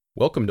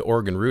Welcome to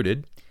Oregon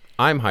Rooted.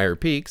 I'm Higher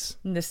Peaks.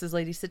 And this is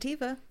Lady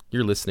Sativa,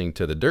 You're listening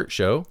to The Dirt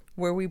Show,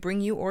 where we bring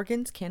you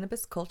Oregon's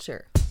cannabis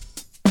culture.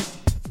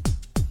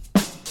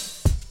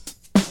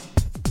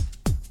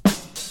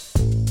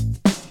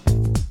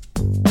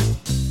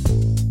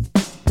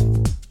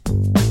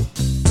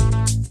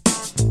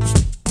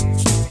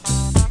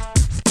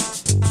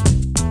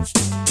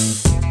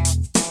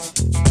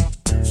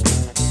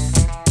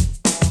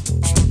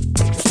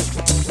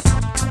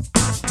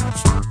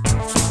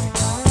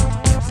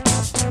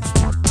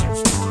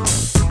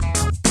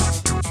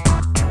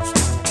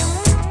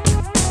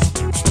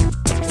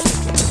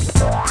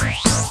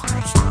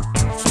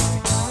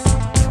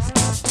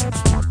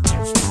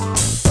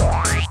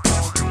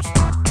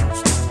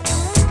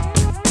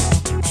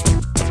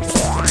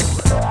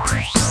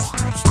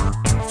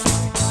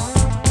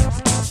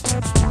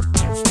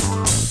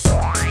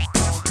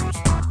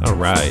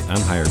 I'm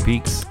Higher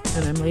Peaks.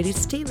 And I'm Lady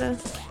Sativa.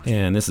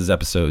 And this is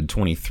episode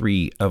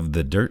 23 of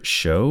The Dirt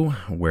Show,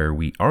 where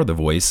we are the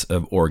voice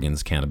of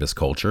Oregon's cannabis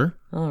culture.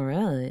 All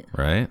right.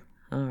 Right?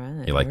 All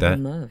right. You like that?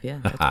 Love. Yeah,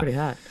 that's pretty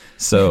hot.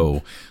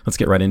 So let's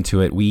get right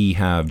into it. We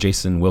have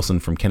Jason Wilson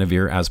from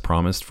Kenavere, as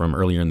promised, from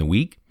earlier in the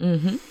week.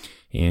 Mm-hmm.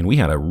 And we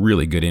had a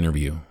really good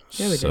interview.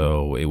 Yeah, we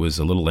so it was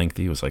a little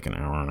lengthy. It was like an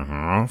hour and a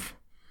half.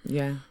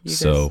 Yeah.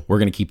 So we're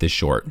going to keep this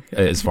short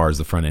as far as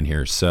the front end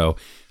here. So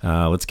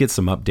let's get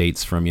some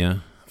updates from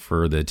you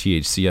for the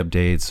THC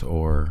updates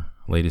or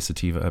latest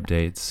sativa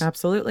updates.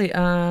 Absolutely.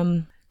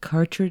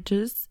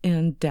 Cartridges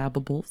and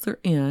dabbables are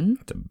in.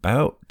 It's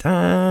about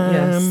time.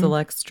 Yes,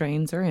 select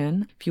strains are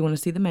in. If you want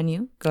to see the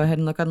menu, go ahead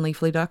and look on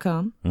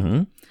leafly.com.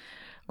 Mm-hmm.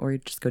 Or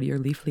just go to your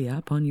Leafly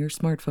app on your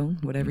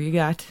smartphone, whatever you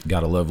got.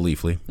 Gotta love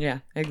Leafly. Yeah,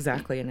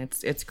 exactly. And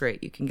it's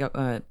great. You can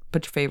go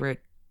put your favorite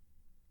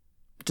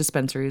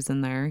dispensaries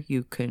in there.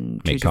 You can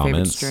choose your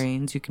favorite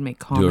strains. You can make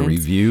comments. Do a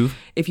review.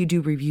 If you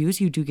do reviews,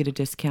 you do get a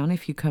discount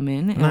if you come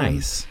in.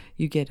 Nice.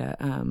 You get a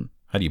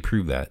How do you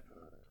prove that?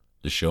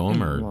 Just show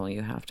them, or well,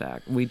 you have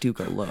to. We do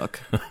go look.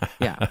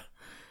 Yeah.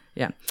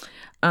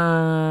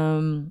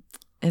 And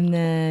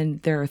then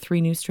there are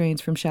 3 new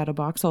strains from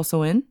Shadowbox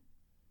also in.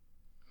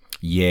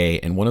 Yay!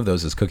 And one of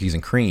those is cookies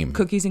and cream.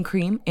 Cookies and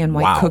cream and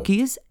white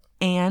cookies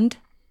and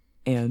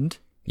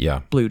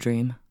yeah, Blue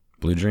Dream.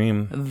 Blue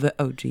Dream. The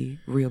OG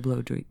real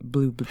Blue Dream.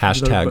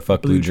 Hashtag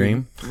fuck Blue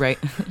Dream. Right.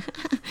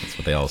 That's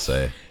what they all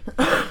say.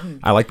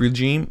 I like Blue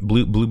Dream.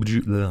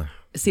 Blue.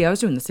 See, I was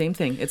doing the same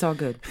thing. It's all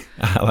good.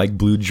 I like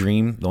Blue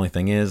Dream. The only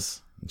thing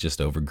is,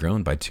 just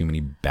overgrown by too many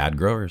bad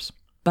growers.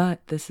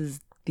 But this is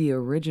the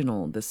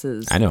original. This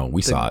is I know,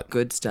 we saw it.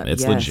 Good stuff.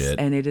 It's legit.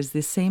 And it is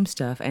the same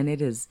stuff, and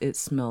it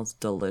smells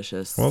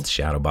delicious. Well, it's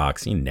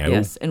Shadowbox, you know.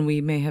 Yes, and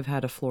we may have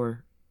had a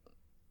floor,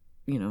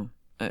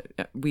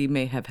 we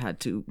may have had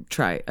to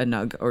try a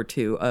nug or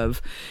two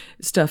of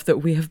stuff that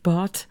we have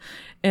bought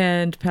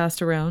and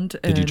passed around.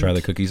 Did you try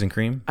the cookies and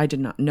cream? I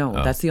did not. No,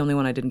 that's the only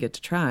one I didn't get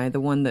to try.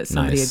 The one that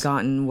somebody Nice. had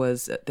gotten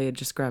was they had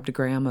just grabbed a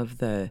gram of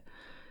the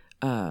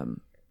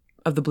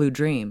Blue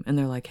Dream, and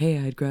they're like, "Hey,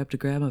 I had grabbed a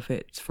gram of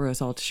it for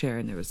us all to share,"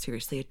 and there was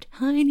seriously a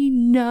tiny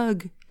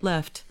nug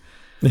left.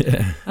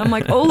 Yeah. I'm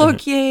like, "Oh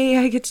look, yay!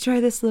 I get to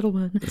try this little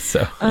one."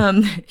 So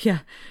Yeah,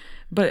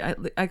 but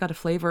I got a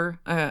flavor.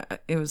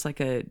 It was like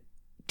a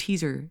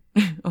teaser,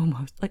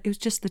 almost like it was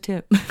just the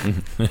tip.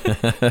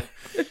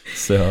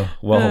 So,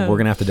 well, we're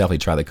gonna have to definitely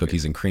try the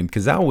cookies and cream,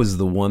 because that was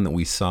the one that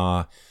we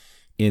saw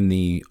in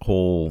the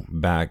whole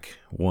back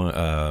one.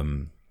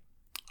 I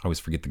always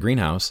forget the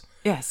greenhouse.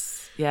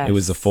 Yes. It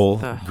was a full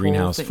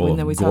greenhouse full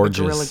of we gorgeous.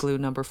 saw the Gorilla Glue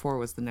number 4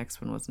 was the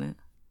next one, wasn't it?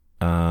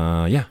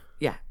 Yeah.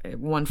 Yeah,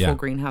 one full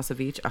greenhouse of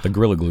each. Oh. The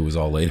Gorilla Glue was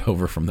all laid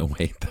over from the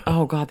weight, though.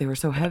 Oh God, they were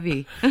so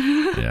heavy.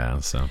 Yeah.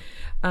 So.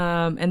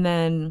 And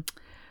then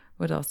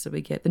what else did we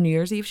get? The New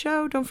Year's Eve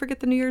show. Don't forget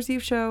the New Year's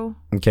Eve show.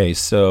 Okay,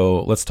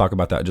 so let's talk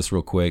about that just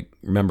real quick.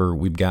 Remember,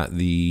 we've got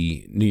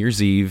the New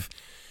Year's Eve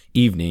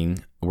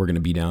evening. We're going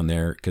to be down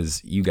there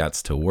because you got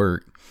to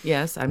work.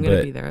 Yes, I'm going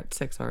to be there at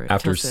 6 already.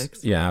 After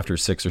 6. Yeah, after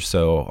 6 or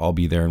so, I'll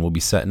be there and we'll be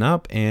setting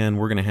up, and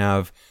we're going to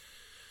have,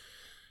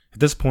 at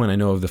this point, I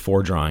know of the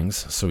 4 drawings.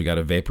 So we got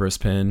a Vaporous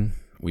pen.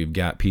 We've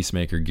got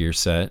Peacemaker gear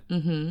set.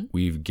 Mm-hmm.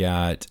 We've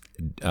got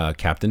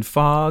Captain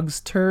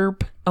Fogg's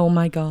terp. Oh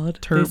my God.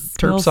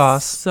 Terp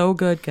sauce. So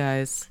good,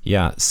 guys.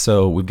 Yeah,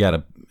 so we've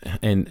got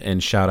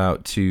and shout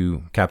out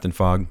to Captain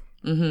Fogg.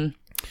 Mm-hmm.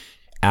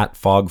 At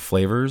Fog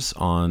Flavors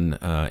on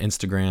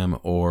Instagram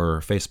or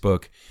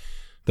Facebook.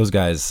 Those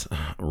guys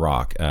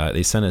rock.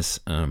 They sent us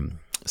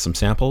some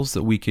samples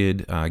that we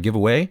could give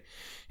away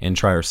and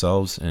try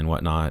ourselves and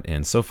whatnot.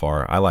 And so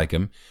far, I like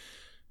them.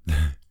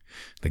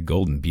 The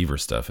Golden Beaver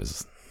stuff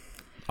is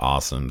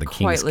awesome. The Quite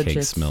King's legit.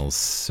 Cake smells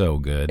so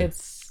good.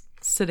 It's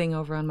sitting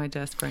over on my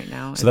desk right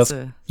now. So it's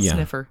a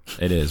sniffer.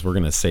 It is. We're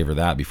going to savor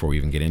that before we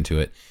even get into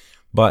it.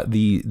 But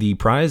the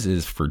prize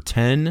is for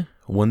 10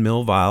 1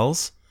 ml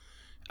vials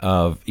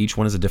of each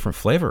one is a different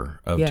flavor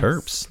of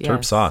terps,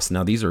 terp sauce.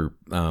 Now, these are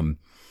 100%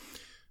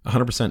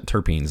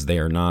 terpenes. They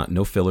are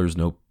no fillers,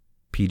 no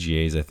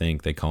PGAs, I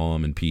think they call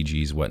them, and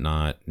PGs,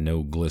 whatnot.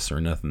 No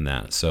glycerin, nothing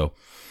that. So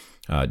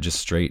just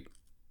straight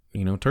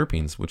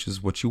terpenes, which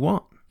is what you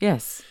want.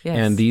 Yes.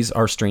 And these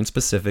are strain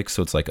specific,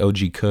 so it's like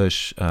OG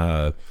Kush,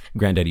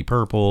 Granddaddy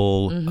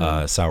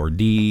Purple, Sour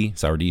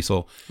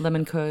Diesel,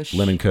 Lemon Kush.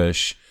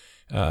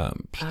 I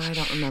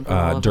don't remember.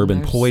 All of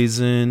Durban them.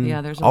 Poison.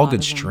 Yeah, there's all lot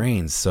good of them.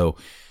 strains. So,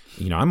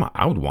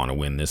 I would want to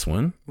win this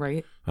one.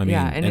 Right. I mean,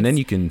 yeah, and then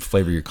you can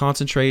flavor your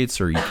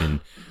concentrates, or you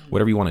can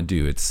whatever you want to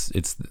do. It's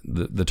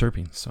the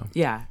terpenes. So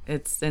yeah,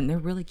 and they're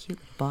really cute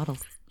little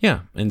bottles.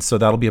 yeah, and so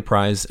that'll be a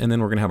prize, and then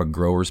we're gonna have a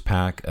growers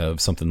pack of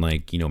something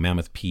like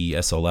Mammoth P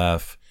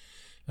SLF,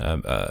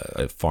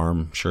 a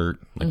farm shirt.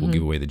 Like we'll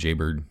give away the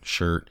Jaybird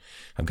shirt.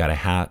 I've got a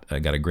hat. I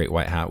got a great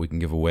white hat we can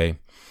give away.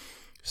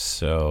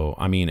 So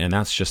I mean, and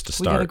that's just to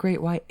start. We got a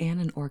great white and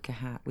an orca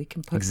hat. We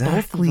can put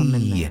Exactly. both of them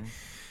in there.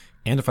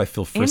 And if I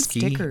feel frisky,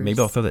 stickers.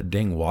 maybe I'll throw that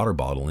dang water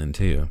bottle in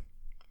too.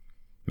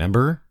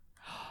 Remember?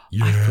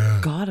 I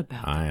forgot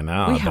about that. I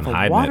know. We I've have been a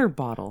hiding water it.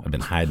 bottle. I've been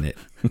hiding it.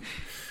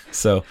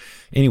 So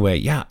anyway,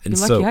 yeah. And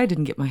You're so lucky I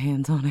didn't get my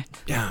hands on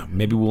it. yeah,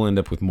 maybe we'll end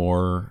up with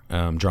more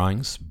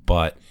drawings,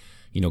 but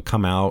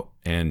come out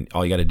and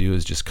all you got to do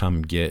is just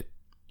come get,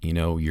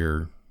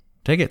 your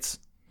tickets.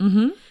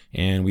 Mm-hmm.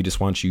 And we just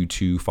want you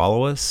to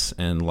follow us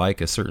and like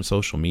a certain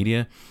social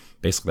media.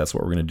 Basically, that's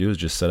what we're going to do is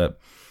just set up.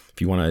 If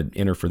you want to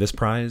enter for this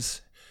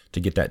prize, to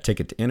get that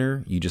ticket to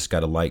enter, you just got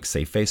to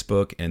say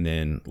Facebook and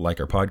then like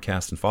our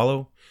podcast and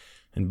follow,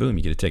 and boom,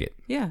 you get a ticket.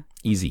 Yeah.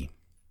 Easy.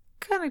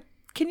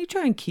 Can you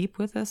try and keep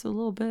with us a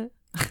little bit?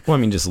 Well, I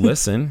mean, just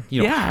listen.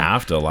 You don't Yeah.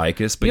 have to like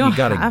us, but You you don't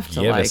got to have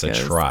to give like us a us,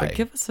 try. but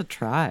give us a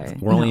try.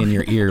 We're only in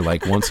your ear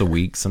like once a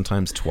week,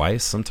 sometimes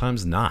twice,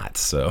 sometimes not.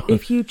 So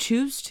If you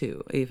choose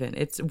to, even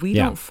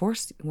Yeah. don't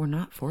force. We're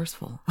not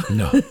forceful.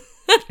 no,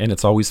 and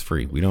it's always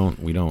free. We don't.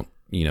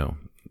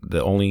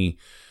 The only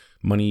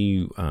money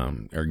you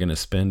are going to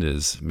spend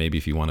is maybe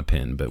if you want a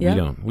pin, but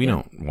Yeah. we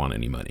don't want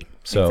any money.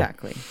 So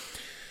Exactly.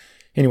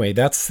 anyway,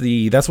 that's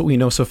what we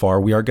know so far.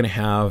 We are going to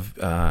have.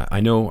 I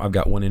know I've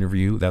got one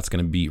interview that's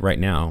going to be right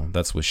now.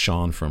 That's with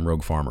Sean from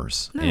Rogue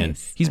Farmers, and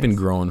Nice, he's been nice.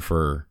 growing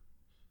for,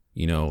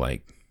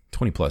 like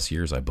 20 plus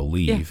years, I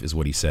believe, is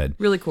what he said.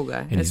 Really cool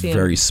guy. And he's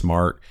very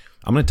smart.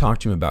 I'm going to talk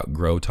to him about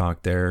Grow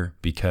Talk there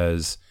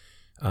because,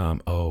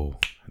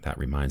 that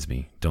reminds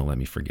me. Don't let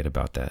me forget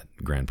about that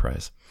grand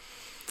prize.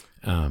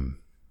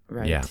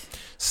 right. Yeah.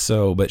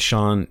 So, but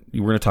Sean,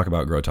 we're going to talk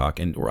about Grow Talk,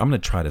 and I'm going to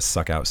try to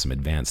suck out some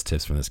advanced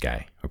tips from this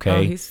guy. Okay.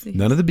 Oh, he's-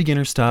 None of the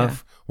beginner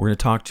stuff. We're going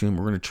to talk to him.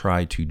 We're going to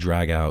try to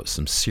drag out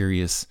some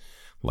serious,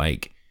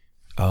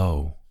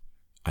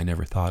 I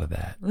never thought of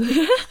that.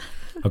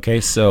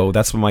 Okay. So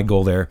that's my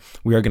goal there.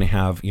 We are going to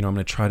have, I'm going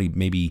to try to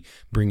maybe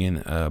bring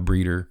in a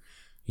breeder,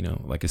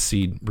 like a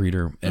seed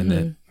breeder, and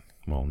then,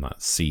 well,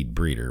 not seed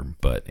breeder,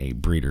 but a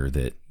breeder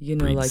that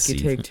breeds you seed.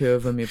 take two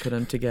of them, you put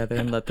them together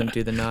and let them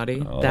do the naughty.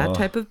 That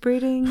type of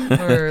breeding,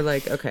 or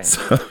okay,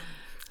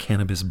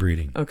 Cannabis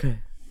breeding. okay,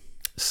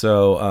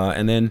 So,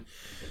 and then,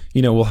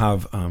 we'll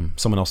have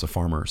someone else, a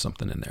farmer or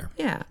something in there.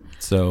 yeah,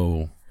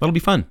 So that'll be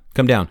fun.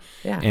 Come down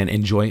Yeah. and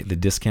enjoy the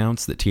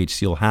discounts that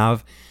THC will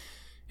have.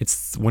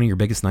 It's one of your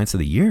biggest nights of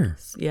the year.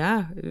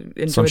 yeah.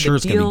 Enjoy sure the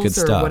it's gonna be good deals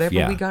or stuff, whatever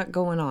yeah. we got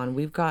going on.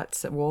 We'll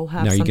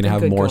have. Now you something can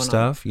have good more going on.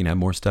 stuff. You can have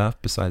more stuff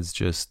besides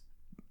just,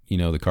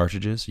 the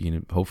cartridges. You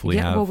can hopefully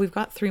Yeah, have. well, we've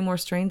got 3 more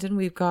strains, and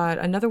we've got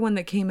another one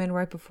that came in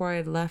right before I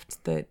had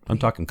left. That I'm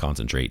talking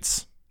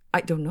concentrates.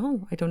 I don't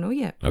know. I don't know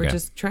yet. We're Okay.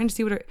 just trying to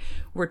see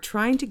we're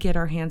trying to get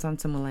our hands on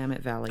some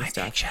Willamette Valley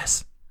stuff.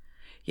 Yes.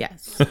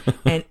 Yes.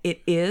 And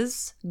it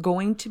is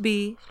going to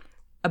be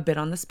a bit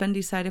on the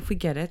spendy side if we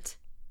get it.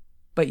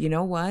 But you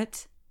know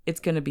what? It's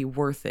going to be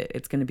worth it.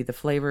 It's going to be the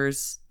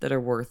flavors that are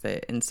worth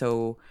it. And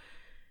so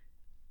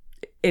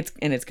it's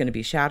going to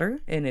be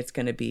shatter, and it's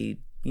going to be,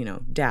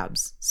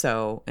 dabs.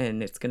 So,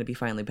 and it's going to be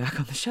finally back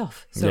on the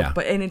shelf. So, Yeah.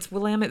 and it's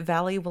Willamette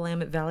Valley.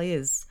 Willamette Valley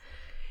is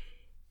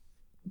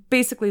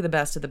basically the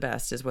best of the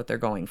best is what they're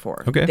going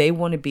for. Okay. They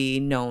want to be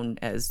known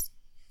as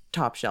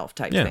top shelf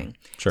type Yeah, thing.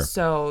 sure.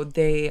 So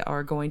they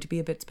are going to be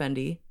a bit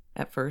spendy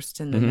at first,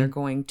 and then they're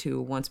going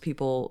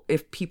to,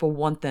 if people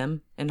want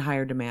them in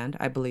higher demand,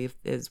 I believe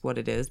is what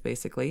it is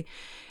basically.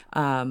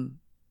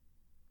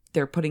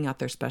 They're putting out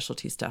their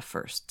specialty stuff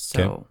first.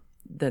 So Okay.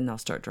 then they'll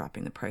start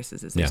dropping the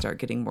prices as they Yeah. start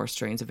getting more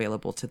strains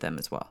available to them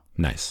as well.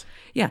 Nice.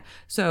 Yeah.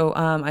 So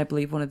I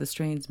believe one of the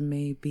strains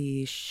may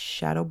be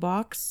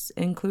Shadowbox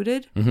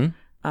included.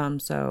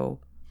 So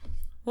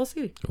we'll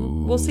see.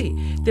 We'll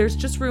see. There's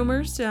just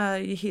rumors.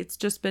 It's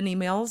just been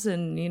emails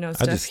and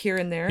stuff here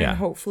and there. yeah. And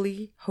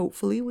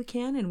hopefully we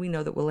can. And we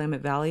know that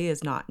Willamette Valley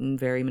is not in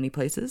very many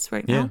places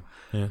right Yeah. now.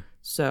 Yeah.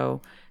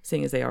 So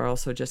seeing as they are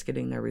also just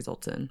getting their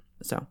results in.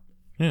 So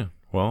Yeah.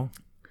 Well,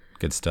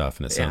 good stuff.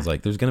 And it sounds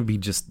like there's going to be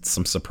just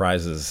some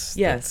surprises.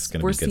 yes,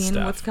 That's we're gonna be good seeing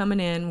stuff. what's coming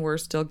in. We're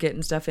still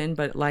getting stuff in,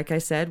 but like I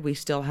said, we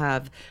still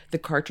have the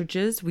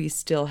cartridges. We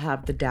still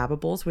have the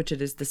dabbables, which it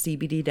is the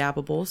CBD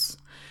dabbables,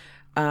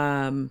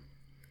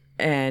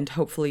 and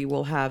hopefully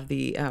we'll have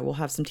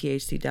some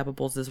THC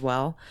dabbables as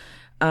well,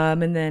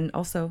 and then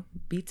also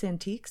Beats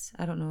Antiques.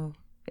 I don't know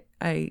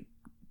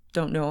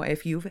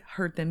if you've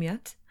heard them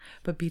yet,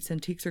 but Beats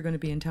Antiques are going to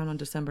be in town on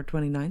December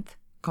 29th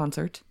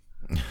concert.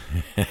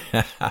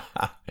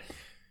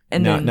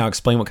 And then, now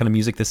explain what kind of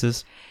music this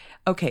is.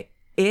 okay,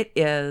 it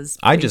is.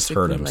 I just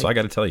heard basically him, so I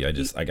got to tell you,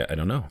 I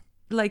don't know.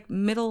 like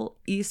Middle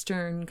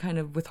Eastern kind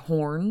of with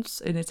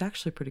horns, and it's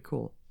actually pretty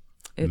cool.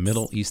 It's,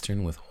 Middle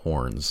Eastern with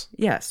horns.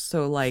 yes,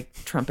 so like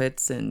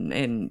trumpets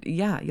and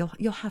yeah,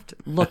 you'll have to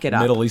look it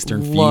up. Middle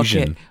Eastern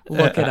fusion.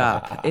 Look it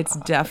up. It's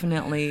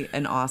definitely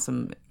an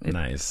awesome.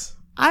 Nice.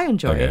 I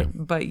enjoy Okay.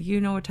 it, but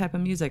you know what type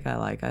of music I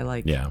like. I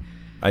like. Yeah,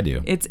 I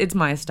do. It's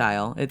my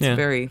style. It's Yeah.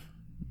 very.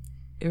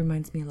 It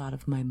reminds me a lot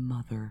of my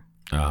mother.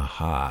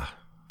 Aha.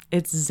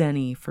 It's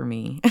zen-y for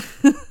me.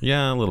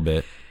 Yeah, a little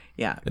bit.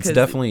 Yeah, It's 'cause-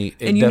 definitely.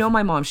 And you know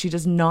my mom, she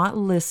does not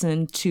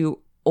listen to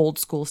old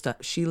school stuff.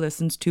 She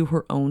listens to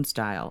her own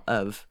style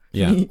of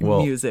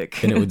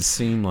music. And it would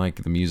seem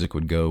like the music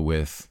would go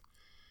with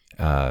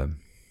a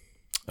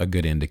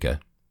good indica.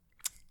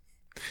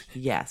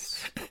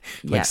 Yes.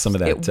 Like Yes, some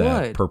of it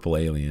that would. purple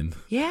alien.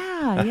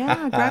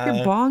 Yeah. Grab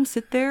your bong,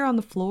 sit there on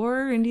the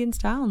floor, Indian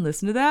style, and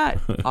listen to that.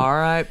 All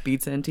right,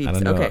 beats and teats. I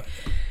don't know. Okay.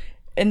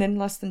 And then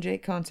Less Than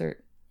Jake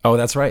concert. Oh,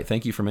 that's right.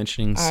 Thank you for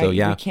mentioning. All So right,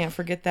 yeah. we can't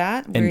forget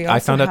that. And We I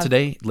also found out have-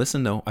 today.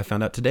 Listen, though, I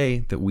found out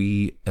today that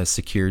we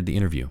secured the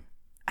interview.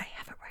 I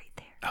have it right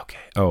there. Okay.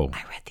 Oh,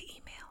 I read the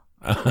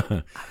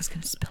email. I was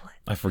going to spill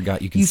it. I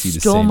forgot you can You see the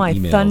stole same my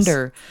emails.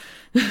 thunder.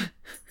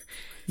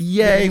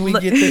 Yay, we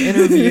get the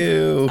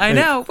interview. I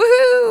know.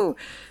 Woohoo!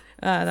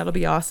 That'll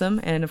be awesome.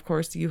 And of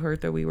course, you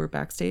heard that we were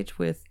backstage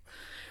with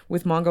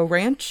Mongo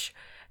Ranch.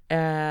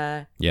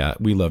 Yeah,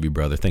 we love you,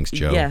 brother. Thanks,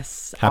 Joe.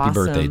 Yes. Happy awesome.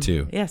 birthday,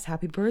 too. Yes,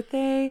 happy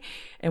birthday.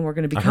 And we're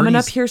going to be I heard coming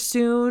up he's- here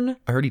soon.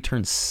 I heard he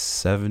turned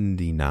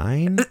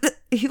 79.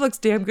 He looks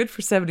damn good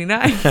for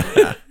 79.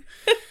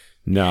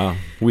 No,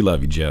 we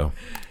love you, Joe.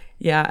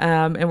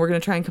 Yeah. And we're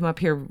going to try and come up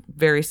here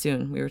very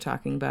soon. We were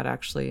talking about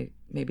actually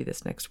maybe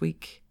this next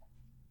week.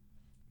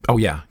 Oh,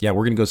 yeah. Yeah,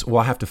 we're going to go.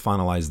 We'll have to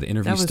finalize the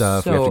interview That was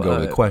stuff. We have to so, go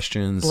over the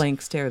questions.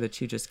 Blank stare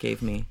that you just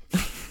gave me.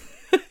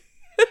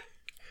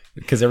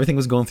 Because everything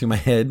was going through my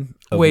head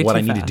of Way what too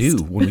I need to fast. do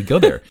when we go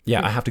there.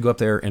 Yeah, I have to go up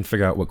there and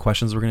figure out what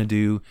questions we're going to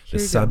do, Here the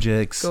you go.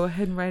 subjects. Go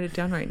ahead and write it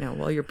down right now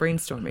while you're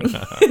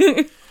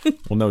brainstorming.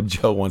 Well, no,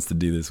 Joe wants to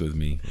do this with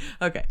me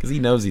Okay. because he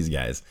knows these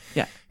guys.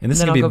 Yeah. And this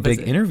is then going to I'll be a go big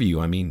visit. interview.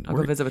 I mean, I'll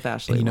go visit with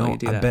Ashley and, you while know, you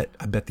do I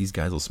that. bet these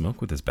guys will smoke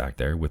with us back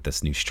there with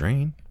this new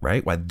strain,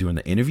 right? While doing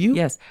the interview.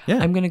 Yes. Yeah.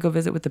 I'm going to go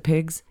visit with the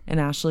pigs and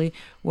Ashley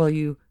while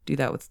you do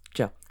that with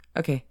Joe.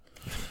 Okay.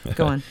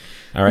 Go on.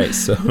 All right,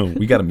 so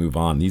we got to move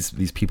on.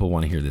 These people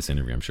want to hear this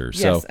interview, I'm sure.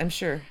 So Yes, I'm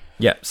sure.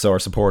 yeah, so our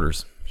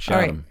supporters, shout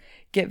All right. them.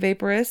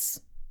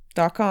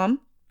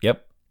 GetVaporous.com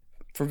Yep.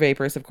 for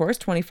Vaporous, of course.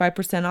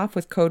 25% off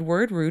with code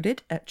word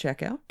rooted at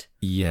checkout.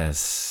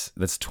 Yes,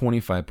 that's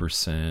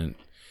 25%.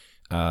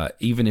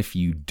 Even if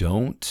you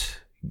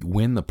don't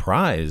win the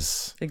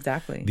prize,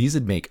 Exactly. these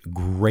would make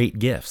great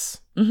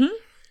gifts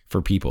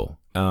for people.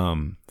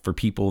 For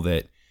people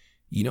that,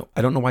 you know,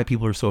 I don't know why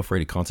people are so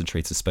afraid of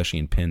concentrates, especially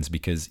in pens,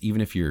 because even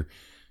if you're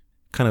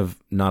kind of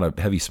not a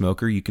heavy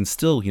smoker, you can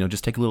still, you know,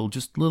 just take a little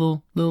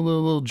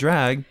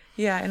drag.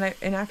 Yeah,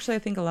 and actually I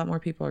think a lot more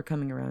people are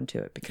coming around to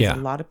it because Yeah.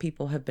 a lot of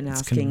people have been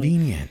It's asking.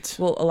 convenient.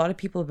 Well, a lot of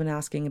people have been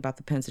asking about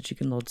the pens that you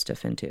can load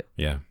stuff into.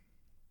 Yeah.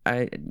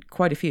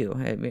 Quite a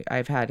few.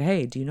 I've had,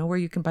 hey, do you know where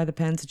you can buy the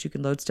pens that you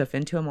can load stuff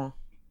into? I'm all,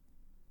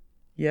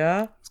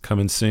 yeah, It's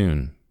coming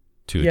soon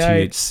to a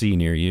Yikes. THC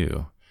near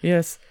you.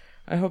 yes,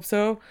 I hope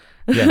so.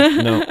 Yeah,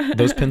 no,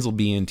 those pens will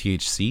be in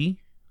THC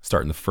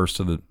starting the first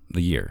of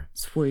the year.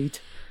 Sweet.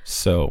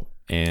 So,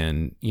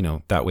 and you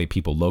know, that way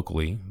people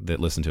locally that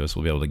listen to us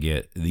will be able to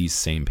get these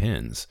same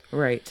pens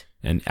Right.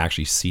 and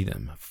actually see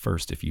them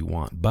first if you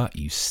want. But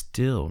you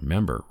still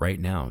remember right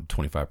now,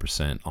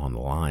 25% on the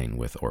line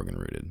with Oregon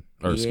Rooted,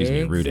 or excuse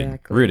me, Rooted,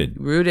 Exactly. Rooted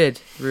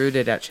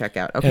at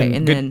checkout. Okay,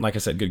 and good, then like I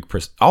said,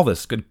 all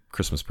this good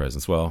Christmas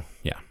presents. Well,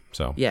 yeah.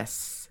 So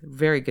yes,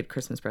 very good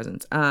Christmas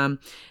presents. And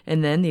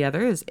then the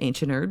other is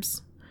Ancient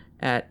Herbs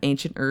at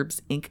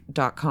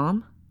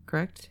ancientherbsinc.com.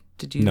 Correct?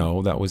 Did you?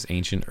 no, that was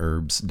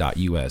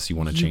ancientherbs.us. You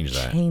want to change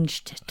that?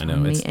 Changed it I know,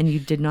 on me, it's- and you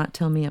did not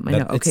tell me at my That-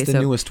 note. Okay, it's the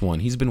so newest one.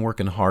 He's been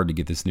working hard to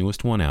get this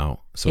newest one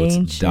out. So it's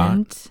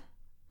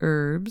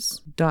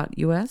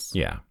ancientherbs.us.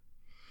 yeah.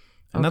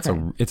 And Okay.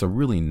 it's a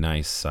really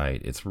nice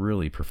site. It's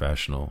really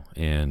professional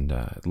and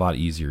a lot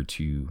easier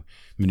to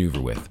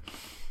maneuver with.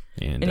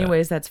 And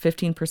Anyways, that's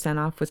 15%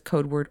 off with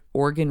code word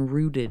Oregon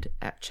Rooted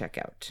at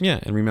checkout. yeah,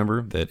 and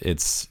remember that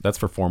that's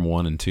for Form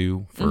 1 and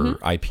 2 for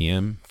Mm-hmm.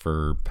 IPM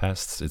for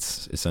pests.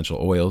 It's essential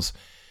oils.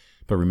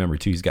 But remember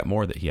too, he's got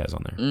more that he has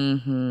on there.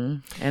 Mm-hmm.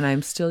 And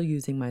I'm still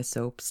using my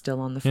soap, still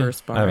on the Yeah,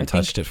 first bar. I haven't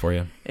think. touched it for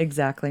you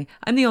Exactly.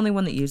 I'm the only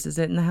one that uses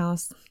it in the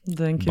house.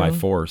 Thank you. by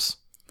force.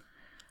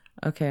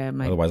 Okay, I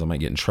might. Otherwise I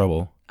might get in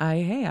trouble.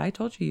 I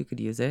told you could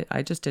use it.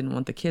 I just didn't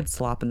want the kids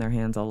slopping their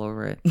hands all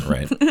over it.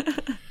 Right.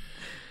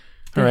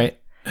 All right.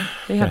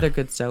 They have their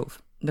good soap.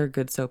 Their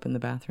good soap in the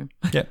bathroom.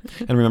 Yeah.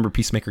 And remember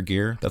Peacemaker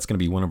gear, that's going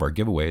to be one of our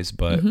giveaways,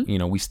 but Mm-hmm. you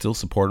know, we still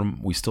support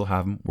them. We still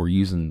have them. We're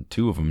using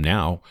 2 of them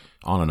now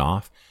on and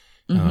off.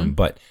 Mm-hmm.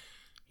 But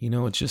you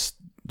know, it's just,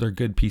 they're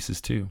good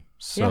pieces too.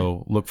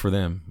 So look for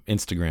them.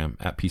 Instagram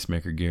at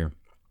Peacemaker gear.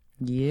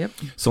 Yep.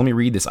 So let me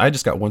read this. I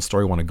just got one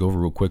story I want to go over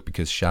real quick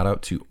because shout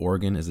out to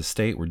Oregon as a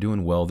state. We're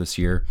doing well this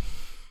year.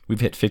 We've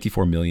hit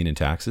 54 million in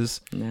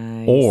taxes.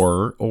 Nice.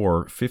 Or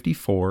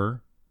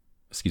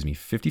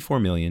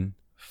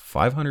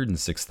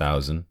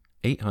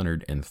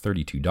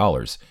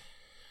 54,506,832.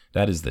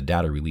 That is the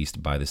data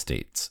released by the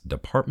state's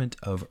Department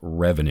of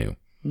Revenue.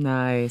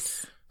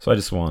 Nice. So I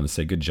just wanted to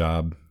say good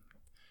job.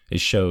 It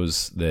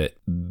shows that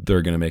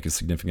they're going to make a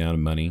significant amount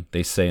of money.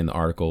 They say in the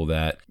article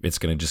that it's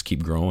going to just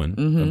keep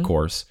growing, of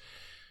course.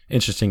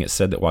 Interesting, it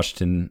said that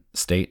Washington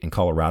State and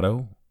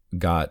Colorado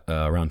got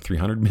around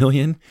 300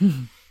 million.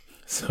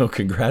 So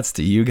congrats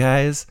to you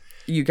guys.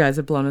 You guys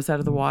have blown us out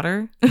of the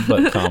water.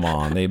 But come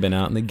on, they've been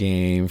out in the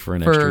game for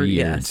an extra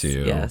year or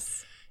two.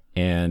 Yes.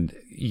 And,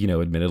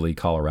 admittedly,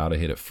 Colorado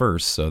hit it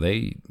first. So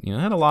they,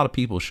 had a lot of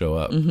people show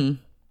up.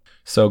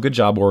 So good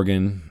job,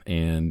 Oregon.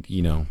 And,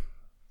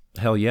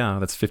 hell yeah,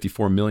 that's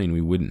 54 million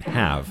we wouldn't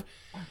have.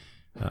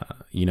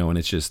 And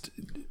it's just,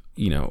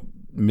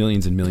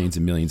 millions and millions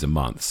and millions a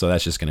month. So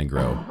that's just going to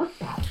grow.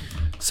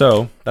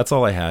 So that's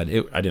all I had.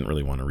 I didn't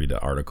really want to read the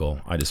article.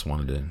 I just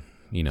wanted to,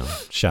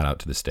 shout out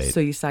to the state. So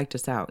you psyched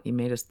us out. You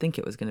made us think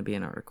it was going to be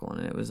an article,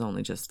 and it was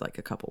only just like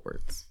a couple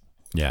words.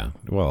 Yeah.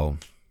 Well,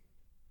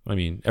 I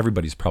mean,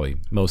 everybody's probably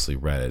mostly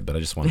read it, but I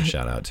just want to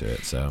shout out to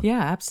it. So yeah,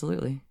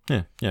 absolutely.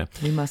 Yeah.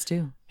 We must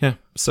do. Yeah.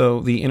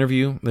 So the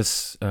interview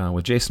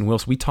with Jason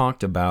Wilson, we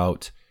talked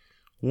about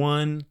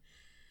what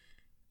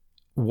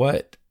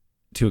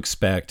to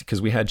expect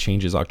because we had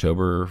changes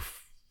October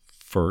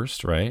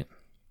 1st, right?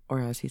 Or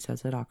as he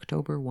says it,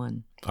 October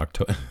 1.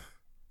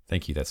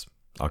 Thank you. That's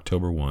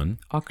October 1.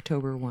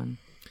 October 1.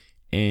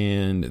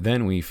 And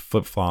then we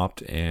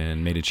flip-flopped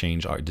and made a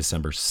change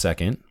December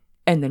 2nd.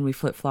 And then we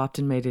flip-flopped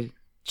and made a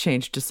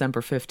change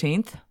December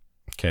 15th.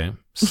 Okay.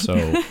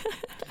 So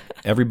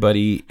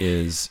everybody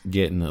is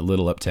getting a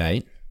little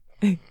uptight.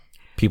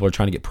 People are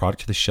trying to get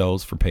product to the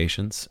shelves for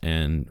patients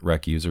and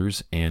rec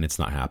users, and it's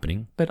not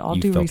happening. But all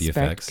due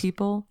respect,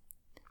 people,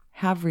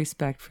 have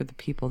respect for the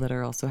people that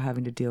are also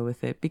having to deal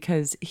with it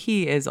because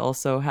he is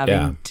also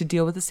having to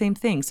deal with the same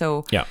thing.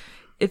 So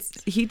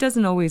he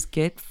doesn't always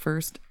get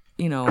first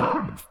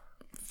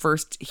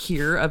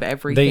hear of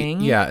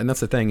everything. And that's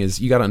the thing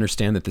is you got to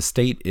understand that the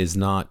state is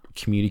not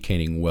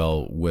communicating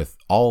well with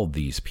all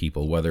these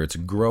people, whether it's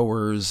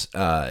growers,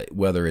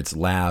 whether it's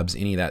labs,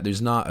 any of that.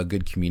 There's not a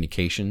good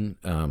communication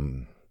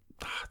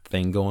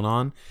thing going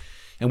on.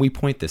 And we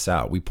point this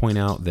out. We point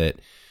out that,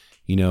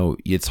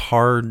 it's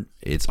hard.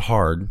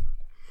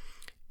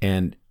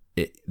 And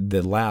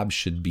the lab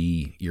should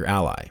be your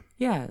ally.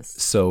 Yes.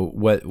 So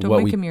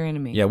Don't make him your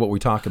enemy. Yeah, what we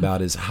talk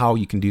about is how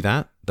you can do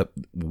that, the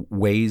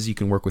ways you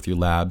can work with your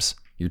labs,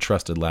 your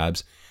trusted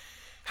labs,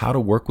 how to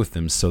work with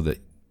them so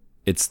that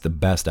it's the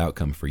best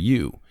outcome for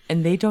you.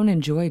 And they don't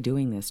enjoy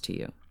doing this to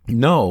you.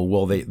 No,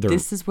 well,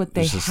 this is what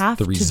they have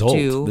to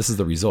do. This is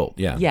the result,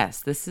 yeah.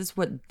 Yes, this is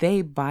what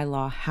they by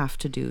law have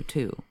to do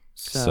too.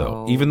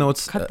 So even though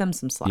it's cut them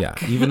some slack. Yeah,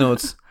 even though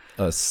it's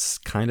a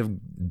kind of,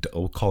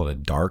 we'll call it a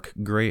dark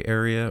gray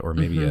area or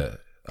maybe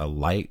a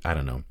light, I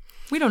don't know.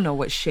 We don't know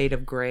what shade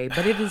of gray,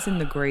 but it is in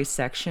the gray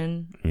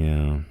section.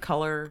 Yeah.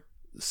 Color.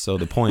 So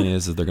the point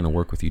is they're going to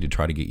work with you to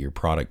try to get your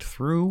product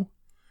through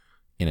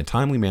in a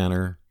timely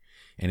manner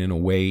and in a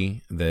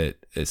way that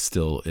it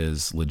still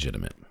is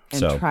legitimate.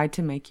 And try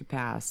to make you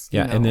pass.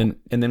 Yeah, and then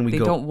we they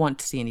go. They don't want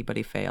to see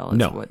anybody fail.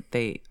 Is what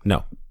they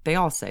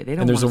all say. They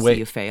don't want to see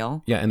you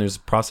fail. Yeah, and there's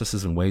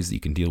processes and ways that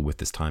you can deal with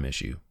this time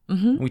issue.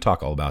 We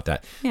talk all about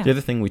that. Yeah. The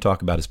other thing we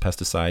talk about is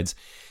pesticides.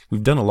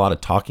 We've done a lot of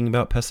talking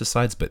about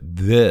pesticides, but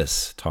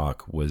this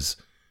talk was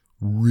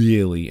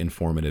really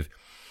informative.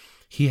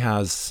 He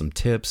has some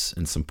tips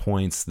and some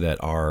points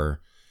that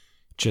are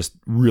just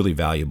really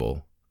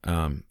valuable.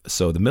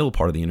 So the middle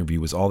part of the interview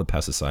was all the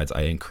pesticides.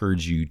 I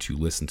encourage you to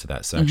listen to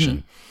that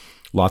section.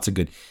 Lots of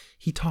good.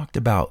 He talked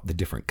about the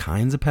different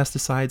kinds of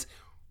pesticides,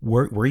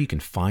 where you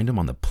can find them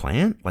on the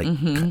plant, like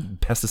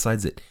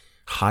pesticides that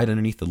hide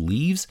underneath the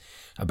leaves,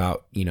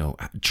 about,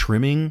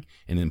 trimming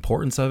and the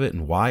importance of it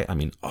and why. I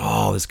mean,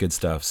 all this good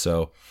stuff.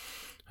 So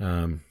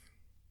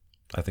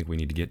I think we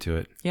need to get to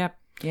it. Yep.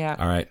 Yeah.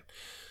 All right.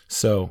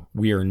 So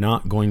we are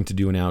not going to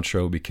do an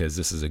outro because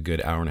this is a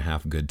good hour and a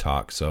half good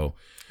talk. So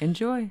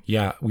enjoy.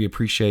 Yeah, we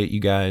appreciate you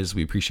guys.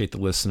 We appreciate the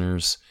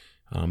listeners.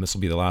 This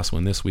will be the last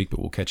one this week, but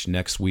we'll catch you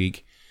next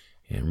week.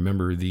 And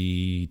remember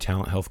the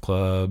Talent Health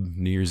Club,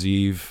 New Year's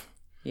Eve.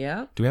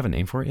 Yeah. Do we have a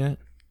name for it yet?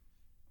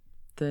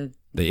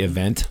 The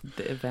event?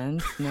 The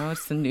event? No,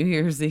 it's the New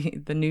Year's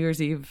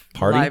Eve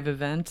party? Live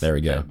event. There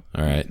we go.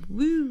 All right.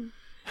 Woo.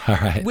 All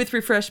right. With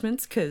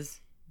refreshments, because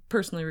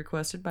personally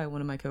requested by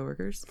one of my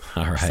coworkers.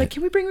 All right. It's like,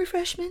 can we bring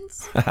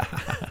refreshments?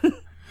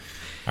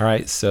 All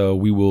right. So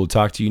we will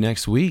talk to you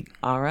next week.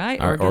 All right.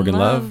 Oregon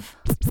Love.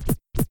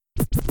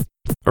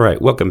 All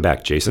right. Welcome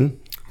back, Jason.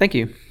 Thank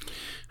you.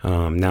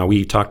 Now,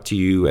 we talked to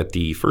you at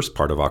the first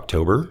part of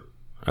October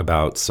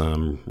about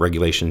some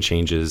regulation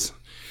changes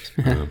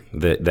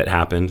that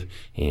happened,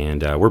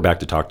 and we're back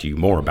to talk to you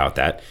more about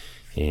that.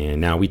 And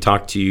now we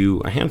talked to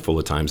you a handful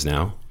of times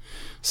now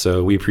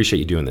So we appreciate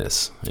you doing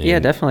this. And Yeah,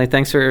 definitely.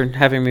 Thanks for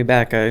having me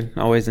back. I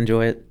always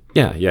enjoy it.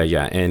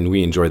 Yeah. And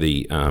we enjoy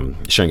the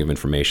sharing of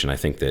information. I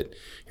think that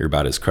you're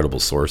about as credible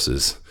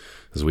sources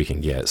as we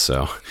can get.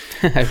 So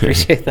I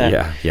appreciate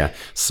that. Yeah.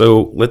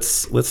 So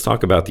let's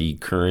talk about the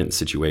current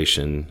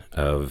situation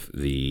of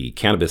the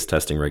cannabis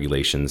testing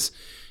regulations.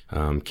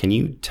 Can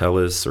you tell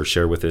us or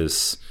share with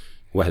us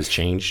what has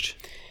changed?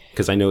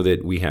 Because I know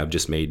that we have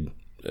just made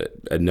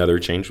another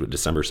change with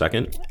December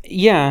 2nd.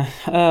 Yeah.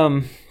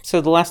 So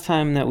the last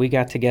time that we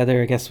got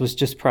together, I guess, was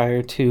just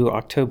prior to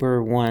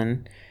October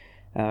 1.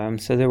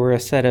 So there were a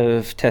set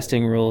of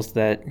testing rules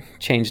that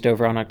changed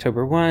over on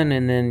October 1.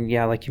 And then,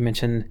 yeah, like you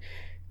mentioned,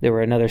 there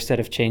were another set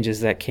of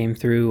changes that came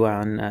through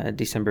on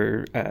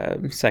December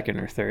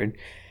 2nd or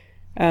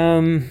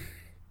 3rd.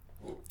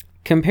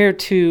 Compared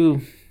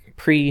to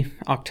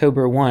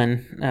pre-October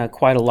 1,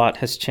 quite a lot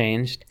has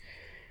changed.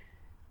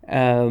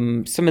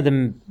 Some of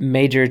the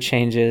major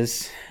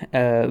changes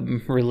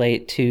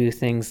relate to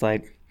things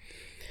like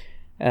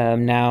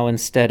now,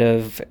 instead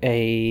of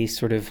a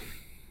sort of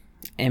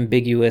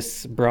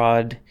ambiguous,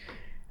 broad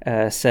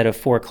set of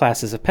 4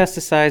 classes of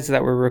pesticides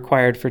that were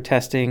required for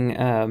testing,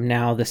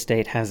 now the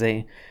state has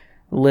a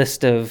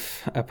list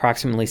of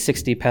approximately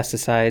 60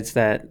 pesticides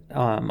that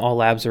all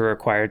labs are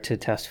required to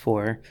test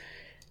for.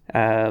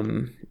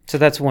 So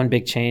that's one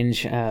big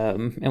change,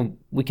 and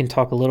we can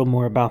talk a little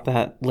more about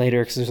that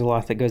later because there's a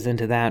lot that goes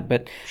into that.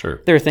 But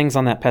Sure. There are things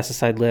on that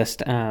pesticide list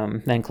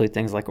that include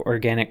things like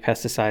organic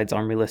pesticides,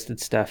 ARMI-listed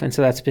stuff, and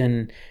so that's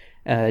been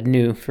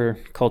new for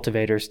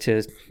cultivators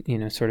to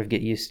sort of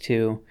get used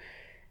to.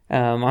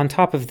 On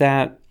top of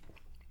that,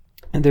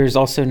 there's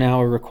also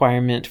now a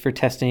requirement for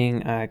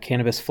testing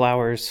cannabis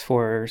flowers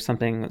for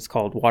something that's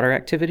called water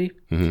activity.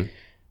 Mm-hmm.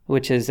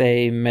 Which is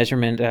a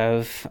measurement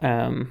of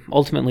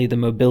ultimately the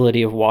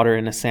mobility of water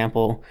in a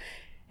sample.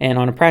 And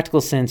on a practical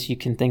sense, you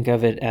can think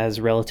of it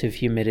as relative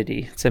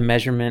humidity. It's a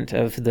measurement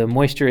of the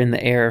moisture in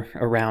the air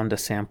around a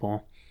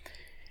sample.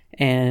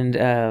 And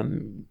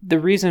the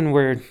reason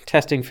we're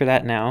testing for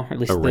that now, or at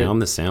least Around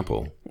the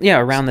sample. Yeah,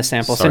 around the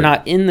sample. Sorry. So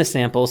not in the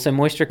sample. So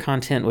moisture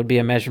content would be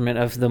a measurement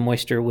of the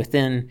moisture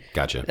within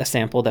Gotcha. a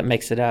sample that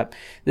makes it up.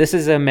 This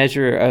is a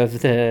measure of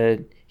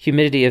the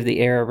humidity of the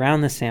air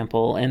around the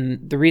sample.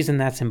 And the reason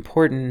that's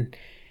important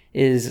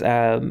is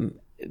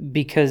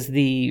because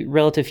the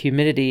relative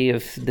humidity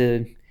of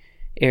the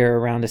air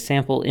around a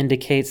sample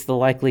indicates the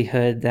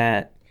likelihood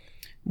that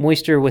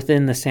moisture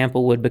within the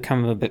sample would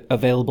become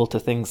available to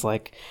things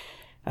like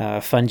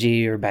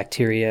fungi or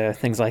bacteria,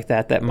 things like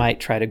that, that might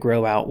try to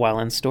grow out while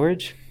in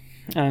storage.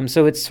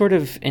 So it's sort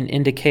of an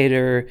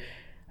indicator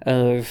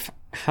of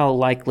how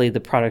likely the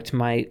product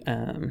might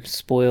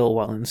spoil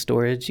while in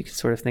storage. You can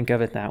sort of think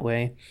of it that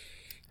way.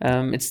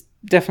 It's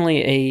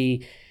definitely a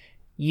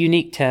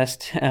unique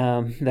test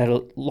that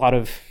a lot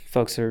of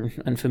folks are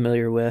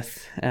unfamiliar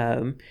with.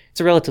 It's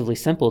a relatively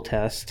simple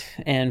test,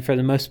 and for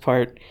the most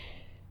part,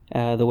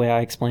 the way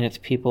I explain it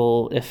to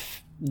people,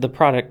 if the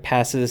product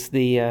passes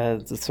the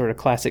sort of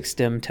classic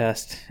stem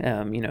test,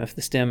 if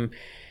the stem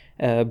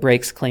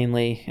breaks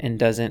cleanly and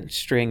doesn't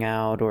string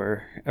out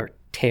or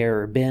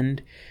tear or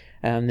bend,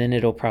 then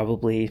it'll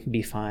probably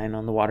be fine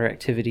on the water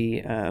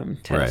activity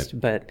test. Right.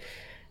 But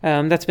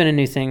that's been a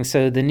new thing.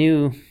 So the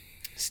new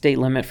state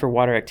limit for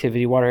water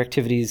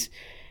activities,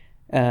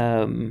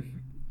 the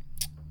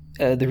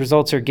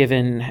results are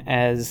given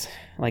as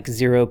like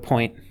 0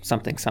 point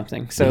something.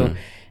 So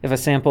if a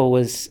sample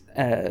was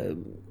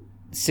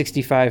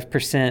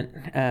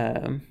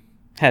 65%,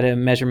 had a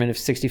measurement of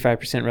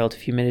 65%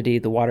 relative humidity,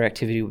 the water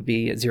activity would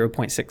be at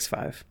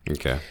 0.65.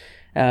 Okay.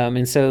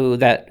 And so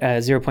that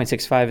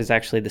 0.65 is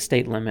actually the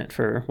state limit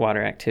for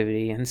water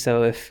activity. And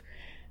so if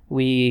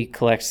we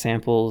collect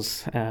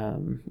samples,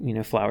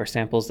 flower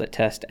samples that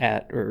test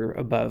at or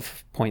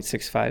above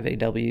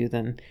 0.65 AW,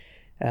 then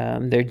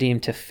they're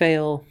deemed to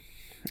fail.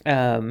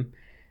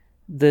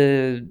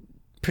 The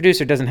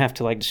producer doesn't have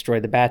to destroy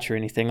the batch or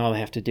anything. All they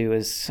have to do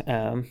is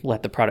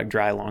let the product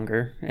dry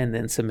longer and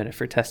then submit it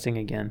for testing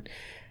again.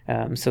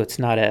 So it's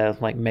not a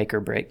make or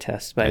break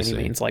test by any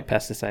means like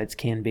pesticides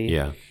can be.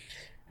 Yeah.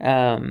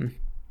 On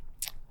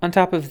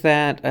top of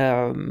that,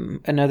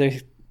 another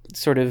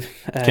sort of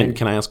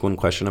Can I ask one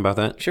question about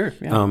that? Sure.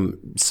 Yeah.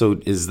 So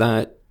does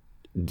that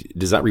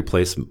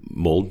replace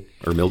mold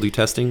or mildew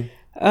testing?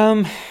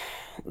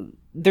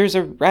 There's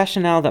a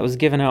rationale that was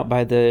given out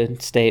by the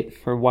state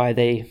for why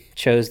they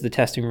chose the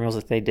testing rules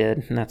that they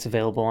did, and that's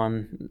available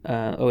on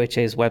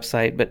OHA's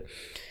website. But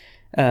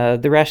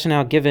the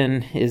rationale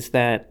given is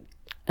that,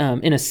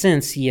 in a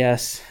sense,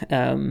 yes,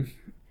 the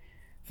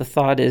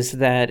thought is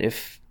that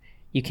if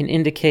you can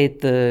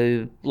indicate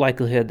the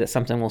likelihood that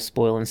something will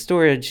spoil in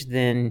storage,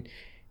 then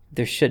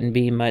there shouldn't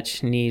be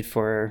much need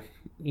for,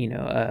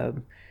 a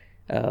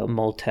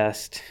mold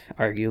test,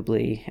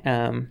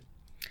 arguably.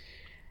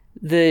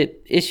 The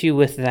issue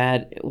with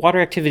that, water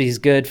activity is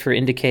good for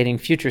indicating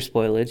future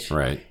spoilage.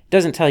 Right. It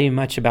doesn't tell you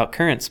much about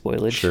current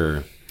spoilage.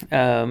 Sure.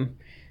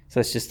 So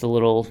it's just a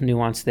little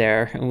nuance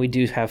there. And we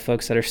do have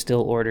folks that are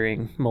still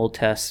ordering mold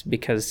tests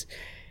because,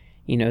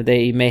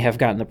 they may have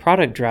gotten the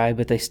product dry,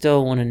 but they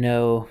still want to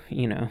know,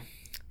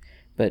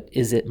 but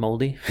is it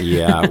moldy?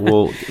 Yeah.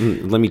 Well,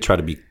 let me try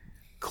to be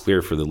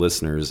clear for the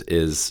listeners.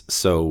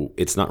 So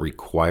it's not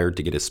required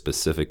to get a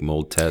specific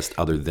mold test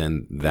other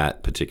than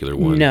that particular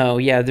one? No,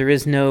 yeah, there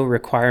is no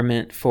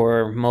requirement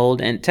for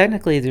mold. And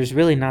technically, there's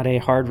really not a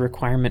hard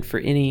requirement for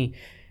any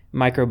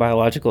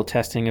microbiological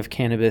testing of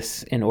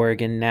cannabis in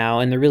Oregon now.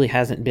 And there really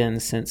hasn't been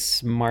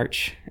since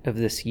March of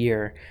this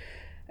year.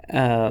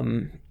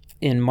 In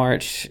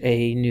March,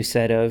 a new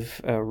set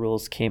of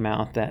rules came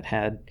out that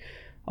had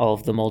all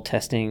of the mold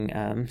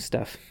testing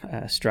stuff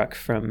struck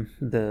from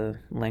the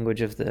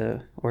language of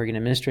the Oregon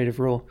Administrative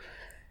Rule.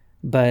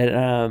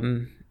 But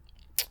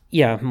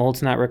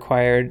mold's not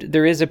required.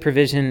 There is a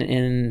provision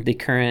in the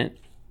current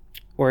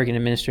Oregon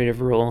Administrative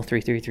Rule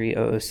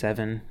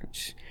 333-007,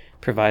 which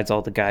provides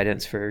all the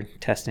guidance for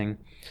testing,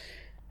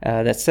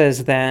 that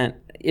says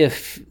that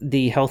if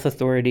the health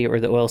authority or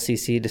the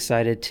OLCC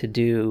decided to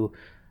do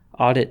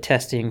audit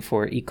testing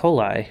for E.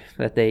 coli,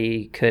 that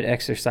they could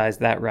exercise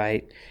that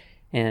right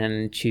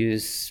and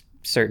choose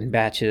certain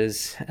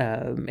batches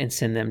and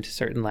send them to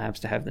certain labs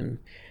to have them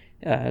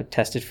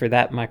tested for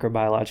that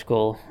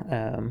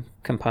microbiological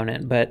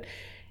component. But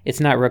it's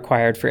not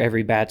required for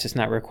every batch. It's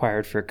not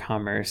required for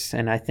commerce.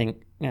 And I think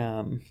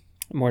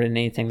more than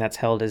anything that's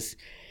held is,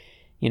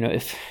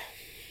 if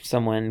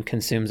someone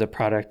consumes a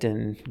product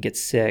and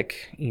gets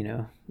sick,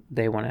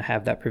 they want to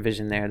have that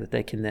provision there that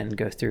they can then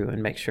go through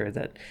and make sure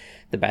that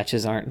the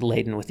batches aren't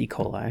laden with E.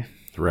 coli.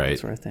 Right. That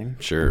sort of thing.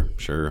 Sure.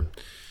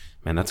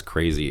 Man, that's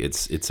crazy.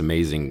 It's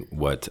amazing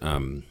what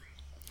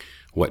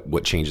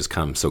changes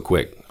come so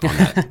quick on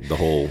that. The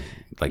whole,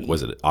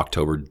 was it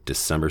October,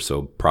 December? So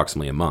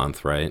approximately a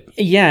month, right?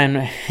 Yeah,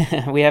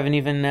 and we haven't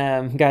even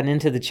gotten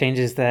into the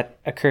changes that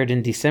occurred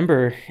in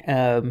December.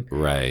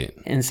 Right.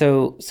 And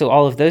so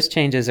all of those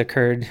changes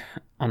occurred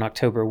on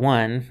October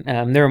 1.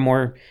 There are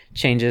more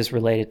changes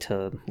related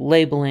to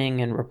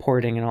labeling and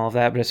reporting and all of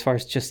that. But as far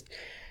as just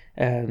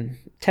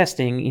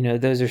testing,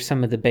 those are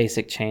some of the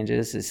basic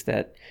changes. Is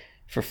that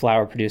for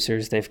flower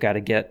producers, they've got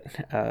to get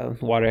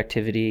water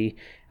activity,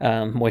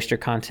 moisture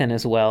content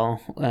as well,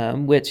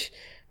 which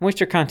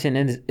moisture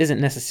content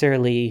isn't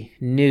necessarily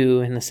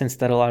new in the sense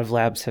that a lot of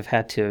labs have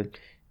had to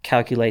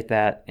calculate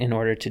that in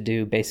order to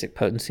do basic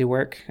potency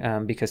work,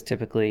 because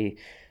typically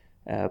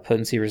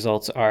potency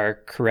results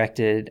are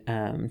corrected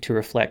to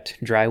reflect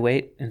dry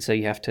weight. And so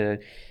you have to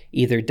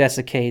either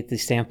desiccate the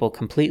sample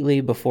completely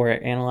before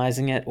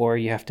analyzing it, or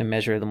you have to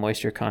measure the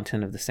moisture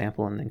content of the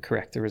sample and then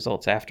correct the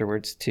results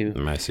afterwards to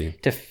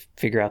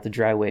figure out the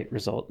dry weight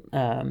result.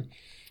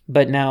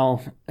 But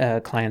now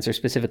clients are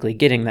specifically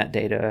getting that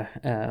data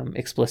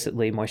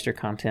explicitly, moisture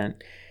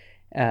content,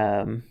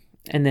 and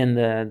then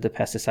the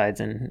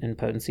pesticides and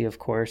potency, of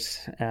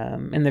course.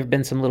 And there have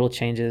been some little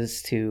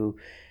changes to,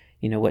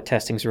 what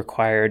testing is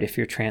required if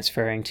you're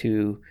transferring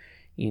to,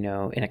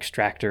 an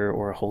extractor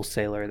or a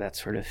wholesaler, that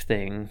sort of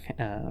thing.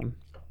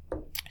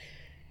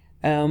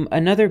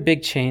 Another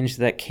big change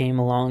that came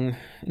along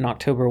in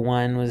October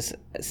 1 was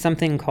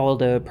something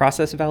called a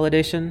process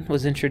validation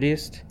was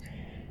introduced,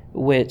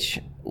 which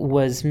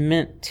was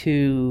meant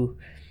to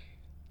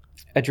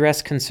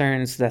address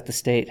concerns that the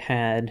state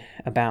had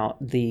about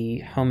the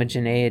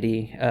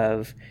homogeneity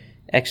of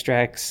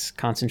extracts,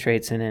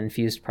 concentrates, and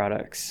infused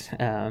products.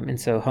 And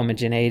so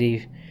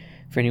homogeneity,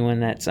 for anyone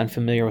that's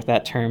unfamiliar with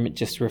that term, it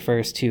just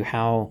refers to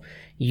how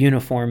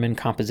uniform in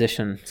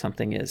composition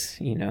something is,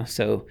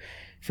 So,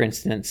 for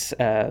instance,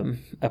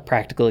 a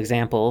practical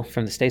example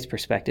from the state's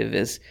perspective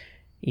is,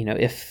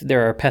 if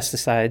there are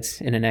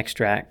pesticides in an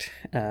extract,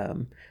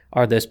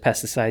 are those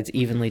pesticides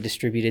evenly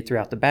distributed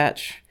throughout the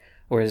batch,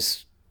 or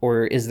is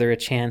there a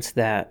chance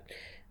that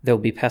there'll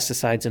be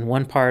pesticides in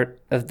one part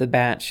of the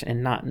batch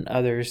and not in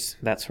others,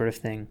 that sort of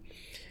thing.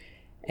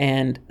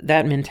 And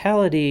that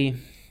mentality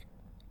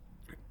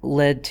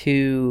led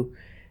to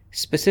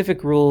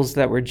specific rules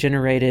that were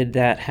generated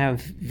that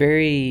have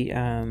very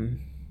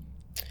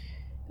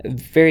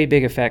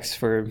big effects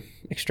for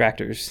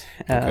extractors,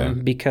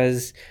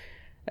 because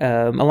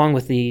along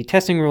with the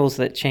testing rules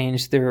that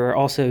changed, there are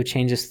also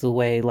changes to the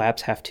way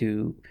labs have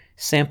to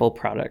sample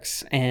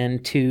products.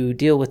 And to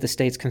deal with the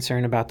state's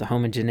concern about the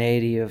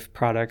homogeneity of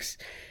products,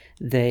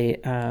 they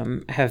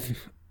have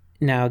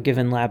now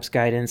given labs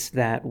guidance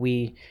that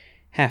we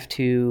have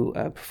to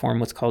perform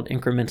what's called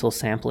incremental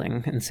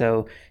sampling. And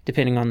so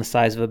depending on the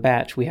size of a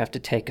batch, we have to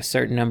take a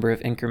certain number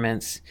of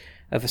increments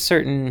of a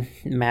certain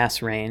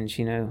mass range.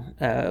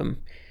 In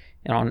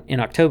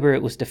October,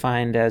 it was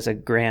defined as a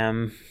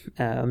gram.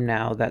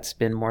 Now that's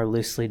been more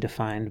loosely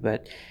defined,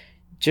 but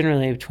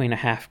generally between a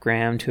half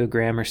gram to a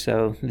gram or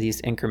so,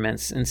 these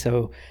increments. And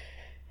so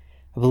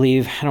I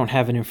believe, I don't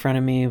have it in front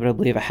of me, but I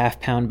believe a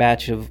half-pound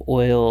batch of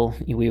oil,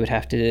 we would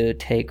have to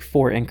take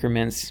 4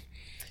 increments.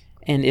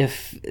 And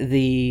if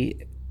the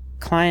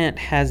client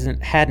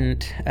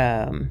hadn't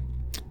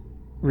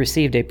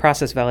received a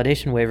process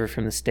validation waiver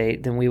from the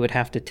state, then we would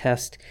have to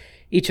test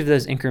each of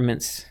those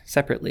increments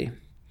separately.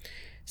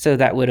 So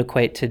that would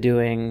equate to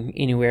doing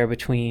anywhere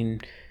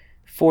between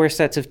 4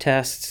 sets of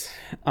tests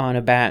on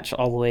a batch,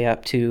 all the way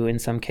up to, in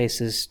some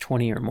cases,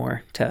 20 or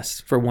more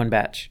tests for one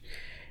batch,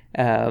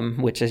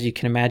 which, as you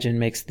can imagine,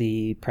 makes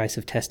the price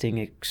of testing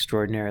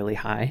extraordinarily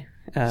high.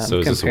 So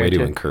is this a way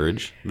to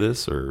encourage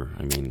this, or,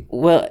 I mean,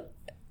 well,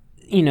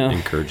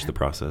 encourage the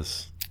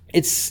process?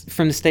 It's,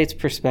 from the state's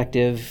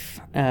perspective,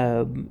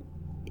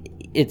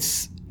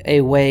 it's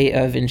a way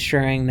of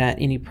ensuring that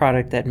any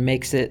product that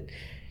makes it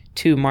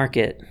to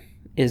market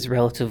is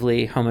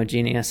relatively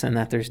homogeneous and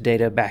that there's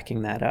data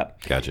backing that up.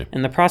 Gotcha.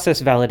 And the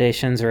process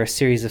validations are a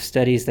series of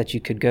studies that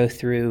you could go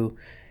through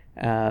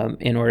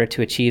in order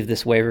to achieve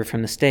this waiver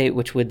from the state,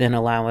 which would then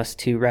allow us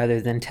to,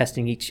 rather than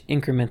testing each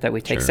increment that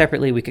we take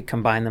separately, we could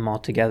combine them all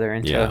together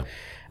into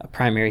a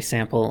primary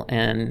sample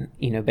and,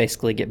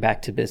 basically get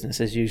back to business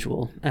as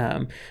usual.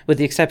 With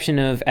the exception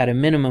of, at a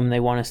minimum, they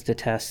want us to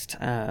test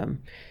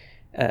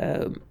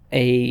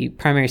a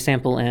primary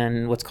sample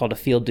and what's called a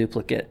field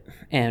duplicate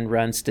and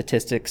run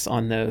statistics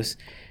on those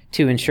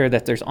to ensure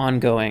that there's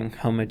ongoing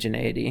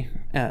homogeneity.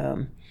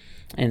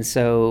 And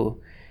so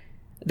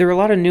there are a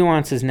lot of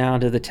nuances now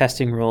to the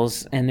testing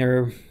rules, and there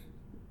are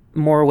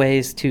more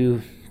ways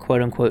to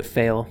quote unquote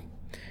fail.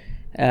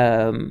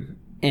 And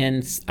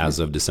as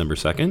of December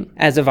 2nd?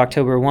 As of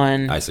October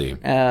 1. I see.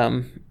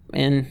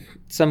 And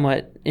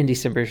somewhat in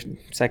December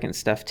 2nd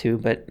stuff too,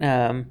 but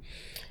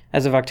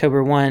as of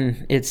October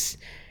 1, it's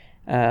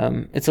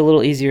a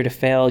little easier to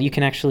fail. You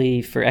can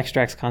actually, for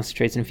extracts,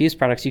 concentrates, and infused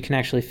products, you can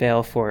actually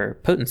fail for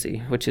potency,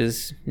 which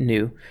is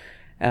new.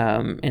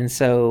 And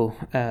so...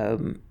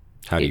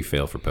 how do you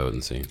fail for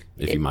potency,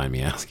 if you mind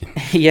me asking?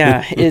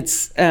 Yeah,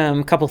 it's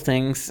a couple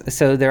things.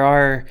 So there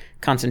are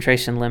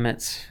concentration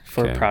limits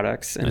for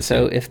products. And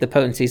so if the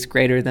potency is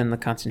greater than the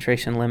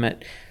concentration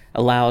limit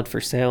allowed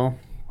for sale,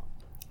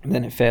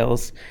 then it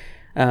fails.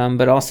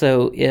 But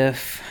also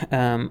if,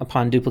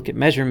 upon duplicate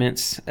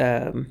measurements,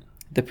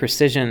 the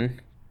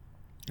precision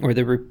or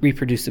the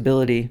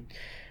reproducibility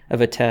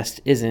of a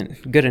test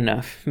isn't good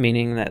enough,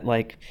 meaning that,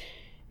 like,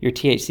 your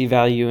THC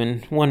value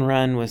in one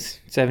run was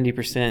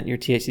 70%, your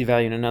THC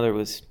value in another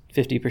was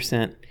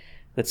 50%,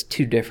 that's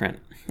too different.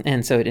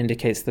 And so it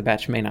indicates the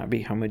batch may not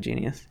be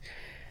homogeneous.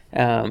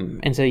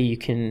 And so you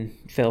can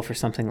fail for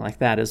something like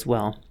that as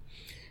well.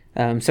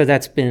 So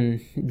that's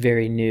been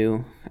very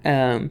new.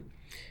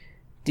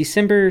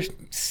 December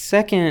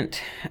 2nd,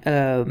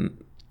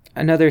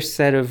 another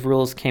set of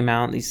rules came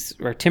out. These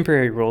are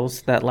temporary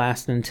rules that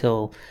last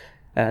until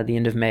the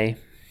end of May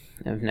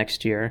of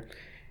next year.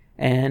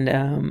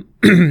 And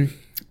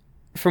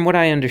from what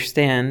I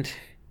understand,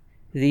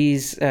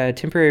 these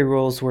temporary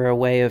rules were a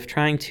way of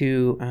trying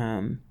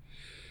to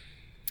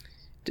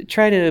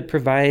try to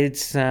provide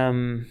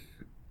some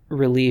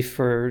relief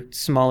for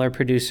smaller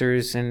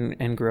producers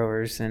and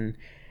growers. And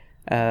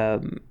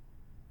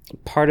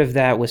part of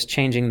that was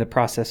changing the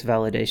process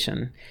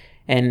validation.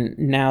 And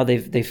now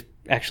they've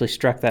actually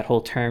struck that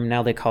whole term.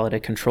 Now they call it a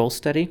control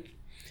study.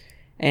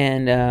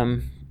 And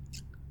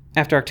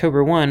after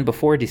October 1,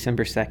 before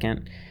December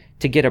 2nd,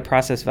 to get a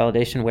process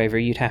validation waiver,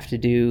 you'd have to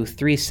do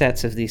 3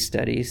 sets of these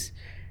studies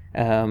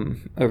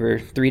over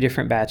 3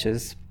 different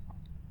batches.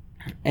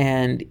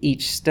 And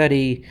each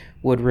study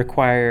would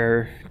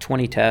require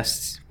 20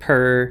 tests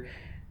per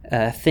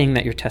thing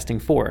that you're testing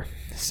for.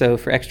 So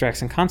for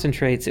extracts and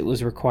concentrates, it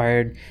was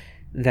required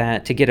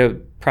that to get a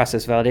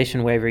process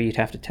validation waiver, you'd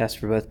have to test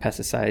for both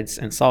pesticides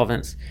and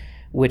solvents,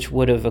 which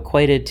would have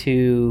equated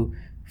to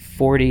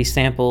 40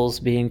 samples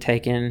being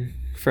taken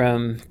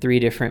from 3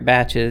 different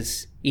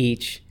batches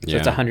each. So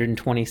it's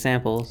 120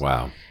 samples.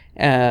 Wow.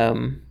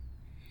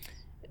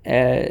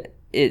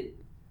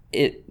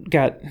 It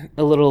got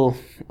a little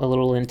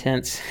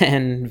intense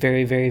and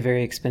very, very,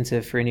 very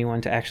expensive for anyone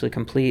to actually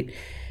complete.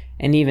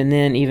 And even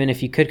then, even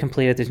if you could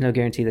complete it, there's no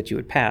guarantee that you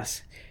would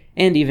pass.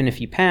 And even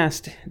if you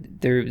passed,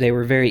 they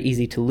were very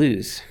easy to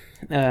lose.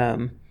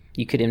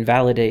 You could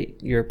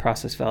invalidate your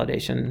process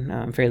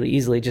validation fairly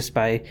easily just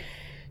by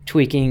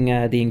tweaking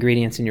the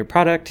ingredients in your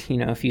product.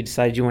 If you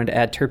decided you wanted to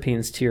add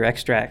terpenes to your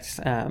extracts,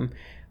 well,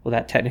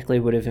 that technically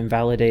would have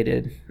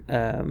invalidated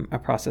a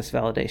process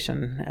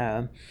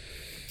validation.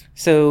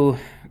 So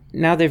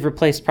now they've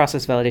replaced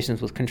process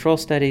validations with control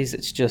studies.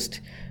 It's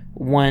just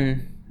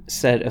one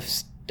set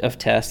of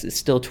tests. It's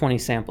still 20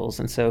 samples.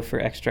 And so for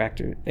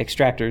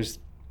extractors,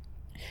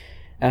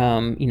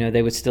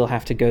 they would still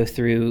have to go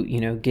through,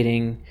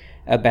 getting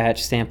a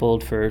batch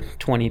sampled for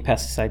 20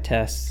 pesticide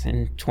tests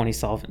and 20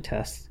 solvent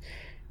tests.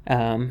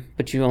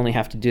 But you only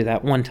have to do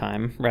that one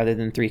time rather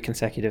than 3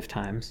 consecutive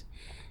times.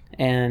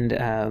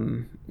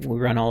 And we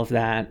run all of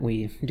that.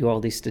 We do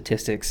all these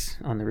statistics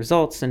on the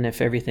results. And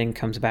if everything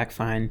comes back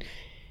fine,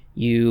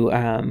 you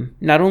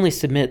not only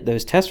submit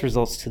those test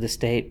results to the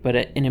state, but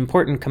an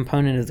important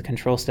component of the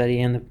control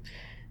study and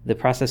the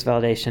process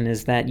validation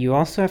is that you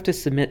also have to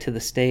submit to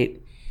the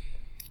state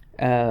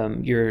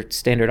your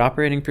standard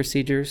operating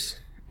procedures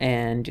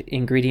and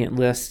ingredient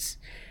lists,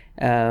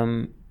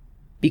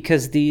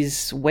 because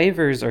these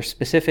waivers are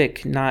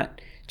specific not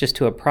just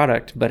to a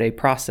product, but a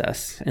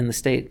process. And the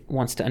state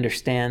wants to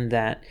understand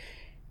that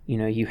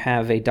you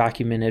have a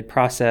documented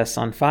process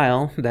on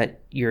file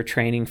that you're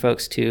training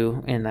folks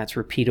to, and that's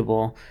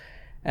repeatable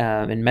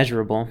and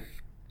measurable.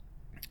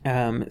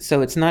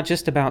 So it's not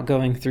just about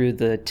going through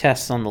the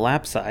tests on the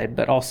lab side,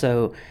 but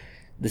also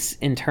this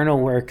internal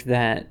work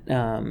that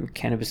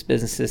cannabis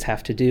businesses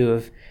have to do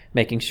of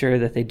making sure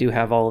that they do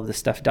have all of the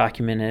stuff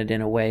documented in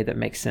a way that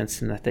makes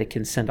sense and that they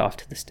can send off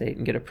to the state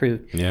and get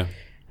approved. Yeah.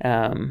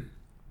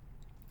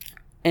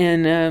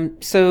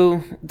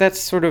 So that's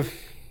sort of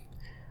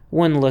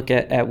one look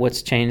at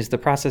what's changed. The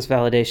process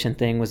validation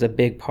thing was a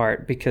big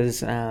part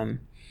because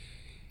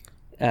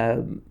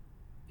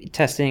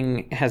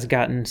testing has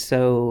gotten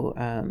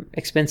so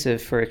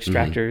expensive for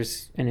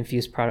extractors and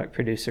infused product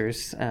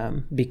producers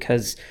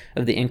because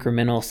of the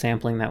incremental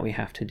sampling that we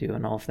have to do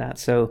and all of that.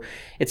 So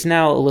it's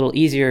now a little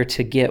easier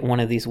to get one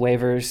of these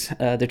waivers.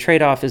 The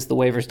trade-off is the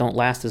waivers don't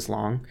last as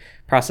long.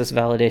 Process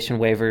validation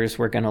waivers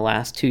were going to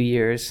last 2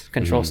 years.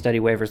 Control study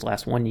waivers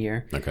last 1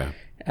 year. Okay.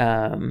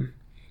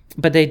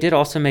 But they did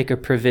also make a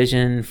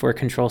provision for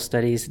control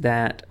studies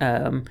that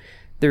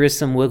there is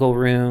some wiggle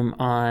room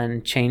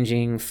on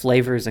changing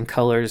flavors and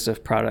colors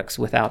of products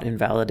without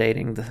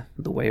invalidating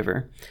the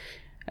waiver.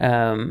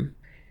 I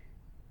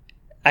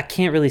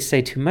can't really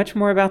say too much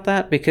more about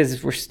that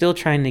because we're still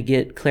trying to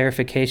get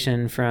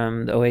clarification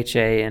from the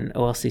OHA and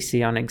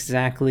OLCC on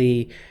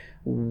exactly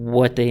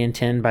what they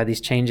intend by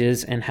these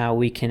changes and how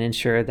we can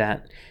ensure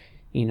that,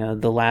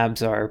 the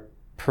labs are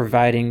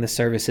providing the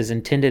services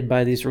intended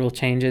by these rule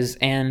changes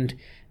and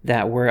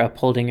that we're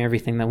upholding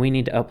everything that we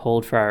need to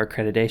uphold for our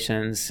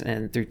accreditations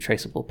and through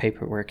traceable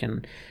paperwork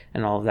and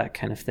all of that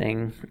kind of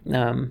thing.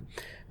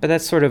 But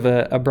that's sort of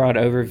a broad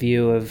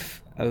overview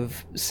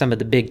of some of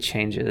the big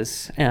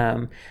changes.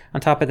 On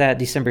top of that,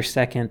 December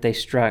 2nd, they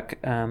struck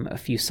a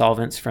few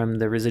solvents from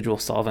the residual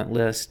solvent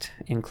list,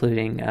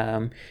 including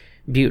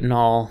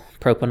butanol,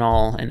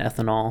 propanol, and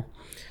ethanol.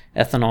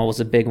 Ethanol was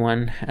a big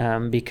one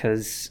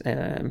because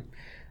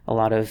a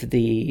lot of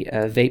the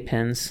vape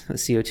pens, the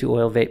CO2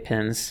 oil vape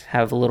pens,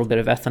 have a little bit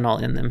of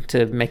ethanol in them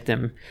to make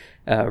them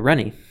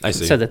runny,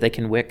 so that they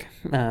can wick.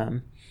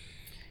 So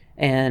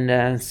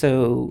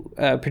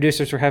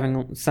producers were having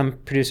a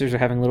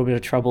little bit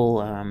of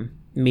trouble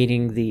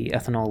meeting the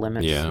ethanol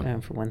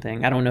limits, for one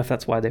thing. I don't know if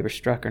that's why they were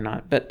struck or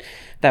not, but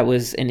that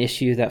was an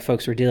issue that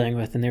folks were dealing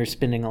with, and they were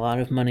spending a lot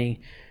of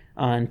money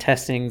on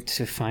testing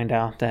to find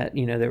out that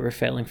they were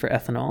failing for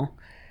ethanol.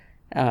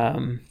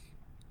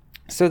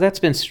 So that's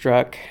been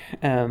struck.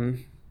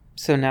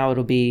 So now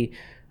it'll be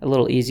a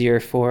little easier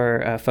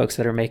for folks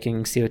that are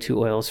making CO2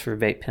 oils for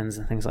vape pens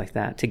and things like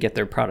that to get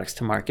their products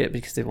to market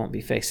because they won't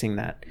be facing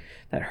that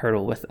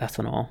hurdle with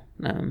ethanol.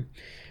 And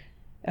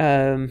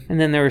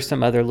then there were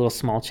some other little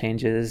small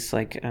changes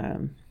like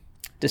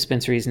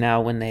dispensaries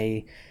now, when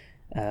they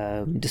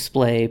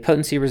display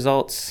potency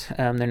results,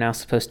 they're now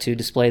supposed to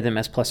display them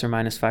as plus or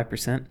minus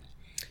 5%,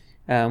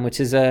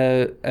 which is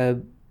a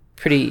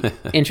pretty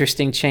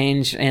interesting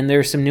change. And there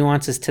are some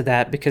nuances to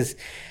that because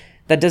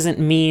that doesn't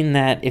mean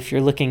that if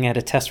you're looking at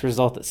a test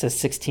result that says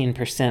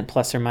 16%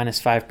 plus or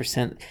minus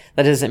 5%,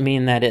 that doesn't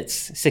mean that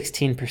it's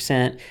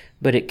 16%,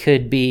 but it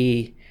could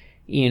be,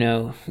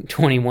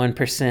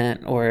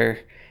 21%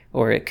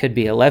 or it could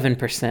be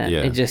 11%.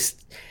 Yeah.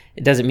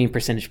 It doesn't mean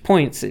percentage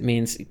points. It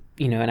means,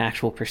 an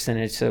actual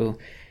percentage. So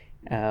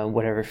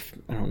whatever,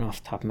 I don't know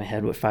off the top of my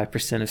head what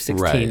 5% of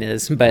 16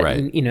 is, but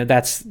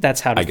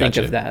that's how to think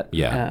of that.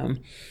 Yeah.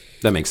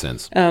 That makes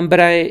sense. But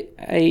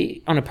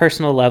I, on a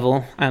personal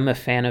level, I'm a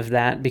fan of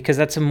that because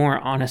that's a more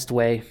honest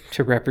way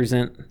to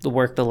represent the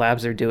work the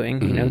labs are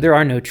doing. There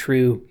are no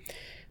true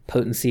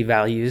potency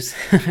values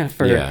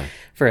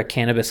for a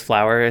cannabis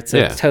flower. It's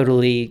a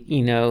totally,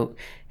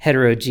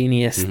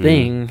 heterogeneous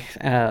thing.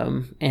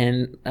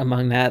 And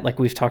among that, like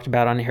we've talked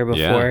about on here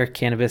before,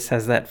 cannabis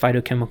has that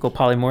phytochemical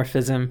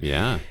polymorphism.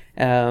 Yeah.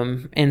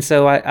 And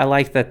so I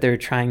like that they're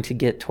trying to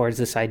get towards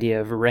this idea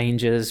of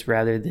ranges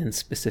rather than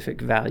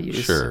specific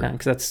values. Sure.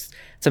 Because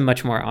it's a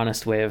much more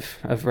honest way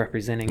of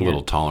representing it. A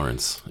little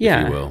tolerance,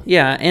 if you will.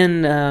 Yeah.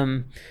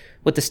 And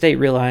what the state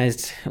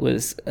realized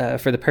was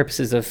for the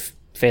purposes of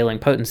failing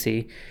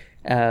potency,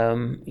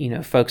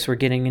 folks were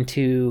getting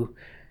into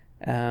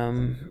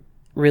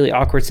really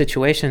awkward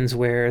situations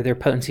where their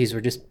potencies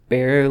were just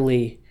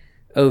barely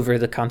over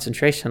the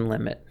concentration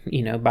limit,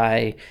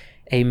 by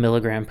a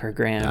milligram per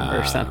gram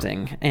or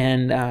something.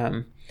 And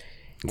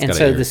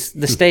so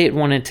the state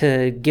wanted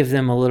to give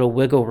them a little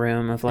wiggle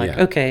room of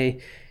okay,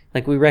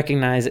 like we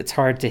recognize it's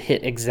hard to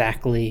hit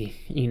exactly,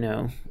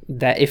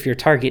 that if your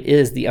target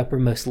is the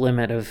uppermost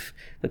limit of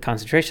the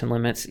concentration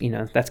limits,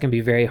 that's going to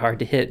be very hard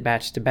to hit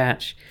batch to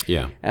batch.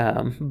 Yeah.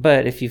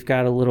 But if you've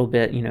got a little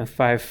bit,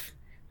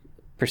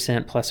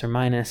 5% plus or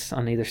minus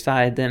on either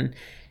side, then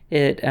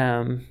it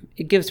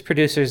gives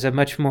producers a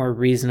much more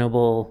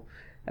reasonable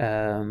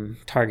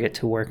target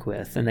to work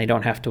with, and they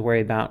don't have to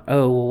worry about,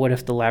 what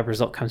if the lab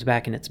result comes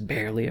back and it's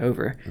barely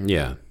over?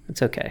 Yeah.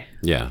 It's okay.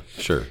 Yeah,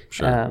 sure.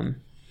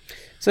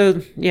 So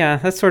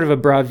that's sort of a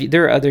broad view.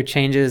 There are other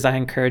changes. I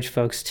encourage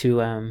folks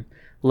to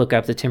look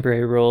up the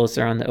temporary rules.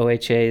 They're on the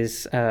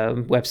OHA's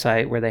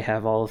website where they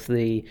have all of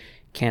the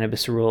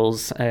cannabis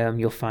rules.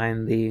 You'll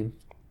find the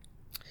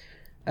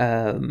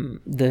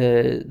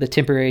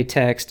temporary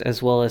text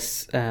as well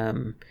as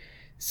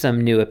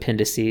some new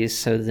appendices.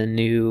 So the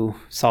new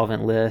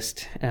solvent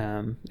list,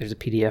 there's a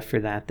PDF for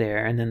that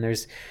there. And then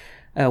there's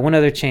one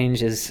other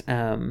change is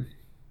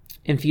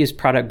infused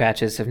product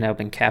batches have now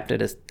been capped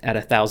at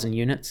 1,000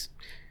 units.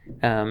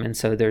 And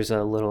so there's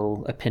a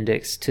little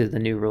appendix to the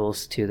new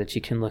rules too that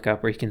you can look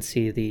up, where you can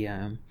see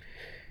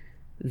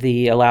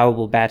the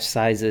allowable batch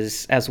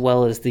sizes as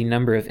well as the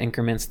number of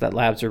increments that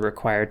labs are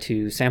required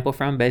to sample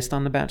from based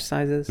on the batch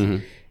sizes.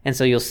 Mm-hmm. And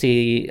so you'll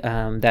see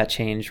that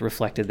change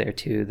reflected there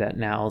too, that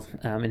now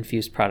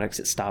infused products,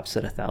 it stops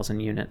at 1,000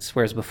 units,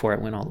 whereas before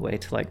it went all the way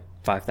to like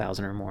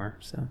 5,000 or more.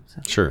 So.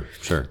 Sure.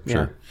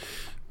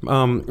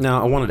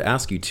 Now I wanted to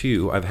ask you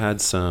too, I've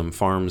had some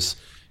farms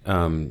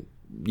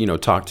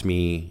talk to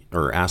me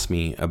or ask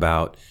me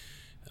about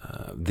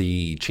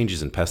the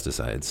changes in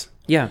pesticides.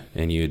 Yeah.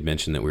 And you had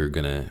mentioned that we were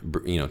going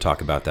to,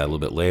 talk about that a little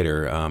bit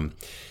later.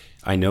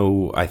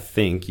 I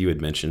think you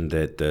had mentioned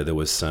that there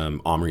was some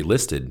OMRI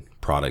listed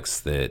products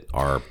that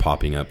are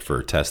popping up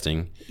for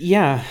testing.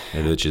 Yeah.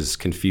 Which is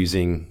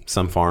confusing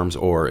some farms,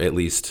 or at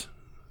least,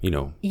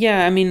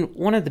 Yeah, I mean,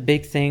 one of the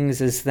big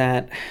things is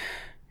that,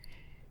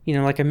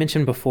 like I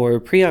mentioned before,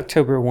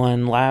 pre-October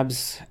 1,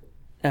 labs,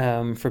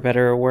 for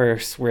better or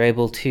worse, were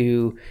able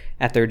to,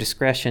 at their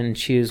discretion,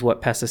 choose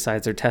what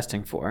pesticides they're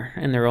testing for.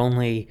 And their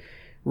only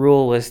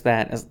rule was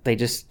that they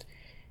just,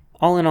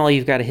 all in all,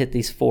 you've got to hit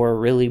these 4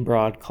 really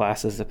broad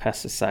classes of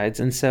pesticides.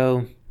 And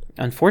so,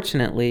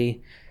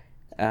 unfortunately,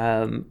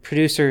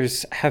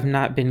 producers have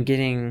not been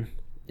getting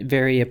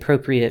very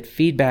appropriate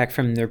feedback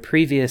from their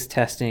previous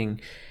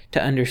testing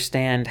to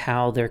understand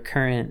how their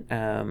current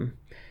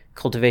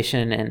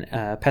cultivation and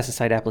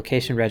pesticide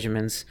application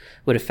regimens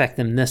would affect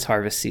them this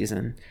harvest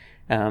season,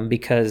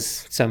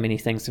 because so many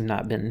things have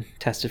not been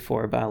tested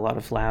for by a lot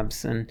of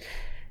labs. And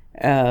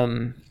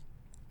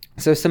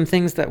so some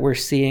things that we're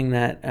seeing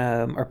that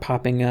are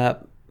popping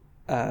up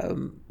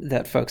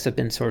that folks have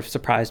been sort of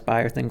surprised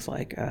by are things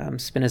like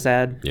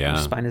Spinazad,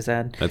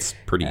 Spinazad. That's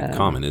pretty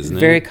common, isn't it?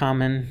 Very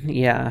common,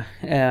 yeah.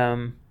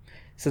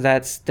 So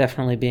that's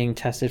definitely being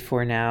tested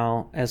for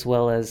now, as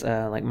well as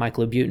like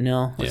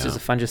myclobutanil, which is a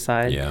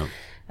fungicide. Yeah.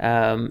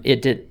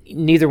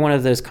 Neither one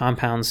of those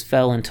compounds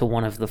fell into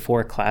one of the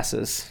 4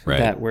 classes right.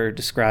 that were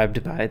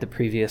described by the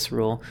previous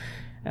rule.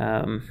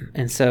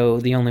 And so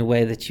the only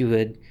way that you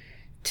would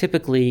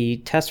typically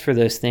test for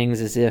those things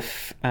is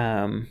if,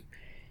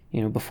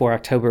 before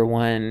October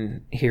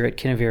 1 here at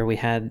Kinevere, we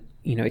had,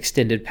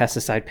 extended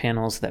pesticide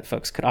panels that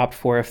folks could opt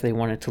for if they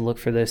wanted to look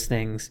for those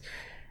things.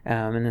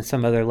 And then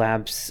some other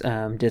labs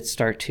did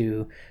start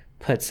to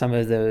put some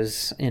of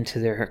those into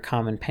their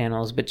common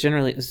panels, but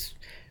generally it was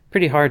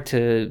pretty hard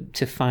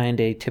to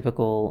find a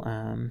typical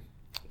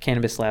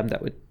cannabis lab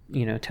that would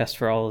test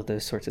for all of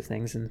those sorts of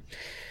things.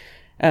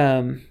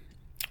 And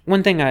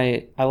one thing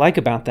I like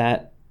about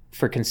that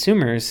for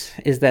consumers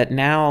is that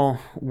now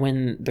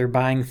when they're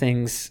buying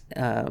things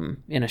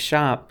in a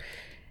shop,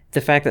 the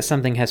fact that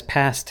something has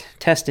passed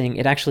testing,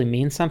 it actually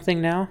means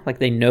something now. Like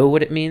they know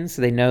what it means.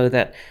 They know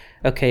that,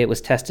 okay, it was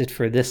tested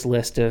for this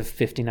list of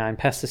 59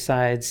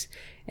 pesticides,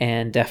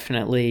 and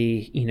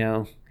definitely,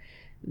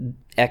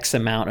 X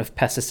amount of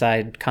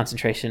pesticide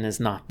concentration is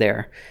not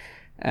there.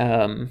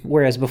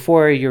 Whereas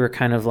before you were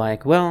kind of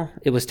like, well,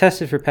 it was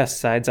tested for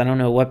pesticides. I don't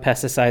know what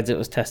pesticides it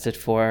was tested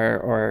for,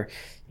 or,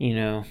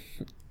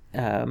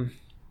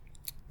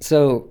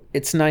 so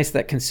it's nice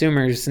that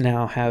consumers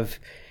now have,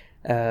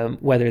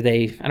 whether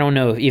they, I don't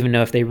know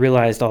if they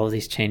realized all of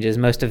these changes.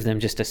 Most of them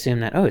just assume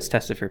that, it's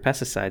tested for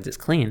pesticides, it's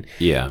clean.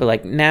 Yeah. But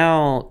like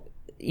now,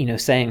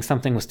 saying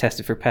something was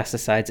tested for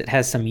pesticides, it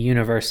has some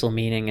universal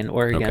meaning in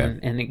Oregon,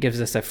 and it gives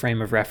us a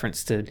frame of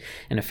reference and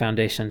a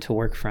foundation to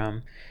work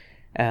from.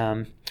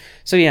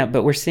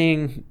 But we're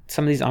seeing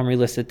some of these OMRI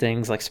listed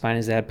things like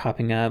Spinazad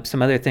popping up,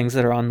 some other things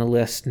that are on the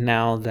list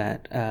now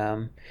that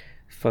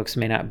folks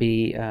may not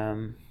be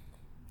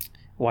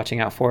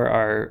watching out for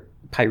are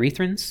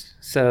pyrethrins.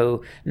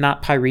 So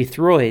not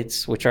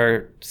pyrethroids, which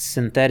are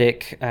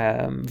synthetic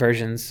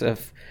versions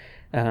of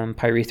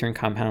pyrethrin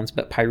compounds,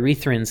 but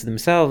pyrethrins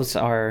themselves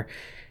are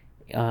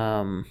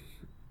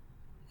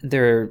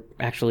they're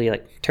actually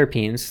like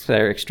terpenes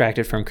that are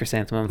extracted from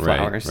chrysanthemum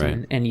flowers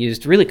and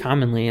used really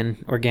commonly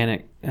in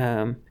organic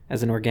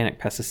as an organic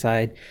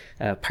pesticide.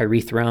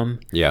 Pyrethrum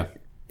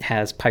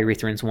has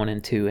pyrethrins 1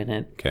 and 2 in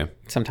it. Okay.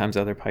 Sometimes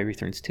other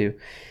pyrethrins too.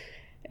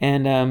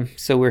 And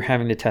so we're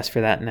having to test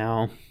for that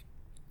now.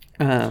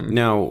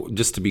 Now,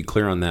 just to be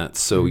clear on that,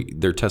 so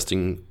they're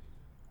testing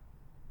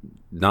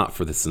not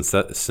for the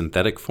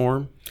synthetic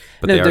form,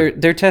 but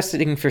they're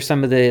testing for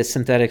some of the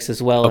synthetics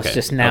as well. It's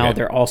just now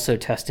they're also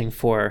testing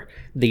for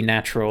the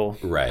natural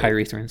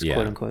pyrethrins,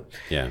 quote unquote.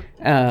 Yeah.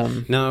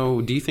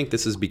 Now, do you think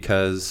this is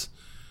because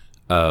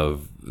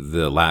of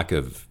the lack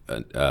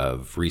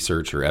of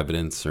research or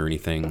evidence or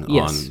anything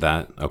on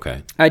that?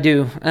 Okay. I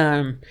do.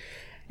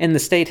 And the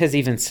state has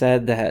even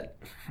said that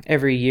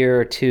every year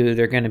or two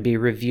they're going to be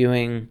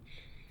reviewing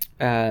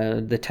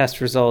the test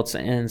results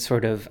and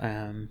sort of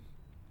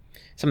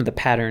some of the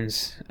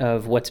patterns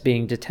of what's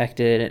being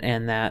detected,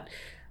 and that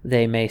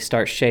they may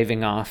start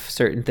shaving off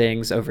certain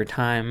things over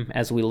time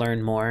as we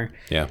learn more.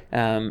 Yeah.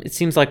 It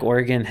seems like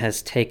Oregon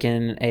has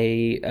taken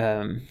a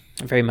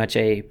very much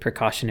a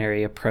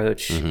precautionary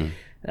approach.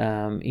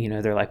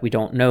 They're like, we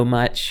don't know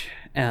much,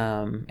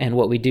 and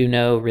what we do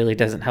know really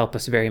doesn't help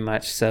us very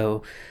much.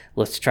 So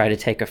let's try to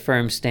take a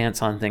firm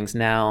stance on things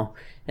now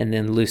and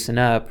then loosen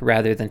up,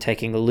 rather than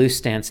taking a loose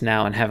stance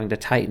now and having to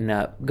tighten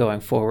up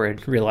going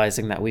forward,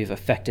 realizing that we've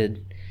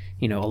affected,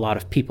 a lot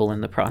of people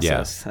in the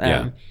process.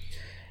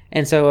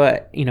 And so,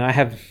 I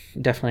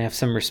definitely have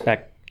some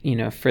respect,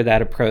 for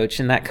that approach.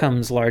 And that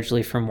comes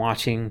largely from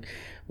watching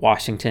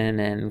Washington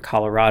and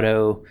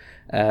Colorado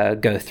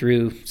go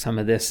through some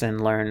of this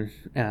and learn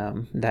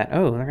that, there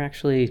are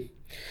actually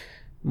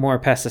more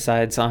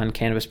pesticides on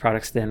cannabis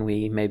products than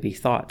we maybe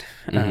thought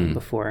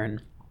before.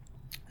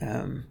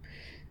 And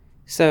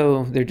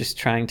so they're just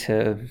trying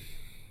to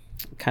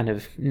kind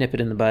of nip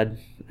it in the bud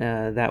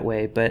that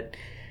way. But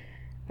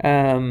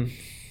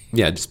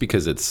just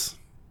because it's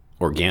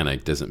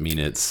organic doesn't mean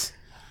it's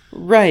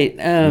right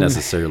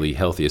necessarily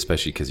healthy,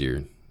 especially because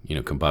you're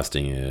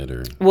combusting it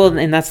or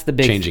and that's the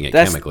big changing it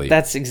chemically.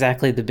 That's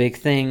exactly the big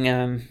thing.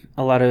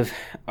 A lot of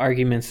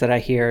arguments that I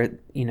hear,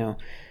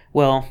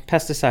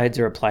 pesticides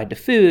are applied to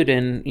food,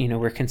 and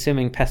we're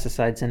consuming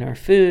pesticides in our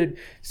food,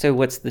 so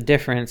what's the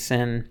difference?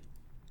 And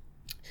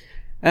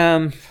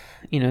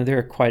there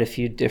are quite a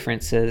few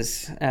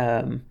differences,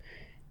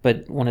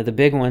 but one of the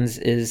big ones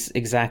is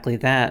exactly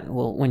that.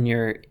 Well, when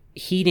you're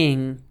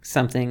heating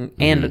something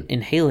and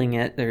inhaling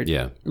it, there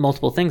are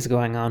multiple things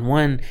going on.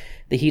 One,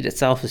 the heat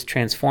itself is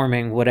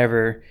transforming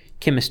whatever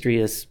chemistry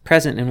is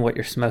present in what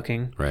you're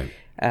smoking. Right.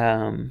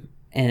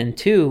 And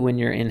two, when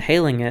you're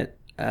inhaling it,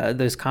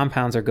 those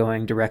compounds are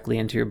going directly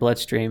into your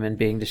bloodstream and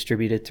being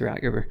distributed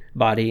throughout your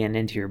body and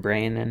into your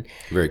brain, and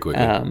very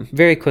quickly.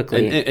 Very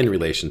quickly. In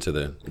relation to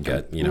the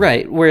gut,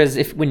 Right.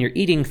 Whereas when you're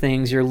eating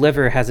things, your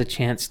liver has a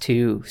chance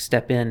to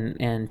step in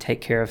and take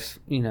care of,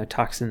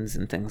 toxins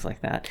and things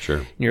like that. Sure.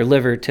 And your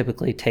liver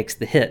typically takes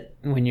the hit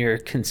when you're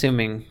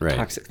consuming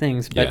toxic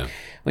things, but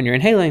when you're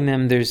inhaling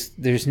them,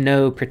 there's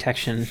no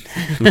protection,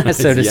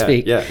 so to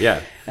speak. Yeah.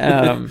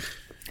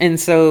 And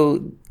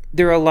so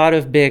there are a lot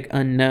of big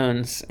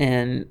unknowns,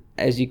 and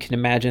as you can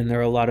imagine, there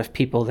are a lot of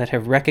people that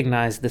have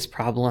recognized this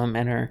problem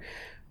and are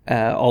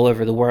all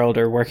over the world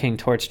are working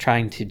towards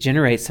trying to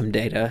generate some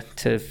data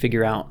to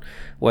figure out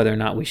whether or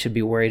not we should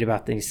be worried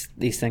about these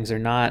things or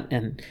not.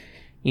 And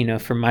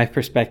from my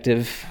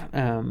perspective,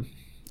 I'm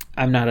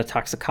not a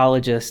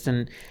toxicologist,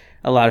 and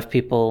a lot of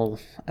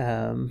people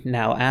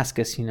now ask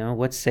us,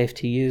 what's safe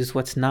to use,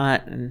 what's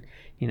not, and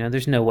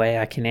there's no way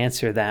I can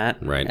answer that.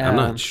 Right. I'm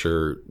not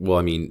sure.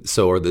 Well,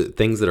 so are the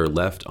things that are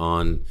left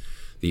on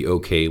the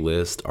okay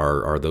list,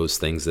 are those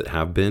things that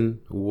have been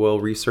well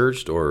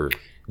researched, or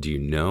do you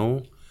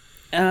know?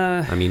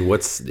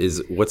 What's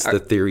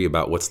the theory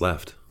about what's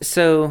left?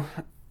 So,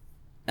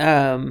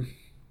 that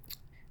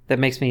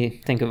makes me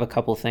think of a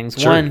couple things.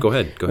 Sure, go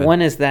ahead.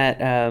 One is that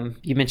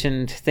you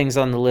mentioned things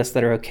on the list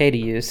that are okay to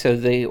use. So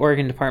the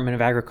Oregon Department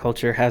of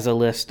Agriculture has a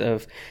list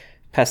of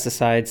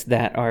pesticides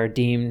that are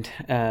deemed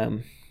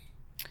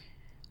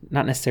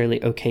not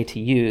necessarily okay to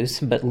use,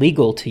 but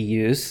legal to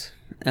use.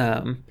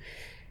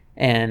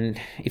 And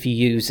if you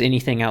use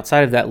anything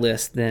outside of that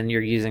list, then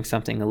you're using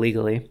something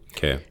illegally.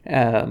 Okay.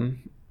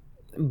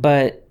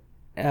 But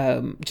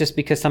just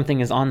because something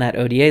is on that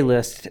ODA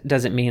list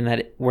doesn't mean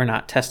that we're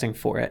not testing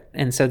for it.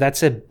 And so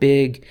that's a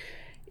big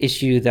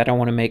issue that I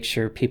want to make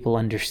sure people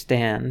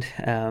understand,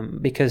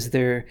 because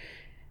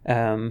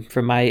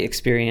from my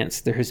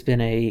experience, there has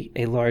been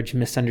a large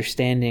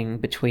misunderstanding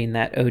between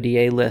that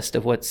ODA list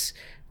of what's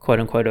quote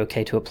unquote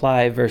okay to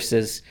apply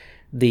versus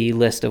the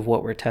list of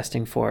what we're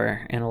testing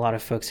for. And a lot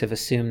of folks have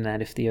assumed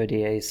that if the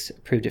ODA's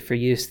approved it for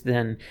use,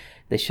 then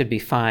they should be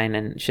fine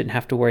and shouldn't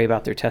have to worry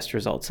about their test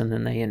results. And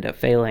then they end up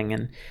failing,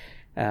 and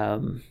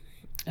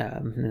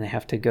then they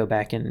have to go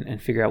back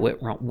and figure out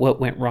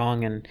what went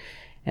wrong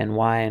and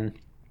why. And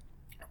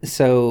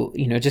so,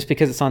 just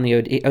because it's on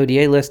the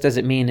ODA list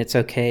doesn't mean it's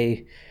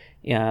okay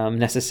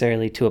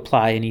necessarily to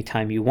apply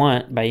anytime you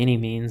want by any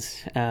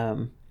means.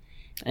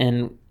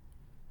 And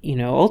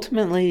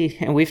ultimately,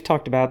 and we've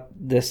talked about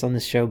this on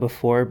this show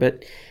before,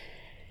 but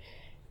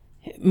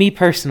me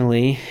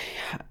personally,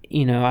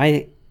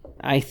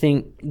 I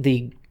think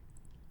the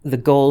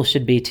goal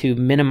should be to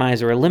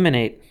minimize or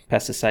eliminate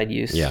pesticide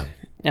use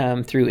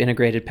through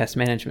integrated pest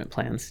management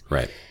plans.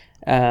 Right.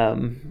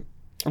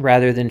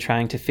 Rather than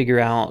trying to figure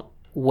out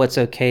what's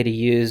okay to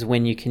use,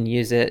 when you can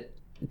use it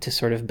to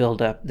sort of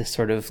build up this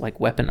sort of like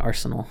weapon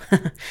arsenal.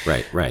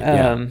 Right.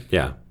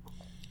 Yeah.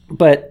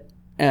 But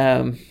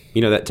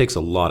that takes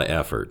a lot of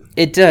effort.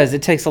 It does.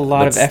 It takes a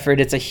lot of effort.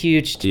 It's a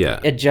huge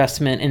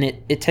adjustment, and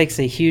it takes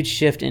a huge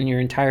shift in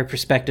your entire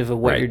perspective of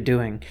what you're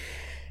doing.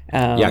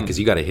 Because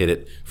you got to hit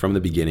it from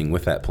the beginning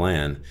with that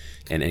plan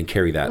and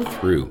carry that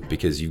through,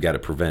 because you've got to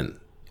prevent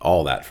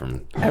all that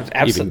from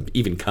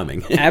even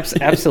coming.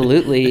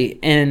 Absolutely.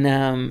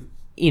 And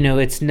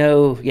it's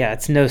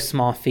no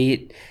small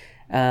feat.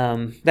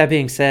 That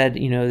being said,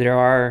 there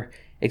are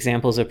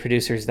examples of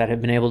producers that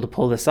have been able to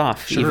pull this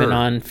off, Sure. even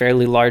on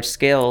fairly large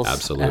scales.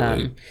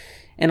 Absolutely.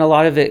 And a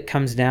lot of it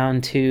comes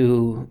down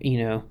to,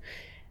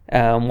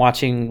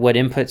 watching what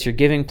inputs you're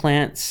giving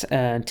plants,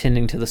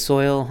 tending to the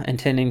soil, and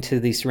tending to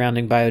the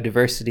surrounding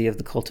biodiversity of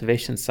the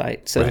cultivation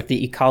site so Right. that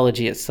the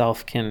ecology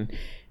itself can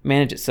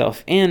manage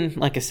itself. And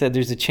like I said,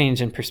 there's a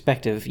change in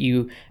perspective.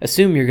 You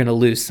assume you're going to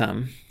lose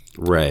some,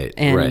 Right.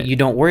 and right. you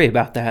don't worry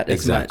about that as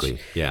exactly.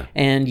 much. Yeah.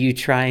 And you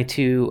try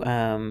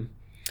to,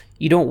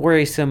 you don't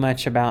worry so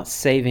much about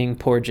saving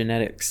poor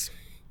genetics.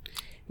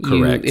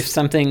 Correct. If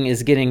something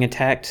is getting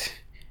attacked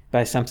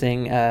by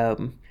something,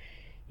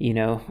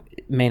 it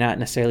may not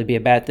necessarily be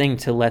a bad thing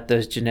to let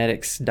those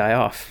genetics die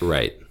off.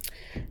 Right.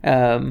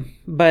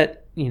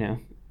 But,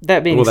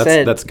 that being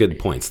said... that's good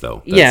points,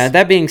 though.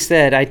 That being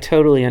said, I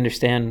totally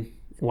understand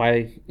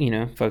why,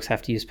 folks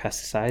have to use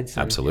pesticides. And,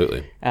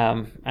 Absolutely.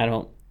 I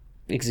don't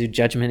exude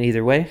judgment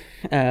either way.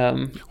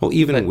 Well,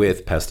 even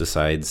with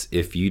pesticides,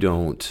 if you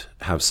don't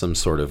have some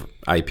sort of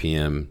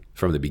IPM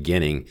from the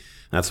beginning,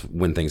 that's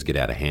when things get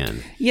out of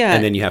hand. Yeah.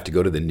 And then you have to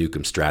go to the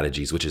Nukem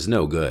strategies, which is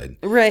no good.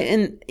 Right.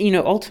 And,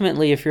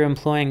 ultimately, if you're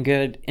employing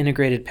good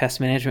integrated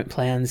pest management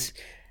plans,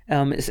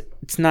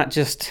 it's not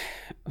just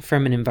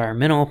from an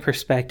environmental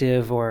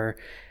perspective or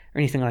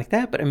anything like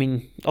that, but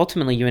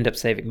ultimately you end up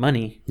saving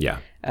money. Yeah.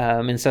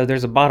 And so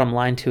there's a bottom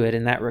line to it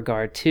in that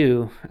regard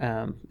too,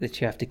 that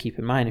you have to keep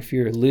in mind. If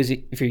you're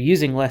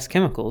using less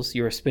chemicals,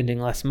 you're spending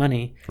less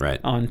money Right.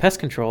 on pest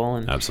control,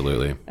 and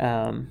Absolutely.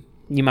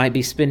 you might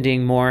be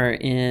spending more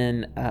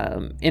in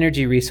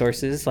energy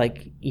resources,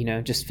 like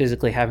just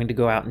physically having to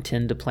go out and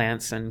tend to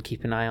plants and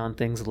keep an eye on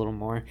things a little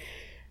more.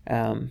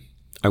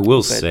 I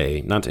will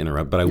say, not to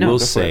interrupt, but I will go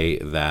for say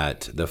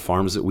that the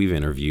farms that we've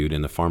interviewed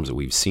and the farms that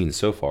we've seen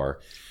so far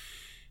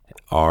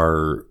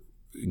are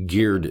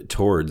geared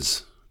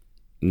towards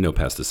no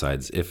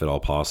pesticides, if at all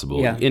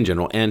possible, Yeah. in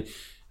general. And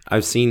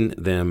I've seen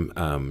them,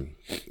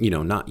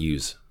 not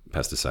use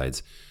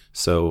pesticides.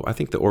 So I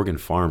think the Oregon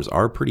farms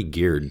are pretty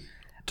geared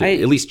to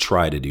at least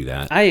try to do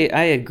that. I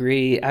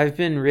agree. I've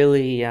been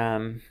really,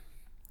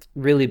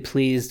 really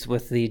pleased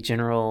with the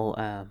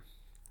general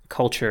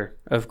culture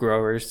of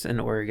growers in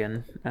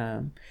Oregon.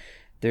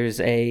 There's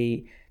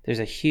a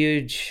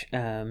huge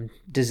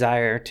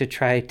desire to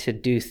try to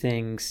do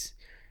things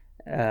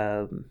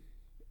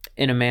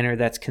in a manner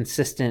that's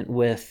consistent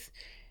with,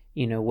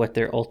 what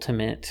their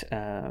ultimate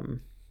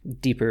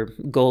deeper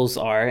goals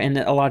are. And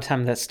a lot of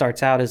times that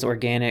starts out as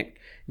organic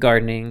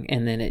gardening,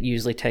 and then it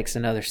usually takes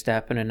another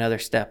step and another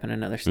step and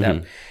another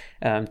step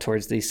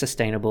towards the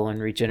sustainable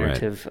and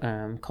regenerative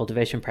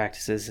cultivation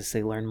practices as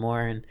they learn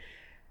more.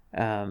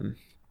 And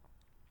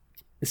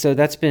so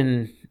that's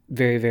been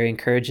very, very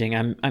encouraging.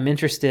 I'm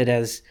interested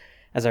as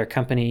our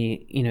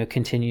company,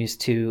 continues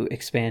to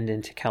expand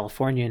into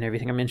California and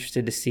everything. I'm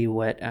interested to see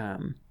what I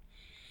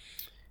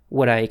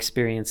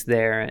experience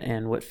there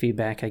and what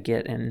feedback I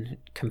get, and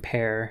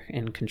compare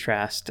and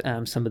contrast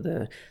some of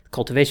the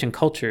cultivation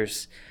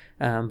cultures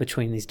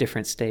between these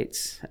different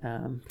states.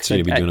 So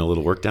you'll be doing a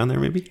little work down there,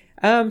 maybe?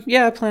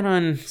 I plan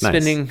on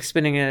spending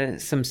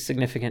some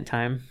significant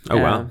time. Oh,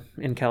 wow.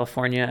 In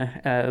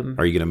California.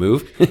 Are you going to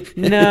move?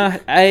 No,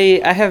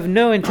 I have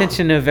no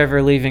intention of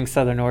ever leaving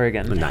Southern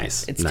Oregon.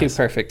 Nice. It's too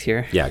perfect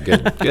here. Yeah,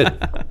 good.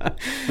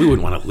 We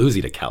wouldn't want to lose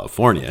you to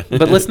California.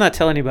 But let's not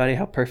tell anybody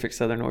how perfect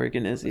Southern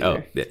Oregon is either.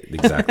 Oh, yeah,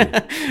 exactly.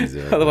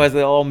 Otherwise,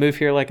 they'll all move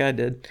here like I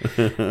did.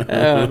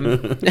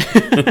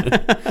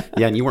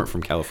 Yeah, and you weren't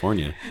from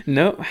California.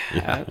 No,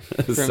 Yeah.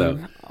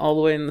 from all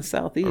the way in the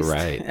southeast.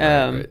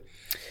 Right.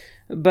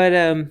 But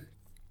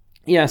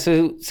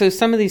so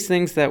some of these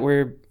things that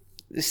we're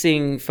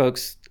seeing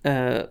folks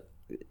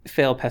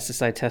fail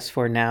pesticide tests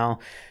for now.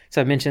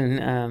 So I mentioned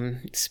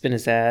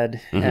spinosad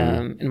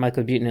and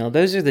myclobutanil.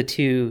 Those are the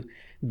two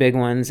big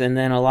ones, and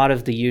then a lot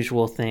of the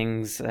usual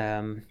things: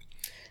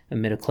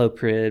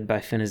 imidacloprid,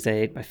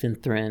 bifenazate,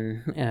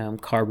 bifenthrin,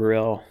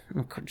 carbaryl.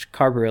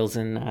 Carbaryl's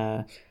in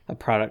a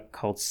product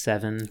called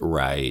Sevin.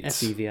 Right.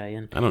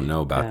 SEVIN. I don't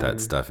know about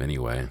that stuff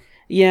anyway.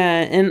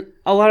 Yeah, and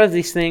a lot of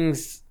these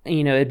things,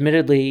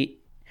 admittedly,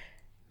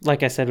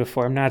 like I said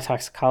before, I'm not a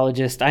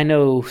toxicologist. I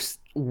know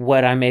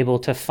what I'm able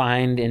to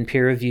find in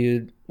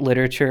peer-reviewed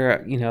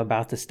literature,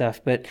 about this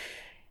stuff, but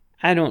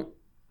I don't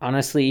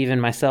honestly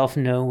even myself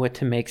know what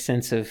to make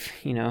sense of,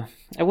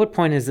 at what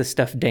point is this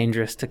stuff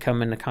dangerous to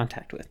come into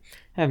contact with?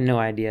 I have no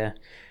idea.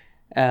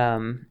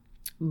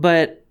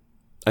 But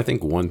I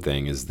think one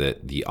thing is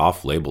that the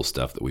off-label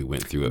stuff that we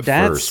went through at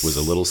first was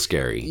a little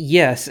scary.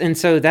 Yes, and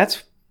so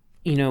that's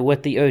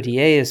what the ODA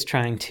is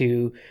trying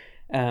to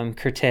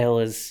curtail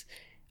is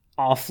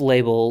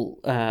off-label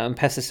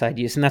pesticide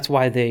use, and that's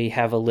why they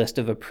have a list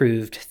of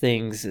approved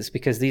things, is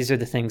because these are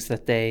the things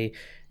that they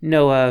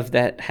know of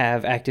that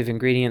have active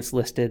ingredients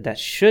listed that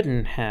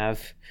shouldn't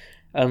have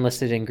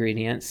unlisted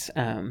ingredients.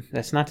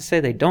 That's not to say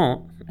they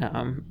don't.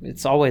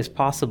 It's always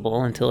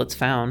possible until it's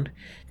found,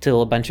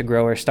 till a bunch of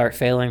growers start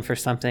failing for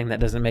something that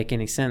doesn't make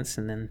any sense,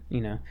 and then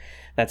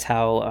that's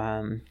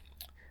how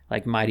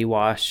like Mighty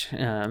Wash,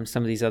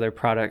 some of these other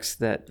products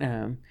that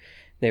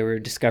they were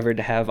discovered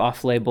to have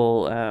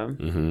off-label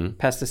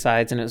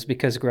pesticides, and it was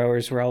because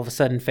growers were all of a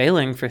sudden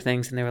failing for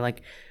things, and they were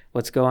like,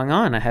 what's going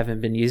on? I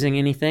haven't been using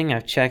anything.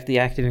 I've checked the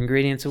active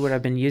ingredients of what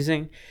I've been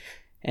using.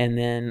 And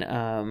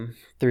then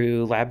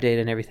through lab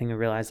data and everything, we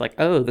realized like,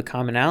 oh, the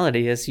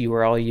commonality is you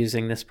were all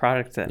using this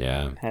product that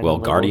had well,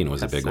 Guardian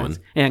was a big one.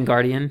 And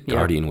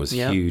Guardian was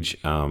huge.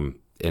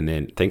 And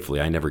then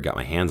thankfully I never got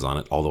my hands on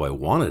it, although I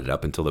wanted it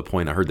up until the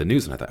point I heard the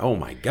news and I thought, oh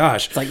my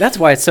gosh. It's like, that's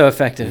why it's so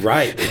effective.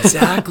 Right.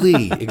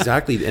 Exactly.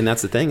 Exactly. And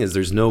that's the thing is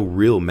there's no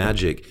real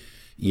magic,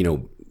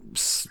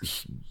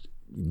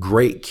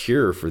 great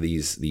cure for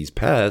these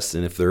pests.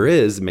 And if there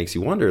is, it makes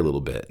you wonder a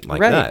little bit like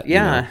that.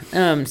 Yeah.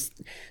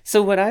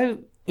 So what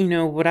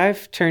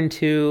I've turned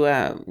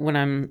to when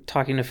I'm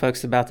talking to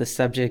folks about this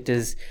subject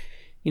is,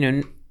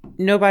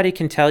 nobody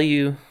can tell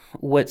you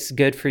what's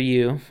good for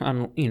you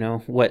on,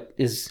 what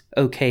is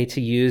okay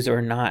to use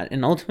or not.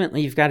 And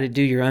ultimately, you've got to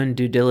do your own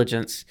due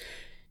diligence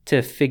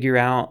to figure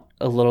out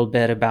a little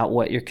bit about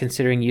what you're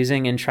considering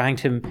using and trying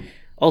to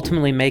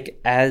ultimately make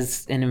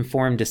as an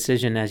informed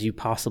decision as you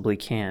possibly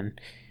can.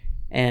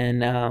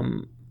 And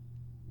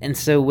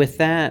so with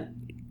that,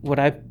 what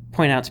I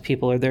point out to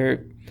people are there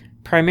are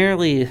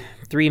primarily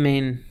three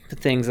main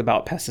things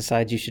about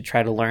pesticides you should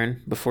try to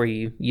learn before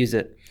you use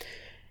it.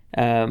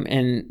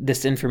 And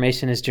this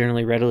information is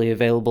generally readily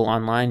available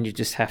online. You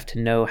just have to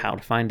know how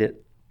to find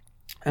it.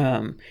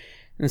 And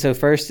so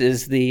first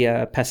is the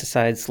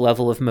pesticide's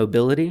level of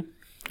mobility,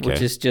 which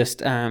is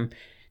just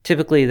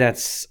typically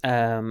that's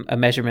a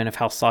measurement of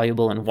how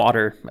soluble in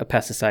water a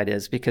pesticide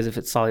is, because if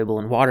it's soluble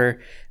in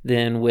water,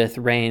 then with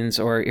rains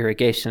or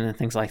irrigation and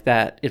things like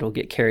that, it'll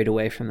get carried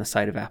away from the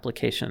site of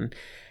application.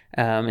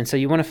 And so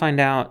you want to find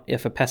out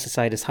if a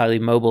pesticide is highly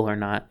mobile or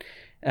not,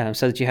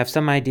 so that you have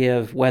some idea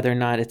of whether or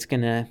not it's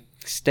going to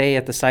stay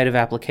at the site of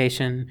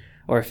application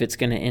or if it's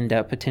going to end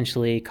up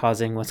potentially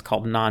causing what's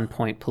called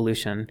non-point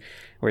pollution,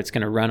 where it's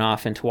going to run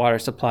off into water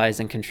supplies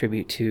and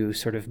contribute to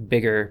sort of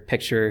bigger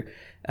picture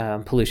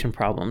pollution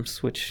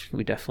problems, which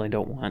we definitely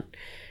don't want.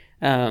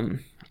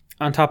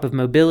 On top of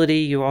mobility,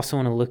 you also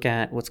want to look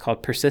at what's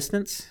called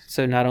persistence.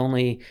 So not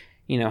only,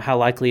 how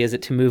likely is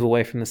it to move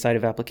away from the site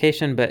of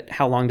application, but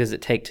how long does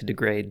it take to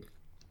degrade?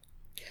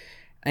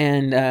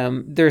 And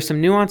there are some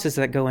nuances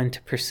that go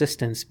into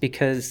persistence,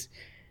 because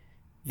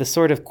the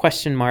sort of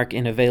question mark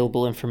in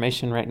available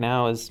information right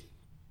now is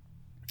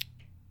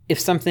if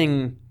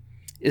something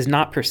is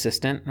not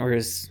persistent or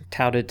is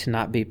touted to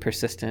not be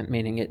persistent,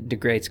 meaning it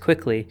degrades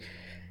quickly,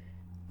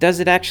 does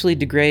it actually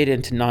degrade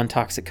into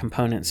non-toxic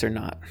components or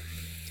not?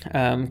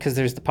 Because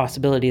there's the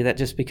possibility that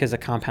just because a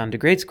compound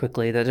degrades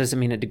quickly, that doesn't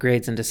mean it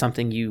degrades into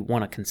something you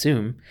want to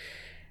consume.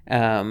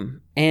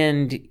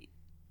 And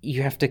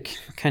you have to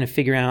kind of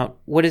figure out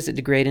what does it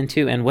degrade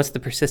into and what's the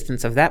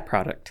persistence of that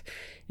product.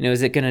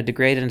 Is it going to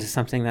degrade into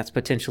something that's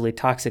potentially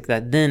toxic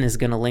that then is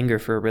going to linger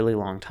for a really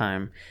long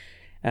time?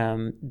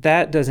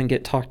 That doesn't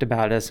get talked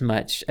about as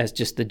much as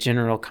just the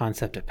general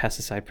concept of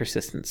pesticide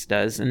persistence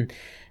does. And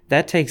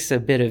that takes a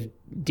bit of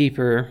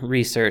deeper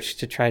research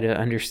to try to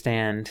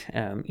understand,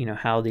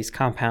 how these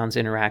compounds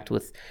interact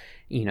with,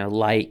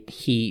 light,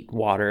 heat,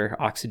 water,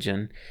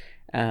 oxygen.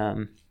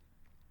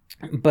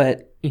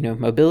 But,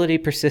 mobility,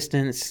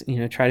 persistence,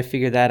 try to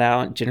figure that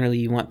out. Generally,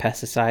 you want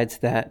pesticides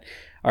that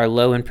are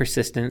low in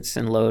persistence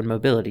and low in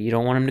mobility. You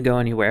don't want them to go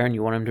anywhere, and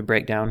you want them to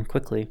break down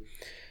quickly.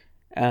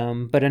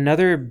 But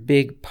another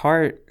big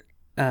part,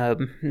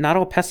 not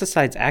all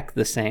pesticides act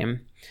the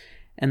same.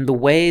 And the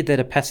way that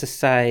a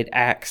pesticide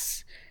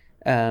acts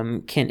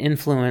can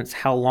influence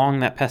how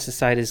long that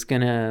pesticide is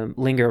going to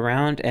linger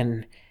around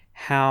and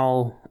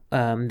how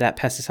that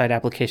pesticide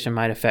application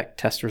might affect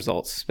test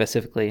results,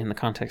 specifically in the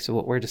context of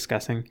what we're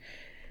discussing.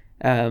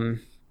 And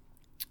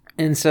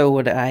so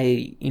what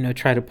I,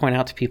 try to point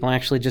out to people, I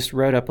actually just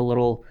wrote up a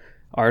little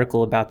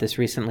article about this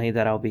recently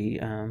that I'll be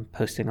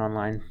posting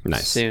online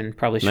soon,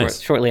 probably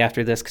shortly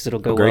after this, because it'll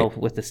go well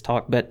with this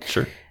talk. But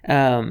sure.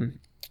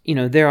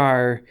 There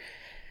are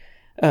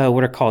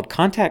what are called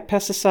contact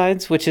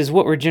pesticides, which is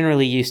what we're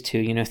generally used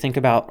to. Think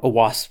about a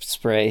wasp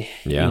spray.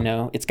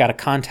 Yeah. It's got to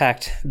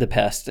contact the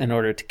pest in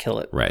order to kill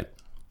it. Right.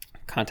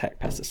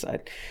 Contact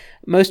pesticide.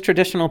 Most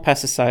traditional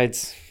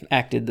pesticides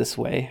acted this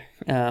way.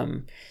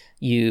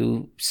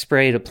 You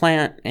sprayed a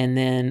plant, and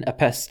then a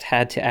pest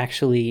had to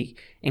actually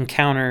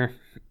encounter,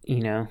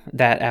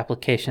 that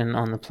application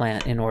on the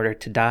plant in order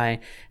to die.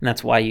 And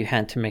that's why you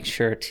had to make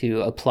sure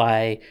to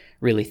apply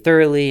really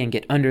thoroughly and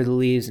get under the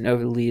leaves and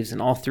over the leaves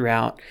and all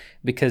throughout.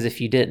 Because if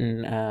you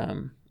didn't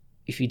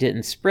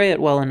spray it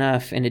well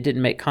enough and it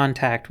didn't make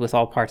contact with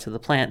all parts of the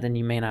plant, then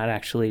you may not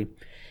actually,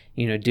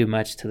 do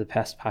much to the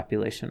pest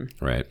population.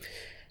 Right.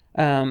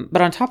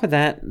 But on top of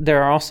that,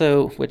 there are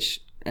also,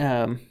 which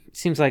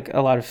seems like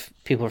a lot of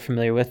people are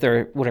familiar with,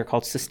 are what are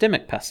called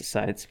systemic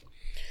pesticides.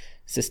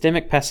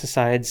 Systemic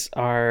pesticides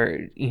are,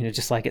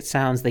 just like it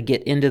sounds, they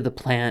get into the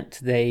plant,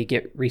 they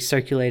get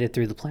recirculated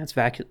through the plant's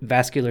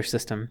vascular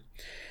system.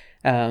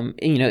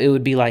 It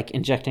would be like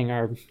injecting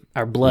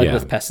our blood Yeah.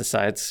 with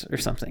pesticides or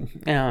something.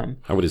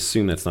 I would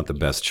assume that's not the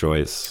best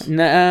choice.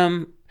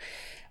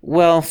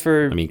 Well,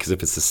 for I mean, because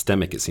if it's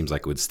systemic, it seems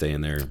like it would stay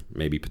in there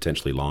maybe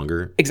potentially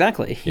longer.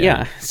 exactly,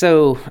 yeah.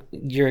 So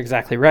you're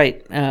exactly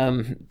right.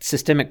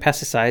 Systemic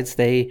pesticides,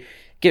 they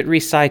get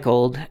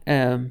recycled.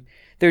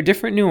 There are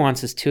different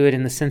nuances to it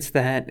in the sense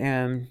that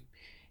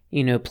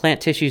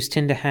plant tissues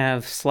tend to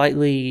have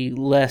slightly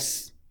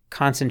less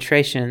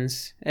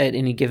concentrations at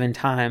any given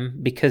time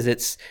because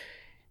it's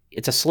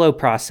a slow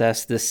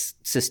process, this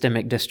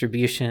systemic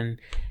distribution.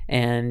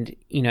 And,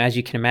 as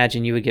you can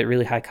imagine, you would get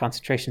really high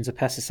concentrations of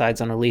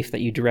pesticides on a leaf that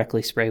you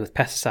directly spray with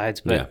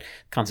pesticides, but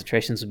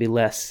concentrations would be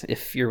less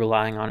if you're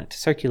relying on it to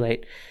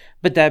circulate.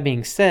 But that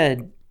being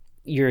said,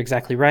 you're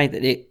exactly right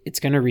that it's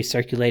going to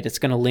recirculate, it's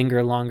going to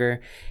linger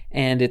longer,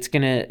 and it's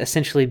going to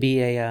essentially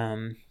be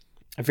a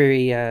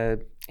very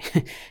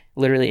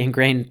literally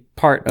ingrained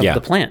part of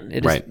the plant.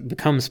 It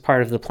becomes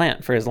part of the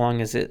plant for as long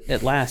as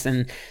it lasts.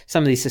 And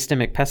some of these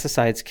systemic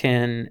pesticides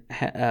can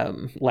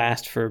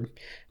last for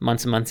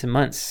months and months and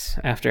months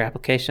after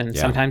application,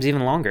 sometimes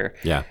even longer.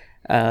 Yeah.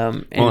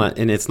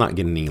 And it's not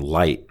getting any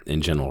light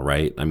in general,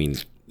 right? I mean,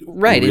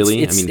 right.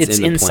 Really? It's in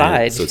the inside.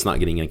 plant, so it's not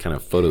getting any kind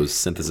of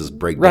photosynthesis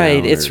breakdown.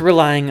 Right. It's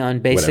relying on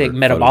basic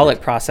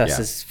metabolic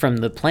processes from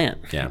the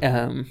plant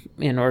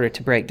in order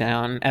to break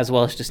down, as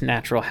well as just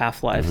natural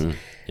half-lives. Mm-hmm.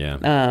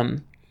 Yeah.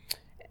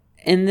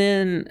 And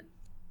then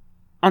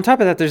on top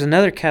of that, there's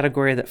another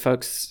category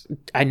that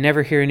I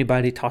never hear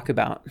anybody talk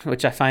about,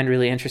 which I find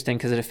really interesting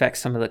because it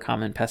affects some of the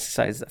common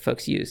pesticides that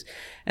folks use.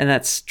 And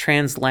that's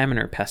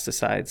translaminar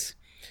pesticides.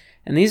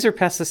 And these are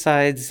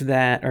pesticides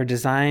that are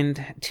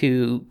designed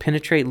to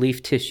penetrate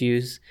leaf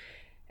tissues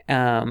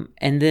and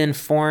then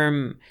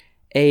form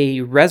a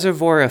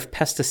reservoir of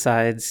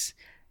pesticides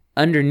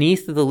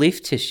underneath the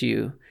leaf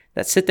tissue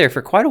that sit there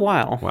for quite a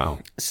while. Wow.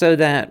 So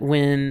that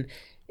when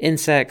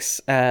insects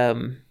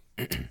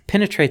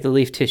penetrate the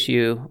leaf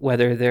tissue,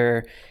 whether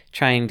they're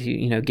trying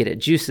to get at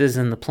juices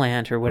in the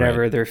plant or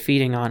whatever they're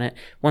feeding on it,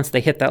 once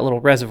they hit that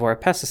little reservoir of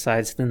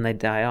pesticides, then they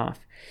die off.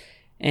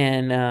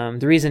 And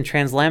the reason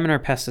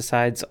translaminar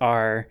pesticides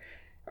are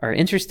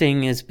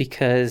interesting is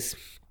because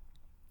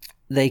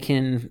they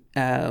can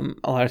a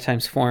lot of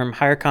times form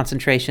higher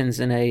concentrations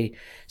in a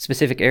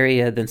specific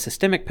area than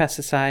systemic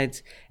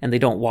pesticides, and they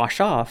don't wash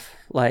off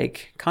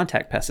like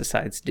contact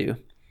pesticides do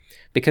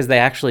because they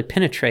actually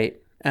penetrate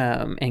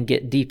and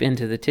get deep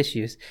into the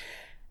tissues.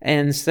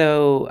 And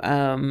so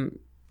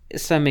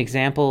some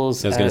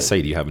examples. I was going to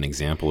say, do you have an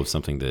example of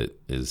something that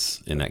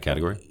is in that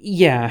category?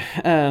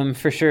 Yeah,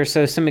 for sure.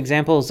 So some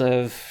examples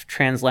of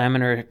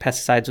translaminar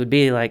pesticides would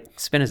be like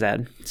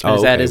spinosad.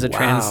 Spinosad is a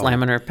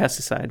translaminar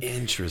pesticide.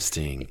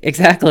 Interesting.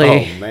 Exactly.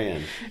 Oh,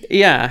 man.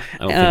 Yeah. I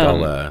don't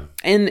think I'll...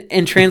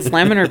 And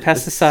translaminar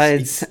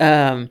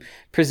pesticides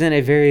present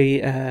a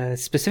very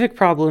specific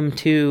problem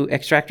to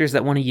extractors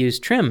that want to use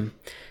trim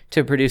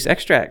to produce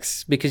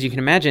extracts, because you can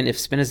imagine if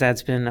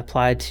spinosad's been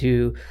applied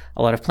to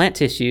a lot of plant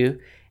tissue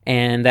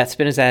and that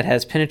spinosad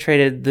has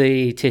penetrated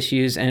the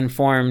tissues and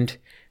formed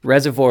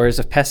reservoirs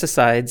of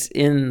pesticides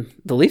in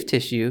the leaf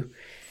tissue,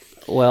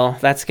 well,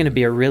 that's going to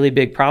be a really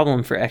big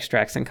problem for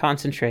extracts and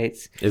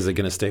concentrates. Is it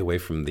going to stay away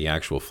from the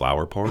actual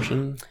flower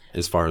portion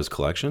as far as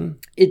collection?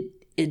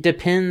 It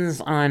depends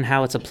on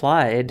how it's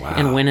applied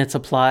and when it's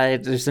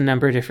applied. There's a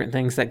number of different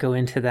things that go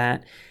into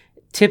that.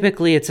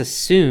 Typically, it's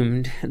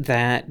assumed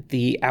that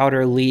the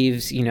outer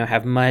leaves,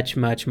 have much,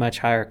 much, much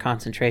higher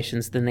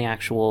concentrations than the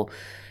actual,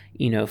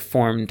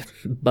 formed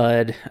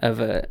bud of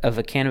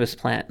a cannabis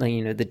plant.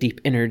 The deep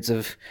innards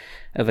of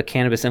a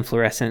cannabis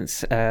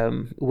inflorescence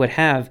would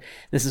have.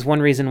 This is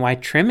one reason why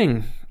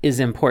trimming is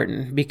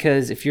important,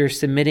 because if you're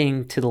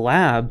submitting to the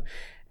lab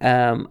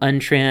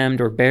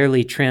untrimmed or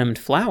barely trimmed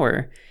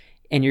flower,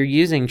 and you're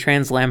using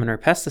translaminar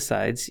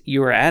pesticides,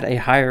 you are at a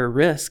higher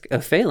risk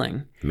of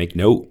failing. Make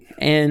note.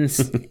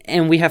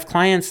 And we have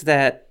clients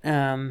that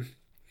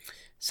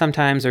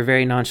sometimes are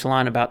very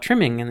nonchalant about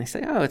trimming, and they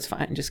say, "Oh, it's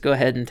fine. Just go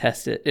ahead and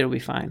test it. It'll be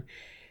fine."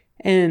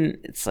 And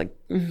it's like,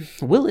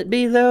 will it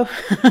be though?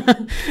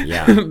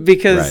 Yeah.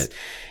 Because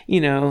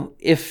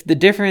if the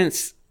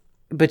difference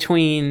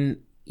between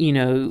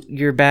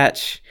your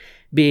batch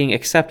being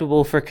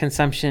acceptable for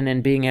consumption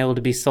and being able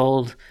to be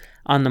sold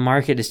on the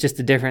market is just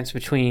the difference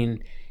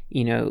between,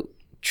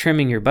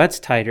 trimming your buds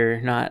tighter,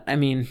 not, I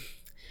mean,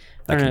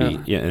 that I don't could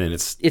know. be, and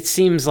it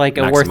seems like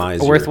a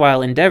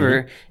worthwhile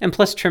endeavor. Mm-hmm. And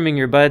plus, trimming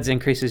your buds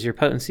increases your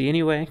potency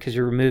anyway, because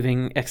you're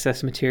removing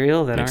excess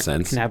material that aren't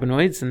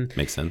cannabinoids. And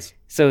makes sense.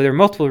 So there are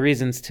multiple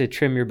reasons to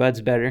trim your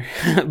buds better,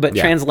 but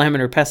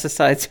translaminar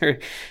pesticides are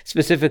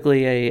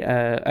specifically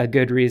a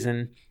good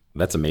reason.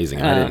 That's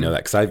amazing. I didn't know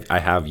that, because I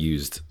have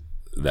used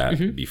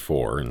that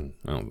before, and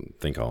I don't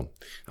think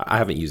I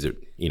haven't used it,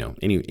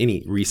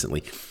 any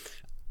recently.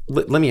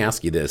 Let me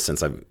ask you this,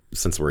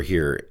 since we're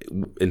here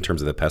in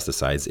terms of the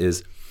pesticides,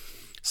 is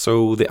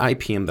so the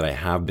IPM that I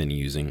have been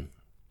using,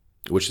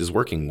 which is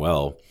working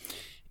well,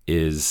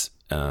 is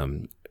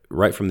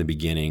right from the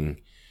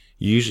beginning,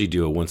 you usually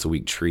do a once a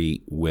week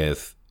treat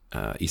with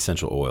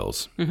essential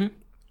oils.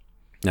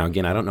 Now,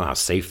 again, I don't know how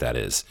safe that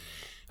is.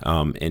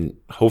 And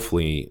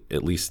hopefully,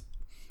 at least,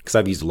 because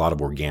I've used a lot of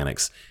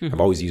organics, I've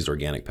always used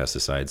organic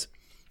pesticides,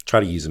 try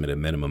to use them at a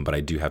minimum, but I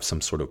do have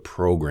some sort of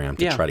program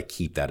to try to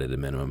keep that at a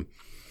minimum.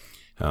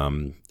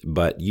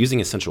 But using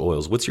essential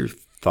oils, what's your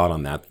thought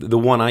on that? The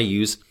one I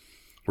use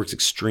works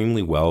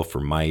extremely well for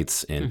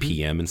mites and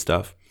PM and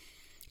stuff.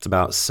 It's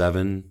about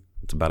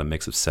a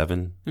mix of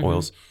 7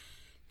 oils,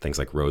 things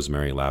like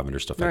rosemary, lavender,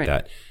 stuff like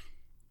that.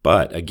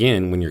 But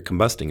again, when you're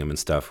combusting them and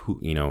stuff, do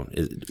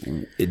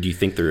you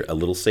think they're a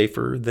little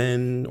safer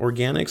than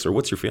organics, or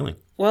what's your feeling?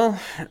 Well,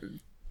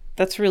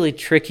 that's really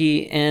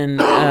tricky, and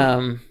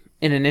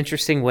in an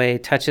interesting way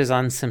touches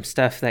on some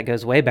stuff that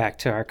goes way back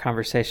to our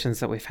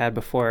conversations that we've had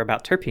before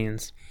about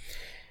terpenes,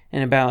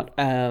 and about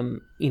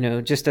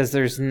just as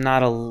there's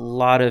not a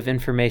lot of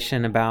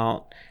information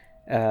about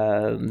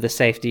the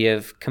safety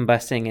of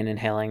combusting and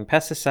inhaling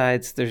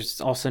pesticides,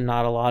 there's also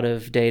not a lot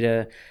of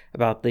data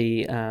about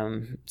the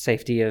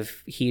safety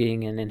of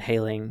heating and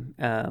inhaling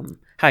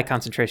high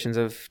concentrations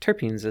of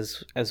terpenes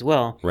as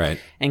well. Right.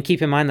 And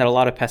keep in mind that a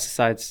lot of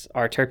pesticides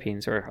are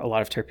terpenes, or a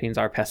lot of terpenes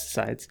are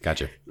pesticides.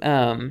 Gotcha.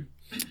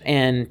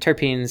 And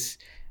terpenes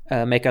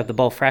make up the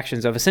bulk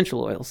fractions of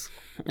essential oils.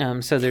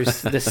 So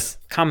there's this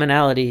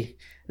commonality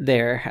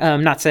there.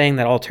 I'm not saying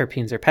that all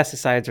terpenes are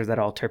pesticides, or that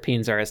all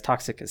terpenes are as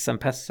toxic as some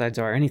pesticides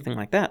are, or anything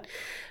like that.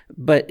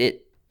 But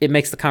it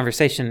makes the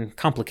conversation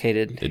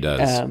complicated. It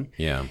does.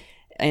 Yeah.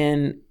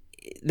 And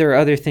there are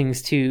other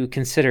things to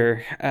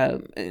consider.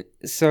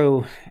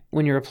 So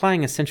when you're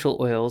applying essential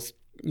oils,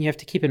 you have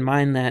to keep in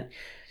mind that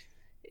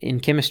in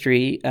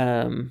chemistry,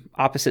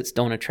 opposites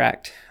don't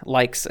attract,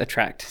 likes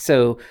attract.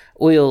 So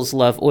oils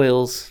love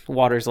oils,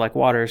 waters like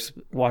waters,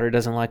 water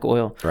doesn't like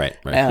oil. Right.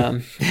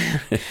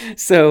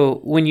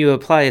 So when you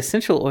apply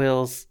essential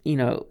oils,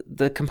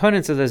 the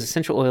components of those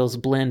essential oils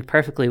blend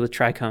perfectly with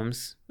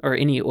trichomes, or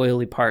any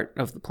oily part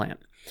of the plant.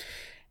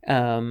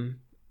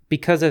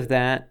 Because of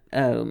that,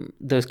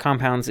 those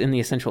compounds in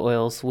the essential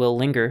oils will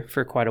linger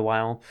for quite a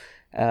while,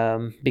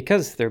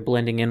 because they're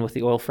blending in with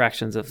the oil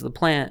fractions of the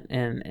plant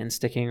and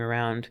sticking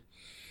around.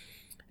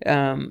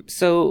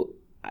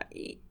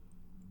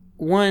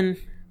 One,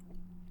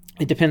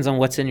 it depends on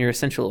what's in your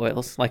essential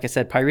oils. Like I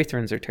said,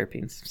 pyrethrins are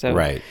terpenes. So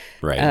right.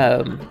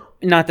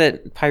 Not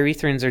that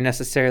pyrethrins are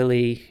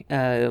necessarily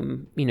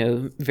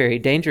very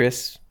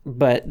dangerous,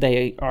 but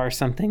they are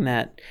something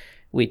that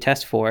we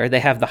test for. They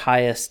have the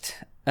highest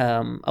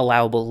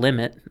allowable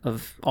limit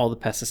of all the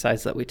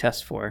pesticides that we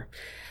test for.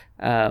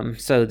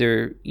 So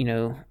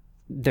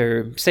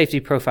their safety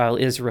profile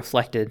is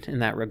reflected in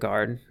that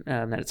regard,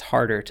 that it's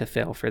harder to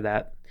fail for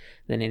that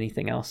than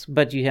anything else.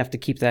 But you have to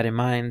keep that in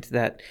mind,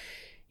 that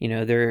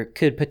there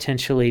could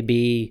potentially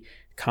be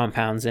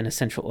compounds in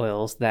essential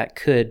oils that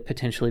could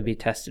potentially be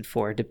tested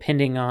for,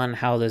 depending on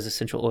how those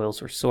essential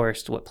oils were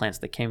sourced, what plants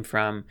they came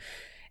from,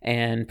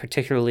 and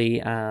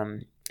particularly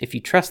if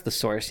you trust the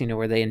source,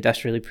 were they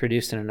industrially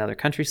produced in another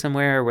country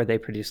somewhere, or were they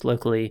produced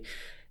locally?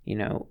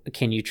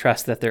 Can you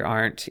trust that there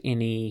aren't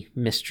any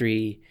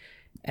mystery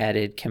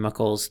added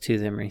chemicals to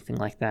them or anything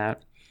like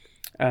that?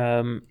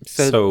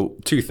 So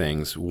 2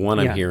 things. One,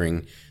 I'm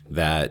hearing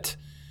that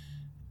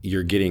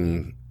you're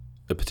getting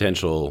a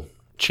potential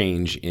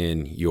change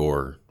in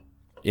your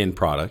end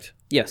product.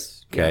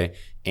 Yes. Okay.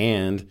 Yeah.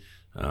 And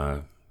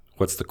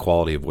what's the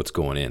quality of what's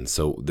going in?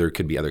 So there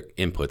could be other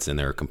inputs in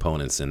there,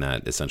 components in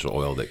that essential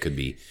oil that could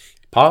be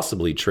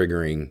possibly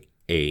triggering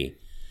a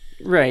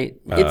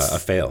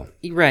fail.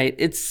 Right.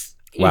 It's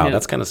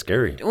that's kind of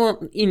scary. Well,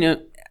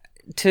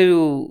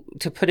 to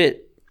put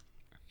it,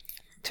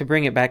 to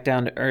bring it back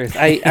down to earth,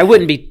 I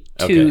wouldn't be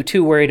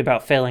too worried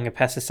about failing a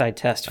pesticide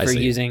test for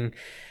using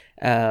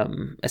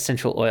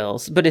essential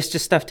oils, but it's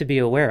just stuff to be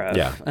aware of.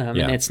 And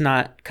it's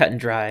not cut and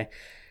dry.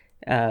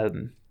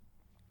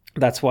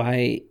 That's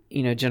why,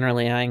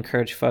 generally I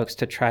encourage folks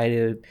to try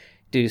to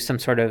do some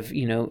sort of,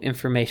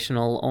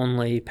 informational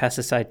only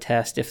pesticide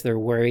test if they're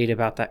worried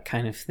about that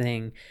kind of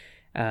thing,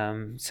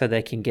 so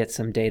they can get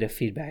some data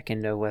feedback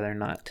and know whether or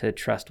not to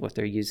trust what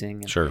they're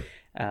using.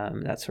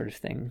 And, that sort of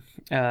thing.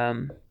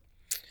 I'm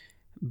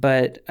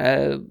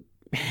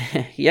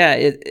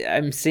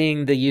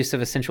seeing the use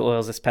of essential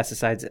oils as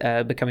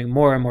pesticides becoming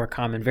more and more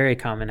common, very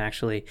common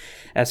actually,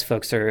 as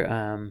folks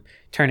are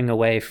turning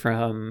away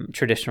from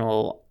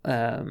traditional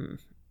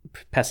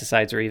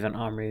pesticides or even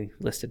OMRI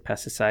listed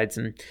pesticides.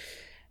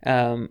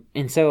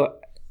 And so,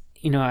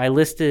 I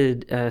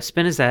listed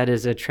spinosad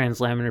as a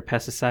translaminar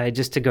pesticide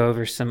just to go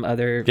over some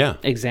other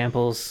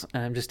examples,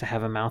 just to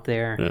have them out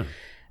there.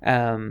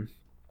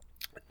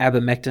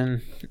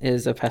 Abamectin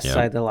is a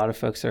pesticide that a lot of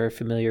folks are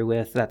familiar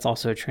with. That's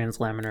also a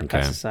translaminar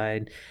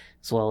pesticide,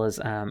 as well as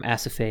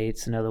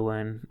aciphates, another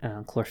one,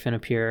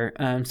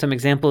 chlorphenapure. Some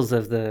examples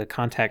of the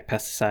contact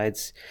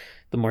pesticides,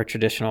 the more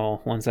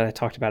traditional ones that I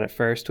talked about at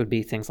first, would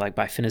be things like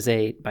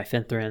bifenazate,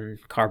 bifenthrin,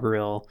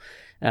 carbaryl.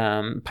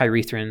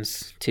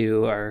 Pyrethrins,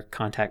 too, are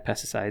contact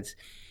pesticides.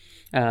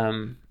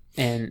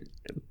 And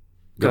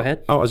Go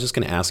ahead. Oh, I was just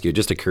going to ask you. It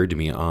just occurred to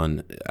me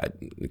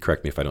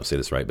correct me if I don't say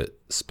this right, but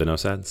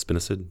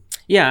spinosad?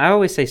 Yeah, I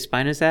always say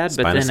spinosad,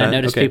 but then I Spinosad?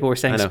 noticed Okay, people were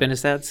saying I know.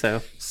 spinosad,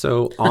 so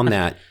So on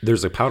that,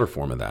 there's a powder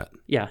form of that.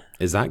 yeah.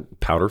 Is that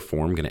powder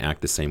form going to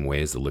act the same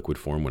way as the liquid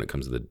form when it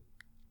comes to the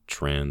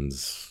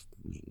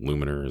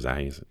transluminar? Is that how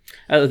you say it?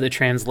 Oh, the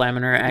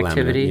translaminar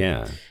activity.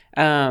 Laminar,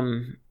 yeah.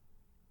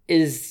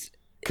 Is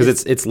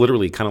Because it's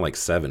literally kind of like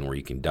 7 where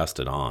you can dust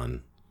it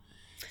on,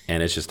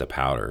 and it's just a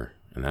powder,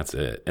 and that's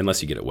it.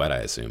 Unless you get it wet, I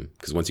assume.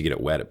 Because once you get it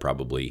wet, it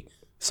probably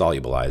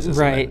solubilizes.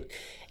 right.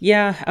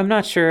 Yeah, I'm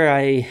not sure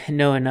I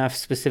know enough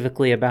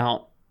specifically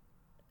about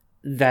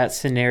that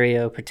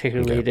scenario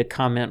particularly Okay. to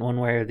comment one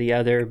way or the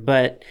other,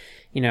 but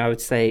I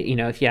would say,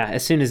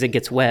 as soon as it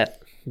gets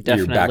wet, definitely.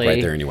 You're back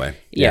right there anyway.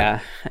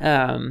 Yeah.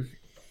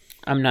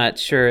 I'm not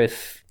sure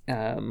if,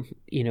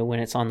 when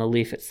it's on the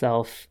leaf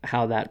itself,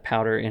 how that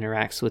powder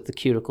interacts with the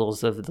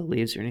cuticles of the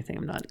leaves or anything.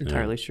 I'm not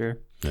entirely sure.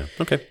 Yeah.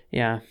 Okay.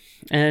 Yeah.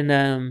 And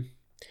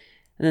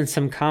then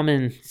some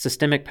common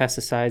systemic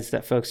pesticides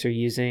that folks are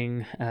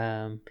using,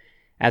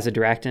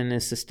 azadirachtin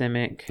is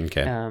systemic.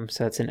 Okay.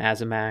 So it's an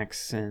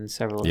Azamax and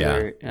several Yeah.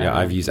 other. Yeah.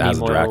 I've used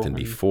neem oil azadirachtin and-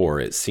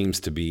 before. It seems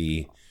to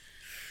be,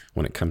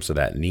 when it comes to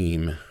that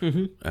neem,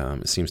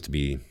 it seems to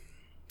be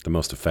the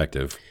most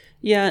effective.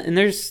 Yeah, and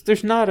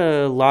there's not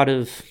a lot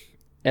of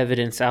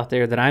evidence out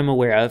there that I'm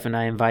aware of, and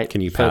I invite.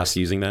 Can you folks, pass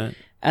using that?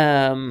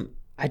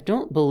 I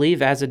don't believe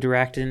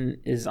azadirachtin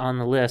is on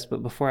the list,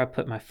 but before I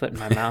put my foot in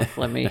my mouth,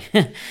 let me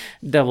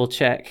double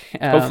check.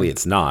 Hopefully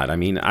it's not. I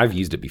mean, I've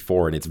used it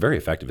before, and it's very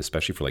effective,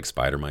 especially for like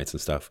spider mites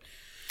and stuff.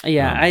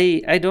 Yeah,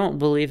 I don't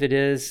believe it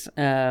is,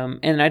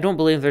 and I don't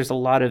believe there's a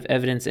lot of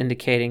evidence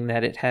indicating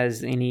that it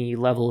has any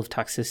level of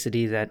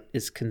toxicity that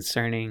is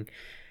concerning.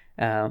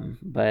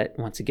 But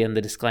once again,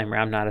 the disclaimer: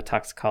 I'm not a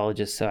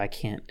toxicologist, so I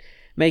can't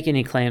make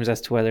any claims as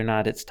to whether or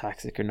not it's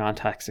toxic or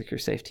non-toxic or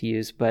safe to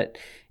use. But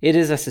it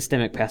is a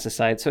systemic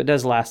pesticide, so it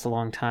does last a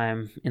long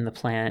time in the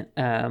plant.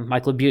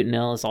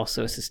 Myclobutanil is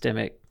also a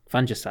systemic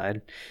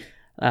fungicide,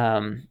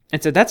 and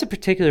so that's a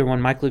particular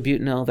one,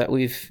 myclobutanil, that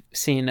we've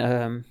seen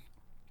a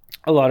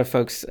lot of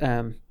folks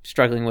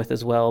struggling with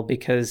as well,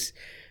 because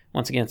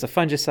once again, it's a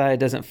fungicide,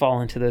 doesn't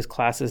fall into those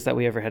classes that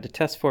we ever had to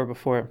test for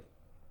before,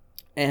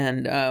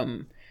 and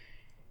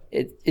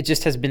it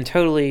just has been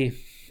totally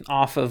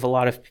off of a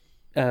lot of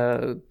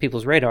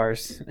people's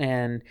radars.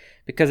 And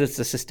because it's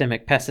a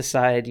systemic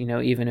pesticide,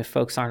 even if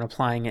folks aren't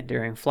applying it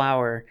during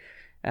flower,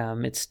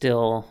 it's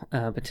still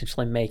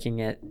potentially making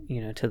it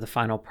to the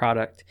final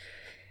product.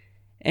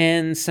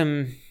 And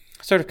some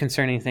sort of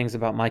concerning things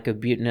about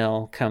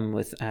myclobutanil come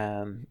with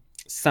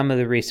some of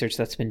the research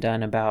that's been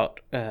done about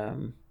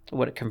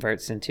what it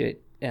converts into.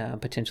 It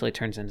potentially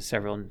turns into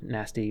several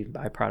nasty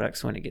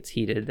byproducts when it gets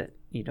heated that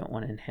you don't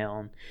want to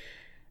inhale.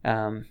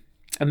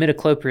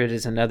 Imidacloprid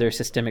is another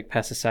systemic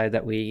pesticide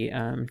that we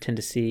tend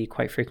to see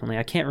quite frequently.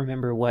 I can't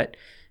remember what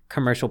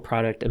commercial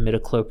product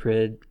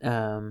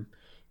imidacloprid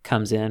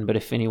comes in, but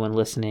if anyone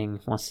listening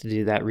wants to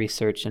do that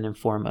research and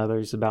inform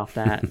others about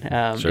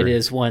that, Sure. it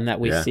is one that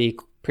we see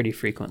pretty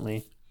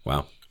frequently.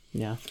 Wow.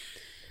 Yeah.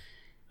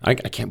 I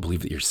can't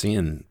believe that you're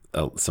seeing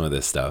some of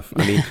this stuff.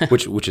 I mean,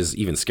 which is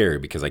even scary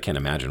because I can't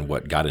imagine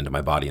what got into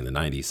my body in the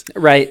 90s.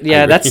 Right.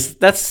 Yeah,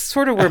 that's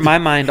sort of where my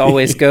mind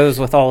always goes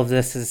with all of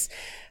this is,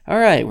 all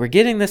right, we're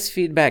getting this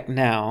feedback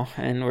now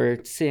and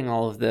we're seeing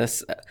all of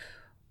this.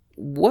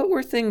 What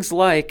were things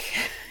like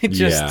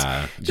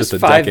just a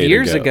 5 decade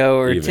years ago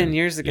or even. 10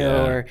 years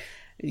ago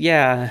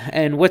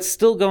and what's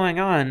still going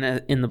on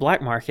in the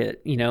black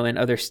market, in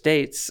other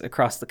states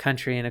across the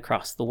country and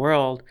across the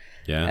world.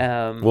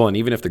 Yeah. Well, and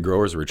even if the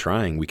growers were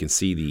trying, we can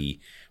see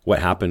what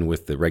happened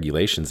with the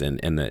regulations and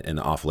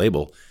the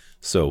off-label.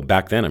 So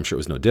back then, I'm sure it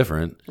was no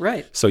different.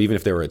 Right. So even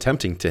if they were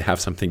attempting to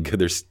have something good,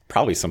 there's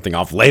probably something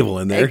off-label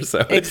in there. So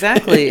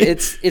exactly.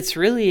 It's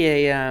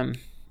really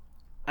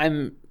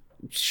I'm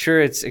sure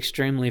it's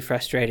extremely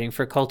frustrating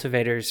for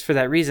cultivators for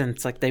that reason.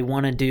 It's like they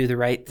want to do the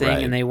right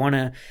thing and they want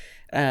to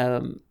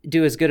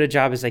do as good a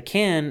job as they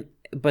can,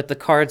 but the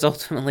cards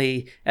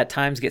ultimately at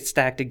times get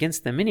stacked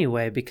against them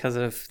anyway because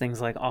of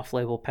things like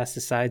off-label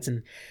pesticides.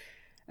 And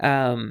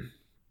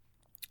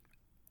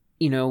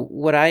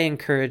what I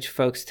encourage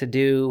folks to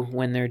do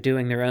when they're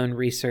doing their own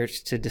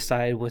research to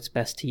decide what's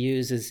best to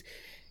use is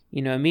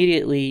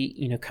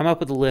immediately come up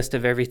with a list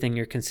of everything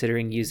you're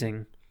considering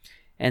using,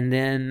 and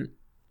then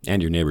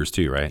and your neighbors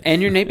too, right?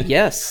 And your neighbor,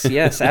 yes,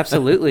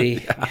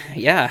 absolutely,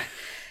 yeah.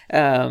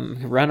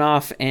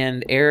 Runoff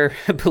and air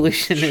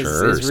pollution is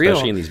real,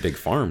 especially in these big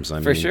farms. I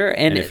mean, for sure.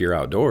 And if you're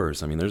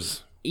outdoors, I mean,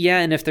 there's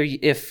and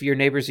if your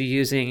neighbors are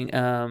using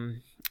crops?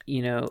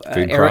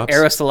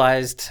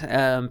 aerosolized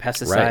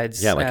pesticides,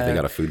 right? Yeah, like if they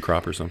got a food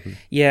crop or something.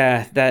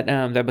 Yeah,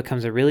 that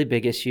becomes a really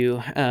big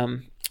issue.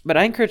 But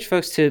I encourage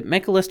folks to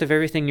make a list of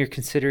everything you're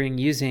considering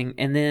using,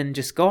 and then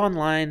just go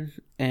online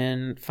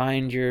and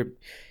find your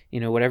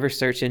whatever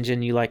search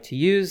engine you like to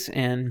use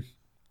and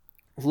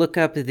look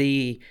up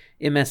the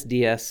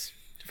MSDS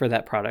for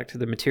that product,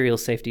 the Material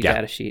Safety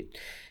Data Sheet.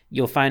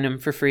 You'll find them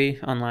for free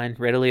online,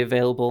 readily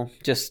available.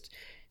 Just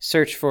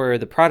search for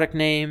the product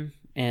name,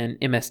 and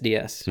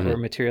MSDS, or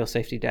Material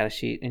Safety Data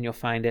Sheet, and you'll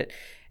find it.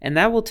 And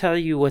that will tell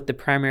you what the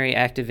primary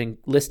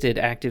listed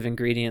active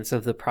ingredients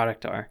of the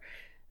product are.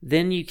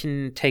 Then you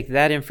can take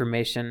that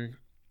information,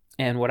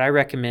 and what I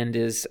recommend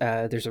is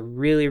there's a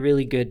really,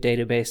 really good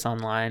database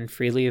online,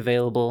 freely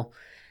available,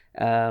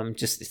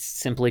 just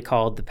simply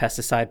called the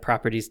Pesticide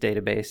Properties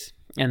Database.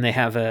 And they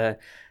have a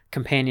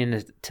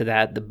companion to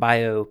that, the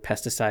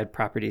Biopesticide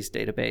Properties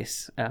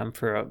Database,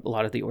 for a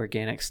lot of the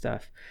organic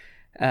stuff.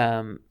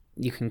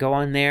 You can go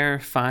on there,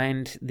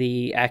 find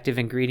the active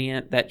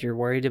ingredient that you're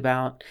worried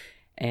about,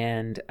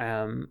 and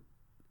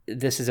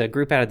this is a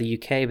group out of the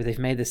UK, but they've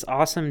made this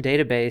awesome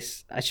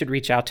database. I should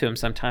reach out to them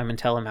sometime and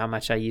tell them how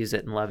much I use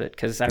it and love it,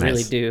 because I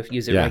really do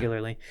use it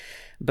regularly.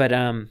 But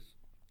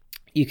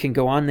you can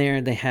go on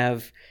there. They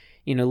have,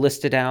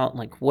 listed out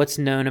like what's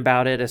known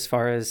about it as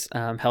far as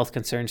health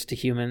concerns to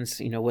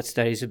humans. What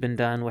studies have been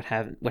done, what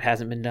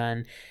hasn't been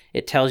done.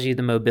 It tells you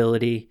the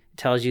mobility, it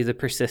tells you the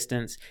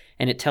persistence,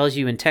 and it tells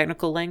you in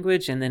technical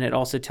language, and then it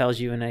also tells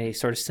you in a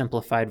sort of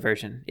simplified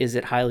version. Is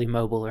it highly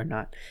mobile or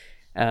not?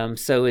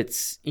 So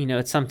it's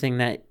something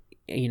that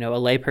a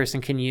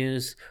layperson can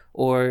use,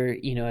 or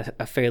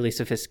a fairly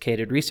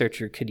sophisticated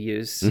researcher could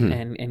use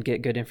and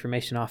get good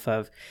information off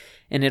of.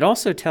 And it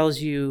also tells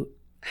you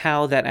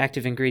how that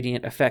active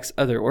ingredient affects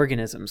other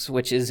organisms,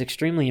 which is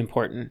extremely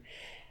important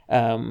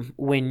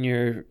when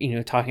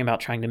you're talking about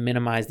trying to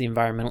minimize the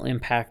environmental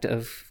impact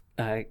of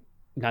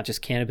not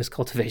just cannabis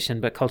cultivation,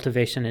 but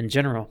cultivation in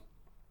general.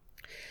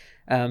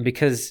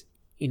 Because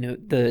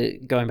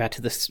going back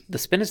to the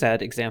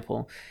spinosad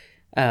example,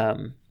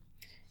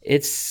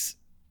 it's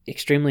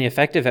extremely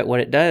effective at what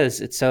it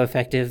does. It's so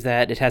effective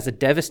that it has a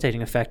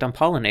devastating effect on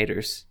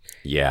pollinators.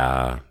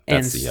 Yeah,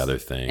 that's the other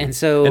thing. And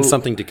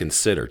something to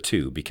consider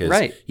too,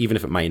 because even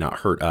if it might not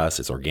hurt us,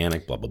 it's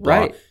organic, blah, blah, blah.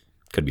 Right.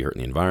 Could be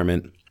hurting the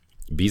environment.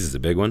 Bees is a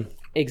big one.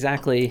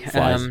 Exactly.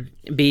 Flies.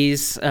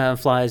 Bees,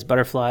 flies,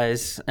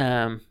 butterflies.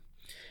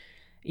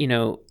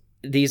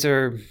 These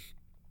are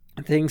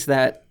things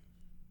that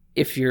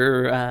if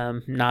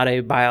you're not a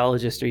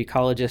biologist or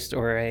ecologist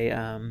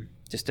or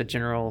just a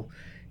general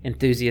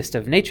enthusiast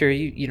of nature,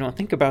 you don't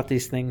think about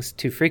these things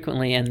too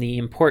frequently, and the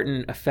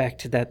important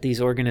effect that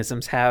these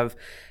organisms have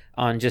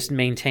on just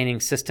maintaining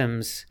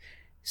systems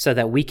so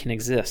that we can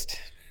exist.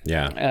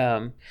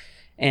 Yeah.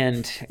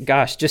 And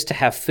gosh, just to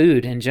have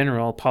food in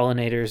general,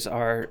 pollinators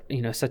are,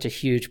 such a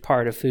huge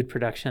part of food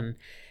production.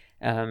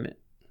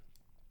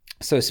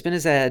 So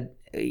spinosad,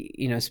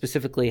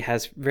 specifically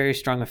has very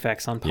strong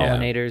effects on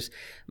pollinators.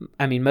 Yeah.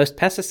 I mean, most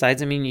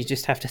pesticides, you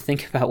just have to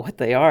think about what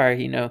they are.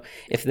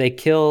 If they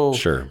kill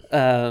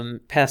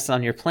pests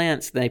on your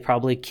plants, they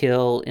probably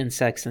kill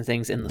insects and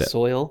things in the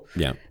soil,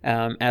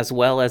 as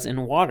well as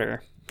in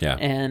water. Yeah.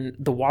 And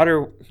the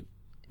water,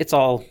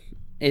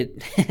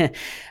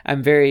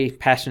 I'm very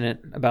passionate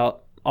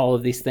about all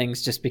of these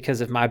things just because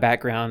of my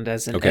background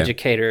as an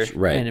educator,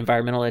 an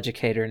environmental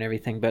educator and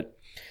everything. But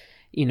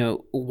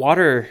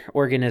water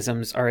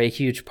organisms are a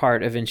huge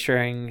part of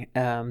ensuring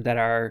that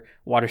our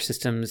water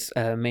systems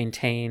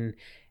maintain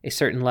a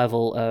certain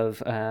level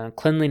of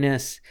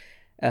cleanliness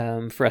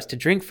for us to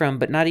drink from.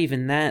 But not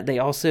even that, they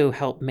also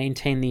help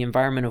maintain the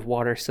environment of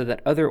water so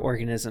that other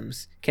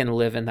organisms can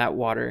live in that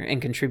water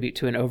and contribute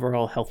to an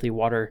overall healthy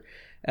water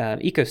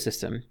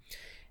ecosystem.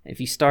 If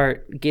you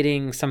start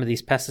getting some of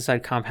these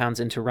pesticide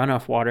compounds into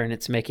runoff water and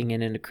it's making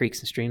it into creeks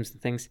and streams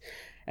and things,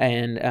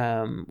 and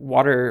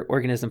water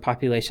organism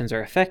populations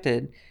are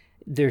affected,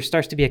 there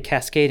starts to be a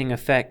cascading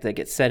effect that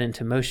gets set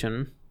into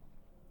motion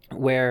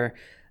where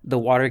the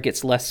water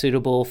gets less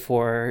suitable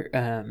for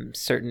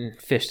certain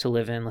fish to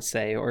live in, let's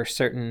say, or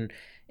certain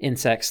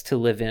insects to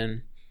live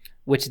in,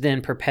 which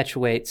then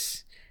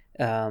perpetuates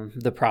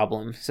the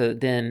problem. So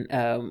then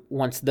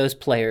once those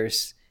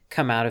players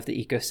come out of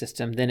the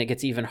ecosystem, then it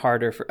gets even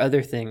harder for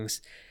other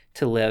things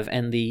to live,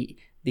 and the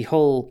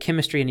whole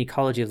chemistry and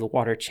ecology of the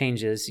water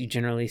changes. You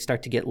generally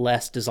start to get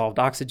less dissolved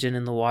oxygen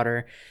in the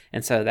water,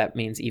 and so that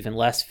means even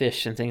less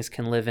fish and things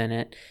can live in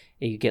it.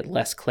 You get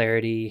less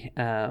clarity.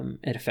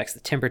 It affects the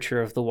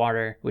temperature of the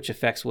water, which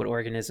affects what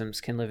organisms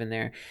can live in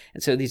there.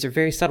 And so these are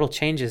very subtle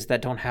changes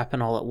that don't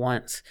happen all at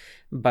once,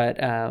 but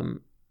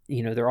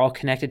they're all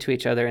connected to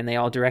each other, and they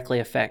all directly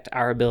affect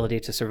our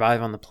ability to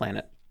survive on the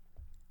planet.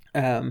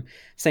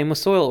 Same with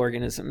soil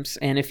organisms.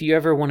 And if you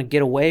ever want to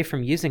get away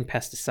from using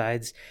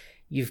pesticides,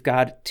 you've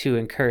got to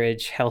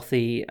encourage a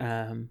healthy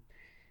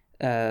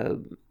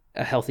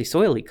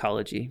soil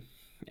ecology,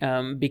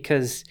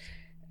 because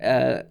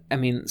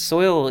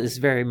soil is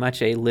very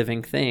much a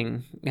living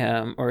thing,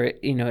 or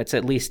it's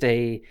at least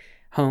a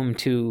home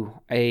to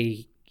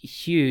a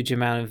huge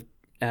amount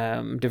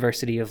of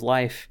diversity of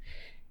life,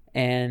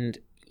 and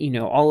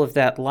all of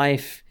that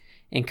life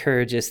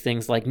encourages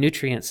things like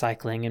nutrient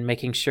cycling and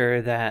making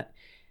sure that,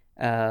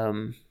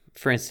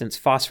 for instance,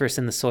 phosphorus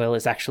in the soil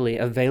is actually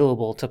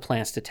available to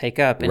plants to take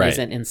up and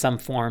isn't in some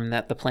form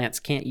that the plants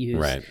can't use.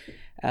 Right.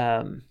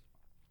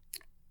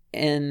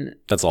 And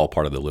that's all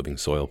part of the living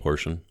soil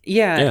portion.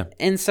 Yeah.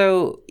 And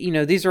so,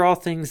 these are all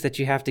things that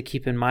you have to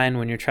keep in mind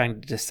when you're trying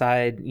to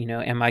decide,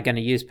 am I going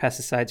to use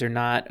pesticides or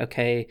not?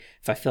 Okay,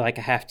 if I feel like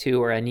I have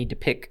to, or I need to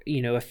pick,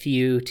 a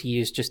few to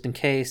use just in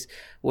case,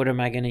 what am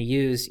I going to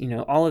use?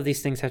 All of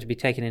these things have to be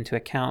taken into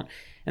account.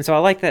 And so I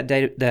like that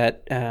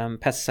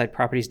pesticide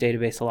properties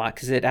database a lot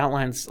because it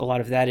outlines a lot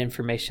of that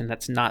information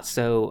that's not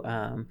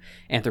so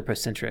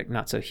anthropocentric,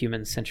 not so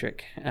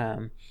human-centric.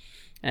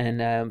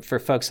 And for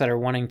folks that are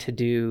wanting to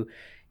do,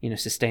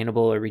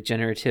 sustainable or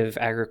regenerative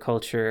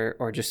agriculture,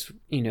 or just,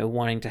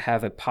 wanting to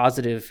have a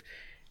positive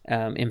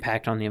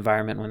impact on the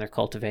environment when they're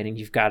cultivating,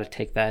 you've got to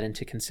take that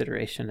into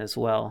consideration as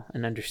well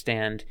and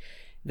understand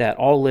that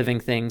all living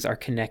things are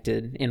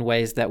connected in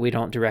ways that we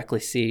don't directly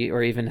see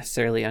or even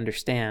necessarily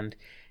understand.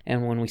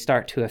 And when we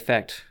start to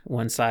affect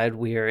one side,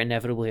 we are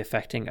inevitably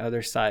affecting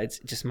other sides.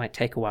 It just might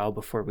take a while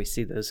before we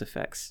see those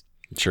effects.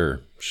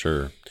 Sure.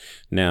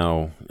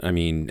 Now, I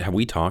mean, have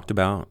we talked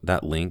about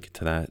that link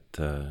to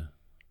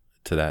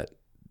that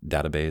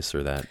database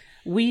or that?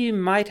 We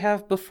might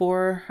have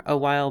before a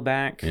while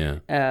back.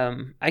 Yeah.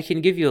 I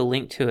can give you a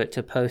link to it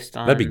to post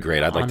on. That'd be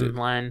great. I'd like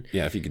online.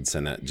 Yeah, if you could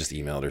send that, just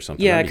email it or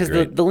something. Yeah, because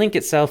the link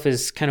itself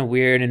is kind of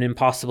weird and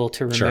impossible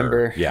to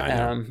remember. Sure. Yeah,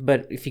 I know.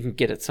 But if you can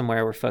get it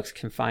somewhere where folks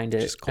can find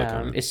it, just click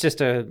on it. It's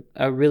just a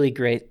really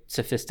great,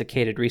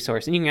 sophisticated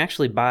resource. And you can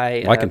actually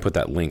buy... I can put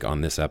that link on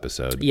this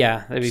episode.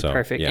 Yeah, that'd be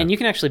perfect. Yeah. And you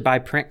can actually buy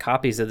print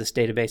copies of this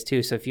database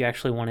too. So if you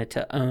actually wanted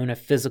to own a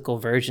physical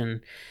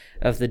version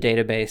of the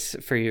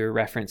database for your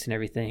reference and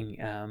everything,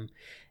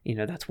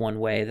 that's one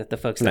way that the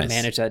folks that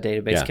manage that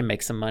database can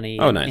make some money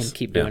and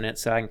keep doing it.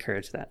 So I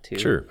encourage that too.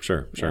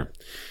 Sure.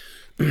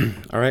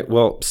 All right.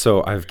 Well,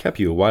 so I've kept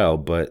you a while,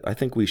 but I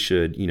think we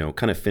should,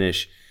 kind of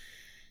finish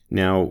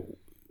now.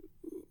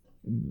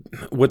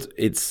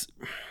 It's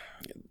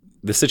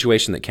the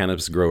situation that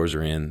cannabis growers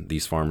are in,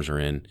 these farmers are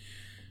in.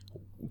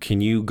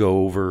 Can you go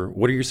over,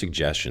 what are your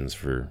suggestions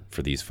for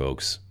these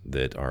folks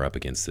that are up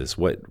against this?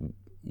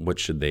 What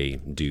should they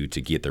do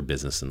to get their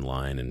business in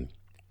line and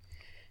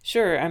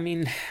Sure. I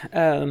mean,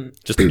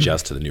 just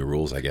adjust to the new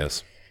rules, I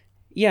guess.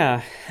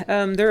 Yeah.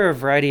 There are a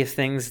variety of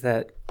things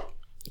that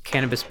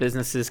cannabis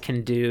businesses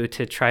can do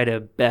to try to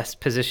best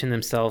position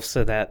themselves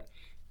so that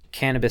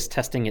cannabis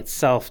testing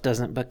itself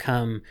doesn't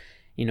become,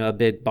 a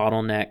big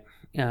bottleneck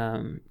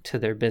to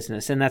their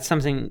business. And that's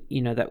something,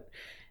 that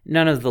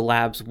none of the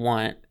labs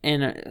want.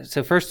 And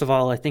so first of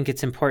all, I think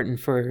it's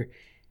important for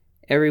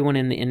everyone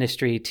in the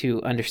industry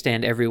to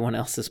understand everyone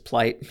else's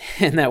plight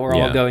and that we're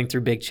all going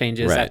through big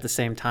changes at the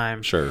same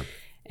time. Sure.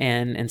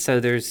 And so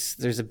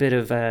there's a bit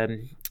of a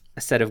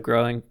set of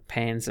growing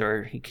pains,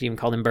 or you could even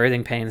call them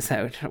birthing pains,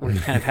 that we're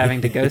kind of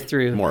having to go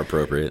through. More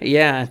appropriate.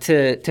 Yeah,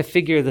 to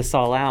figure this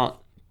all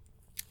out.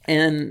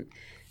 And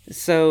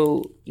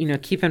so,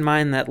 keep in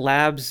mind that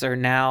labs are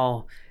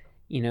now,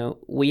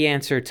 we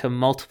answer to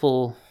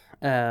multiple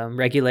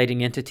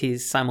regulating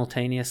entities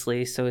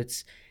simultaneously. So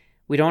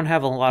we don't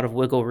have a lot of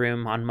wiggle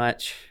room on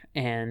much.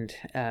 And,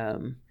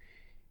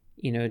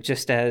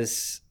 just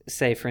as,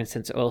 say, for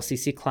instance,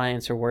 OLCC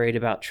clients are worried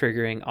about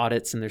triggering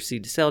audits in their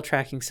seed to sale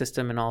tracking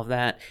system and all of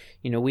that,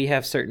 we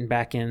have certain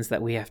backends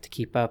that we have to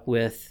keep up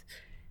with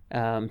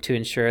to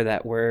ensure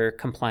that we're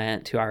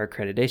compliant to our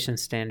accreditation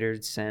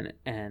standards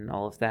and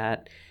all of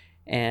that.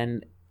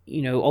 And,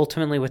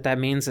 ultimately what that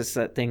means is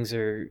that things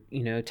are,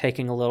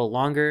 taking a little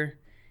longer,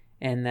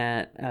 and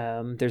that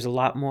there's a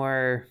lot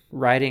more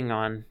riding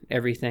on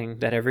everything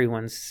that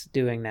everyone's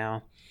doing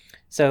now.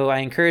 So I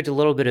encourage a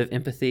little bit of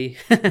empathy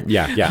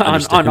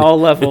on all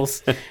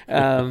levels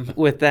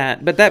with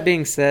that. But that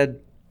being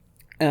said,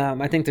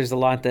 I think there's a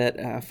lot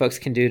that folks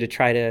can do to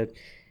try to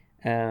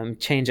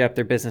change up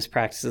their business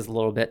practices a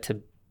little bit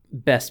to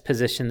best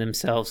position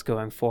themselves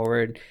going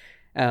forward.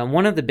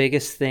 One of the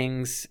biggest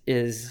things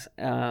is,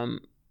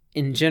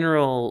 in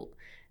general,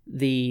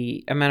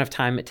 the amount of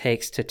time it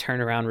takes to turn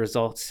around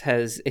results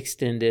has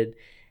extended.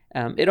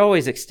 It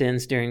always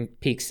extends during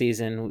peak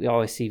season. We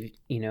always see,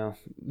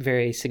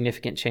 very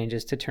significant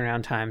changes to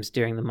turnaround times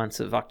during the months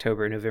of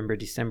October, November,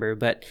 December.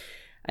 But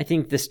I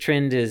think this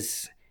trend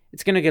it's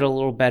going to get a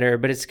little better,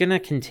 but it's going to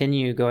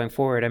continue going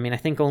forward. I mean, I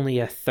think only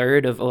a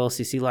third of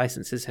OLCC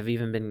licenses have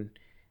even been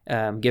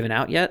given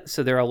out yet.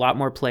 So there are a lot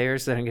more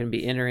players that are going to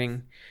be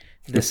entering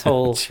this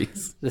whole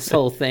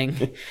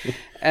thing.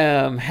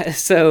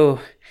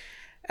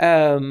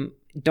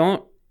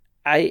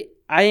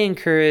 I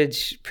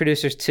encourage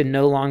producers to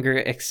no longer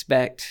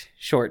expect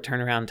short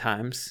turnaround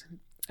times,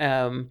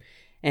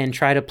 and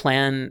try to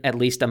plan at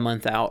least a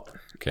month out.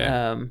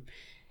 Okay.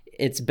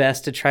 It's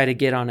best to try to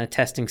get on a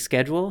testing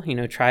schedule.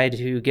 Try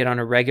to get on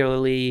a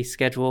regularly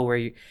schedule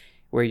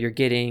where you're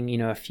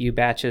getting, a few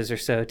batches or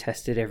so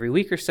tested every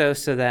week or so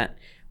that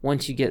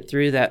once you get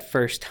through that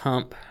first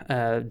hump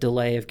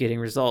delay of getting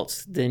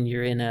results, then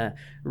you're in a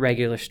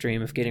regular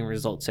stream of getting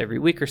results every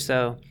week or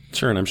so.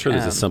 Sure, and I'm sure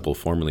there's a simple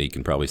formula you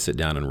can probably sit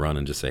down and run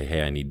and just say,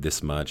 hey, I need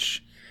this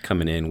much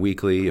coming in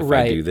weekly. If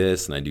I do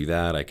this and I do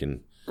that, I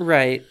can...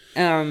 Right.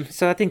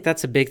 So I think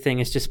that's a big thing,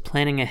 is just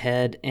planning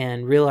ahead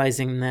and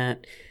realizing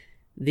that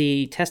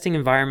the testing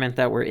environment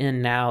that we're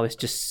in now is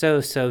just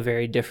so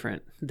very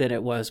different than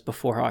it was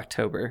before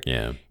October.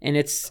 Yeah. And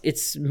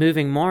it's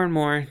moving more and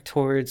more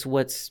towards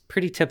what's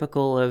pretty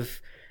typical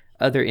of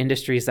other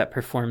industries that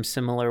perform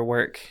similar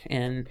work.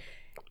 And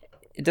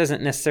it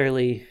doesn't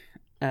necessarily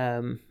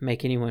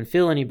make anyone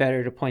feel any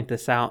better to point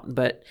this out,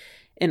 but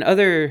in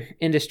other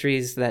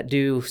industries that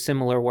do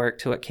similar work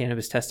to what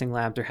cannabis testing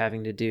labs are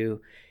having to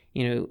do,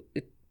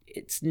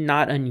 it's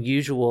not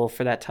unusual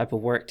for that type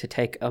of work to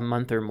take a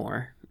month or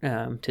more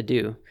to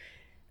do.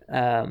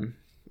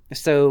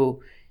 So,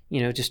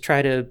 just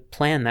try to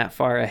plan that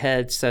far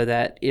ahead so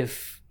that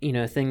if,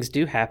 things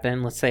do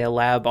happen, let's say a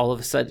lab all of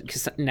a sudden,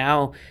 because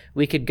now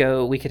we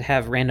could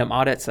have random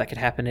audits that could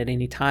happen at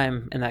any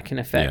time, and that can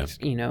affect,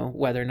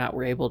 whether or not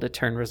we're able to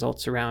turn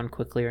results around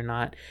quickly or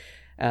not.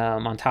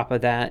 On top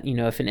of that,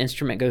 if an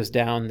instrument goes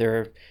down,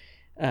 there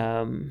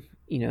are,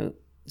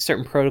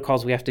 certain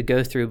protocols we have to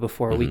go through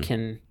before we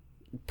can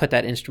put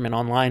that instrument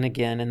online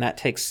again, and that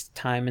takes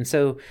time. And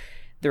so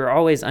there are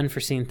always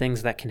unforeseen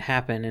things that can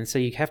happen. And so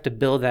you have to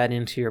build that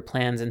into your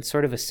plans and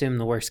sort of assume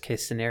the worst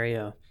case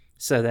scenario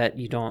so that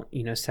you don't,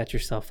 set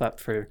yourself up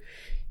for,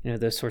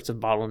 those sorts of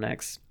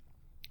bottlenecks.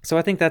 So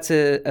I think that's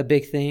a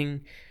big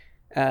thing,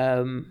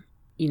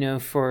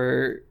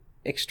 for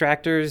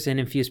extractors and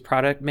infused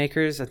product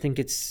makers. I think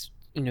it's,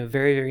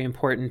 very, very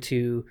important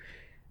to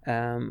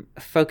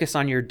focus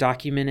on your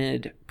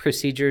documented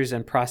procedures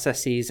and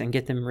processes and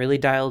get them really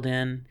dialed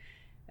in,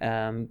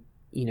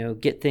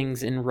 get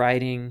things in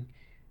writing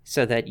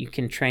so that you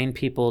can train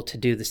people to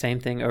do the same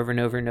thing over and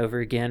over and over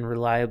again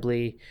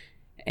reliably.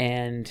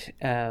 And,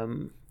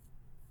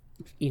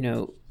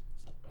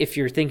 if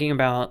you're thinking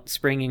about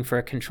springing for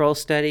a control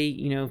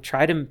study,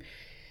 try to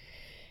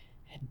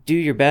do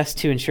your best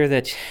to ensure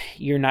that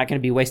you're not going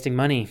to be wasting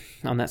money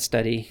on that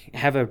study.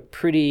 Have a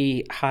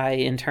pretty high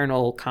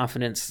internal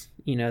confidence,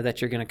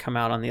 that you're going to come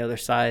out on the other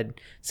side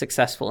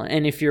successful.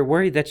 And if you're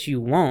worried that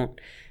you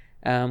won't,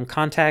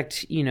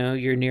 contact,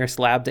 your nearest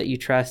lab that you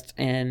trust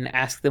and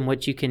ask them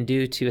what you can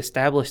do to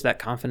establish that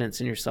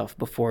confidence in yourself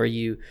before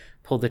you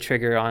pull the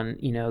trigger on,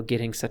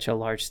 getting such a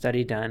large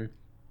study done.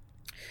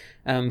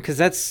 Because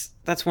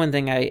that's one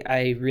thing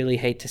I really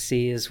hate to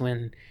see is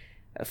when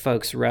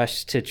folks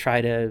rush to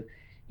try to,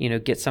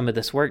 get some of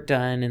this work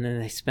done, and then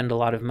they spend a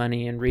lot of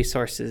money and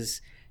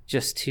resources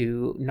just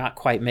to not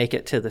quite make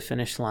it to the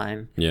finish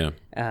line. Yeah.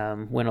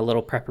 When a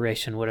little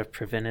preparation would have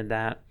prevented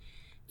that.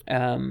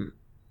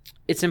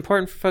 It's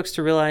important for folks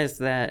to realize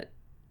that,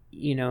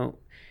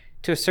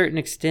 to a certain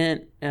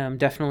extent,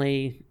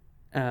 definitely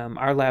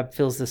our lab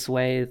feels this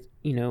way.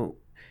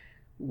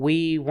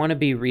 We want to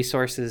be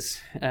resources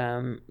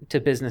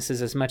to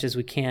businesses as much as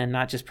we can,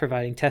 not just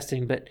providing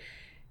testing, but,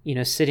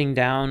 sitting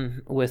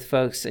down with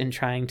folks and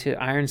trying to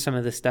iron some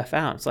of this stuff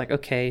out. It's like,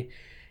 okay,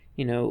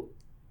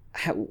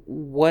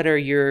 what are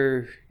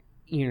your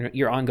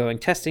ongoing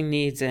testing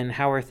needs, and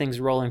how are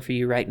things rolling for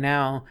you right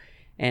now?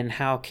 And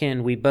how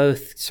can we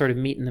both sort of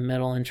meet in the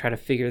middle and try to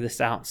figure this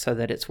out so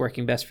that it's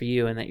working best for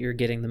you and that you're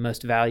getting the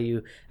most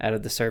value out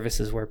of the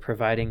services we're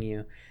providing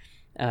you.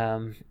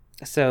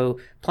 So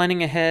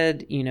planning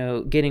ahead,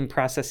 getting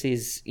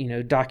processes,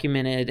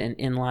 documented and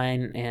in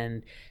line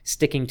and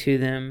sticking to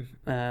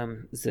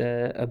them is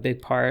a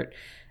big part.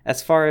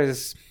 As far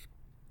as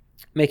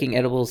making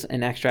edibles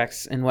and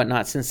extracts and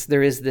whatnot, since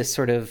there is this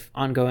sort of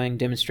ongoing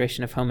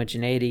demonstration of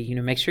homogeneity,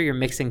 make sure you're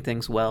mixing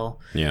things well.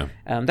 Yeah.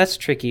 That's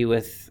tricky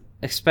with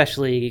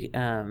especially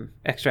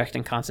extract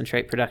and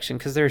concentrate production,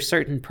 because there are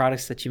certain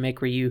products that you make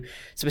where you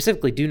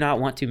specifically do not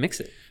want to mix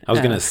it. I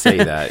was going to say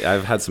that.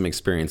 I've had some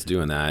experience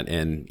doing that,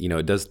 and,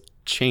 it does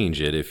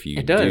change it if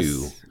you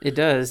do. It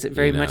does. It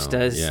very much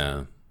does.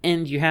 Yeah.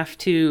 And you have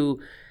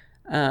to,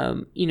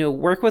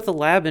 work with the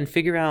lab and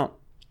figure out,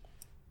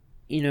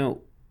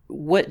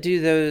 what do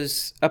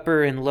those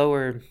upper and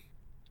lower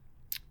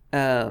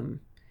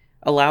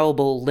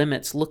allowable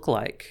limits look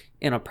like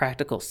in a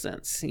practical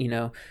sense?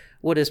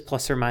 What is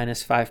plus or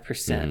minus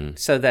 5%?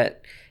 So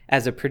that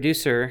as a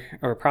producer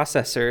or a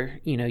processor,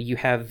 you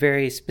have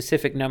very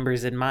specific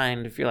numbers in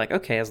mind. If you're like,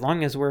 okay, as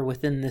long as we're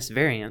within this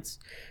variance,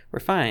 we're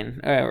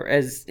fine. Or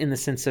as in the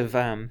sense of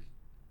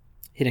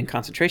hitting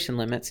concentration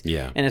limits.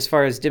 Yeah. And as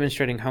far as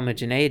demonstrating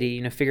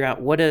homogeneity, figure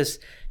out what does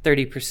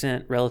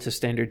 30% relative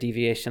standard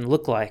deviation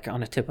look like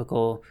on a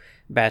typical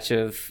batch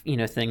of,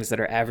 things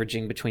that are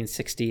averaging between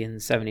 60 and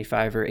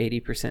 75 or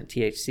 80%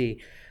 THC.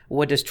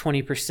 What does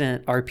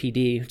 20%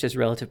 RPD, which is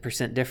relative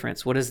percent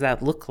difference, what does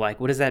that look like?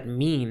 What does that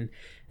mean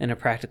in a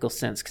practical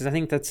sense? Because I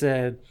think that's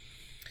a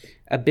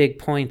big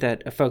point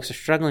that folks are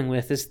struggling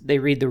with is they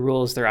read the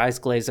rules, their eyes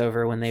glaze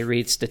over when they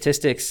read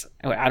statistics.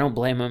 I don't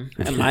blame them.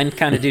 Mine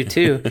kind of do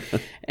too.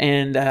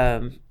 And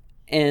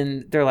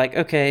they're like,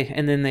 okay.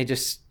 And then they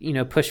just,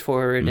 push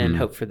forward and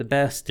hope for the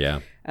best. Yeah.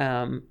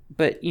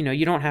 But,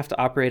 you don't have to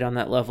operate on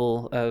that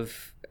level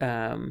of,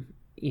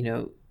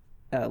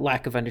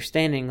 lack of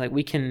understanding. Like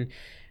we can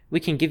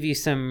give you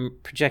some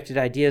projected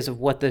ideas of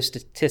what those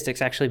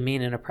statistics actually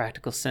mean in a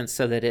practical sense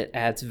so that it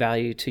adds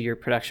value to your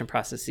production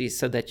processes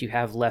so that you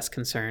have less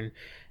concern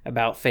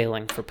about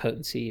failing for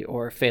potency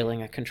or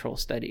failing a control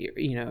study,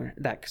 or,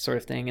 that sort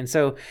of thing. And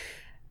so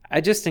I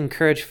just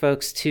encourage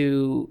folks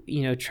to,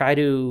 try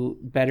to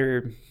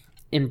better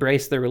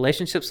embrace their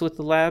relationships with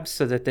the labs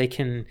so that they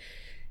can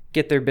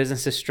get their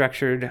businesses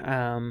structured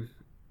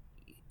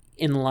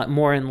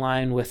more in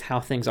line with how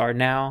things are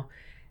now.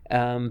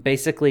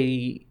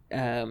 Basically,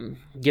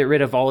 get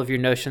rid of all of your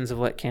notions of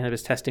what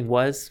cannabis testing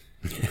was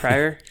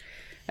prior,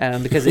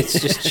 because it's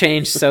just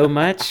changed so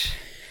much.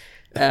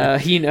 Well,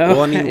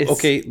 I mean,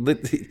 okay,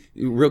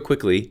 real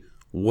quickly,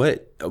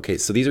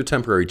 so these are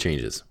temporary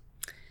changes.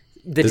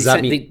 Does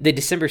that mean the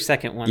December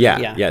 2nd one?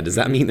 Yeah. Does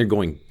that mean they're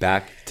going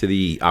back to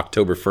the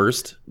October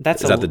 1st?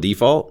 Is that the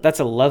default? That's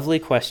a lovely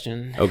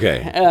question.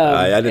 Okay.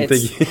 I didn't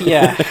think.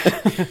 Yeah.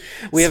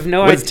 We have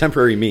no idea. What does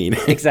temporary mean?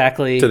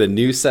 Exactly. To the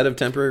new set of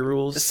temporary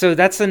rules? So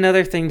that's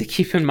another thing to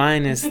keep in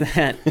mind is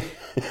that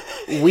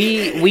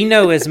we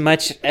know as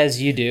much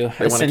as you do,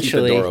 they essentially. Want to keep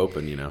the door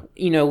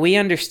open, we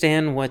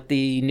understand what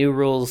the new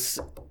rules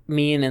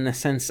mean in the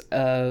sense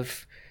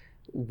of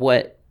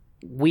what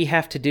we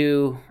have to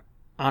do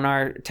on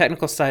our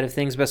technical side of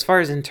things, but as far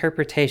as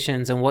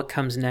interpretations and what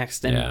comes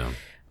next and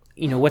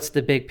what's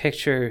the big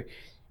picture,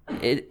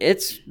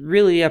 it's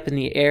really up in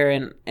the air.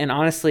 And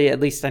honestly, at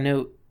least I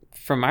know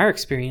from our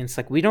experience,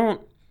 like we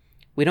don't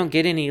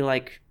get any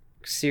like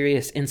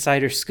serious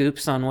insider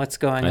scoops on what's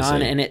going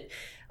on. And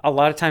a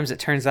lot of times it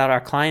turns out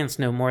our clients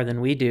know more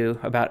than we do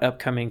about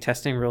upcoming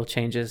testing rule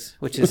changes,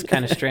 which is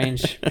kind of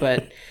strange.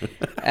 But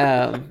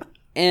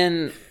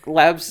and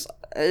labs,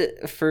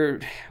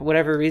 for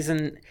whatever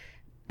reason,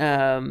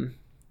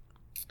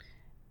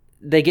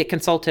 they get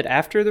consulted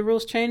after the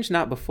rules change,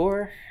 not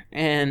before.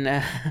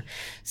 And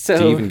so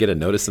do you even get a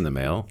notice in the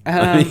mail?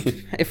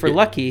 If we're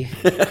lucky.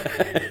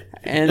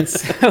 And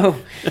so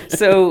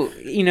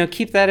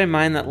keep that in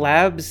mind that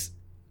labs,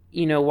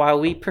 while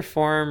we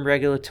perform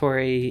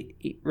regulatory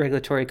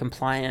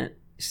compliant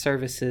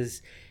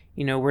services,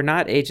 we're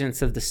not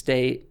agents of the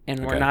state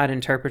and we're not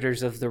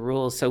interpreters of the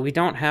rules. So we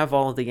don't have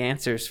all the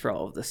answers for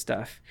all of this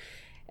stuff.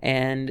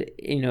 And,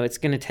 it's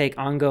going to take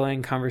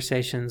ongoing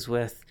conversations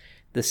with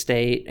the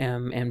state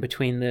and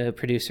between the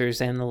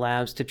producers and the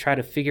labs to try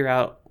to figure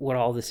out what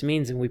all this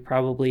means. And we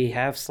probably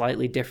have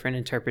slightly different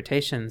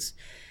interpretations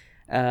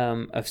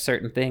of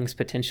certain things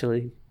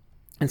potentially.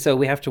 And so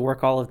we have to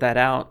work all of that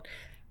out.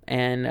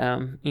 And,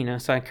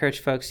 so I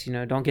encourage folks,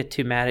 don't get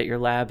too mad at your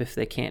lab if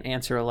they can't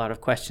answer a lot of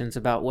questions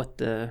about what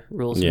the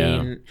rules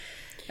mean.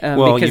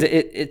 Because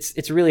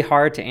it's really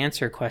hard to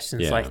answer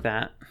questions like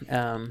that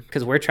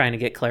because we're trying to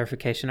get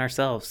clarification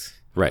ourselves.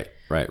 Right.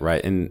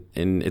 And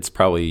it's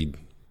probably,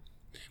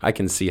 I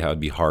can see how it'd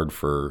be hard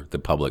for the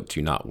public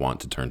to not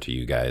want to turn to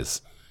you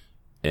guys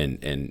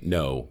and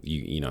know,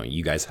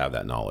 you guys have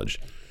that knowledge.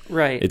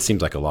 Right. It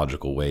seems like a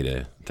logical way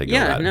to go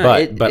about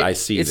it. But I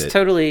see it's that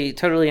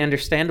totally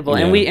understandable.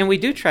 Yeah. And we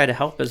do try to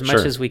help as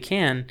much as we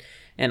can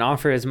and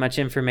offer as much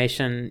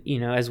information,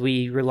 as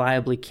we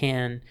reliably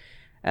can.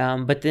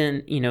 But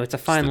then, it's a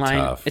fine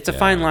line. It's a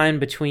fine line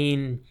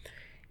between,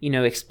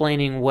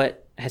 explaining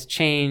what has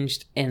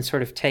changed and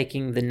sort of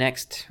taking the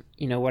next,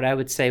 what I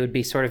would say would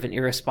be sort of an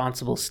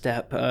irresponsible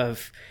step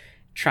of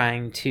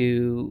trying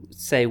to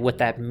say what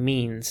that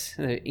means.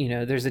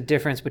 There's a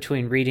difference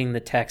between reading the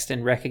text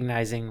and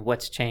recognizing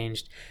what's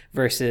changed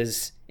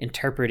versus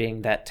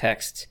interpreting that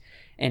text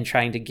and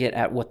trying to get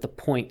at what the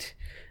point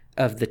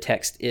of the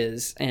text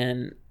is.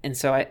 And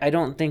so I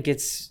don't think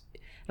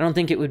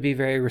it would be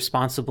very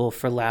responsible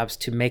for labs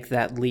to make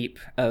that leap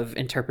of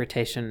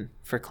interpretation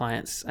for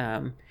clients.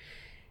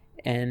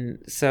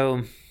 And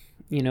so,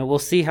 we'll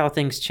see how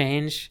things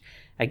change.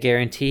 I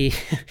guarantee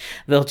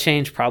they'll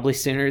change probably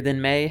sooner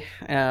than May.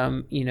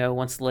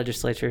 Once the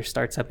legislature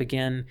starts up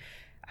again,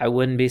 I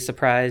wouldn't be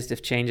surprised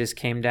if changes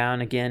came down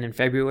again in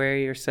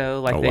February or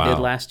so, like they did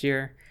last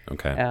year.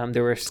 Okay.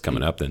 It's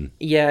coming up then.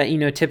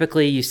 Yeah.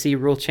 Typically you see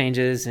rule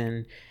changes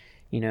in,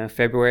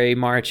 February,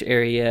 March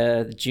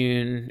area,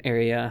 June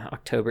area,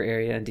 October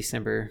area, and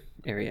December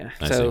area.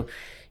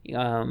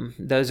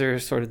 Those are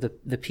sort of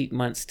the peak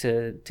months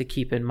to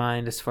keep in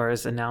mind as far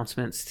as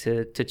announcements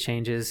to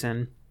changes.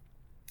 And,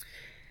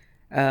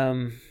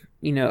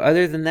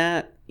 other than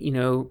that,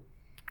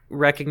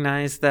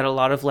 recognize that a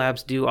lot of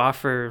labs do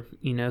offer,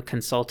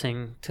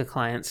 consulting to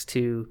clients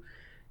to,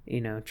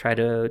 try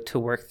to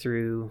work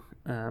through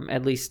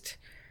at least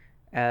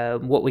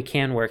what we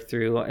can work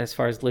through as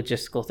far as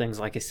logistical things,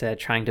 like I said,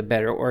 trying to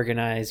better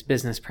organize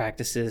business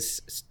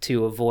practices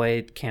to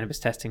avoid cannabis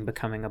testing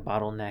becoming a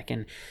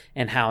bottleneck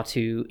and how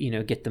to,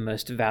 get the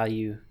most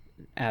value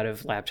out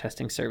of lab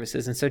testing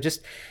services. And so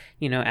just,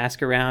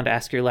 ask around,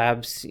 ask your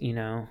labs,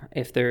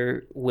 if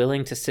they're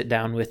willing to sit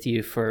down with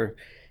you for,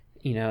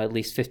 at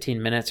least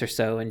 15 minutes or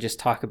so and just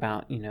talk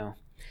about,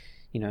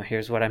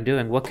 here's what I'm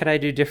doing. What could I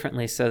do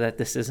differently so that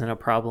this isn't a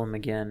problem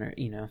again,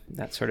 or,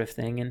 that sort of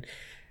thing. And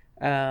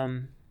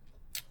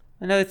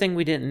another thing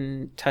we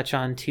didn't touch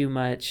on too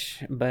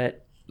much,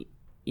 but,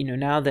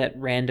 now that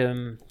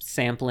random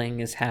sampling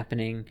is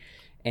happening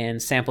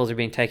and samples are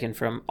being taken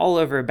from all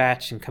over a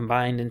batch and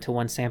combined into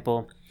one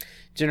sample,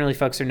 generally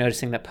folks are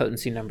noticing that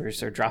potency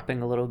numbers are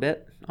dropping a little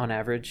bit on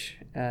average,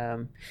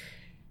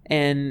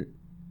 and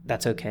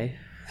that's okay.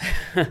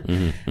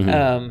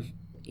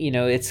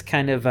 It's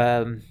kind of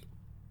an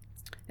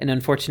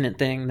unfortunate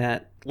thing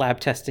that lab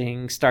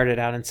testing started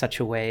out in such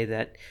a way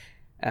that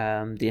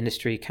the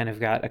industry kind of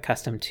got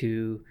accustomed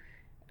to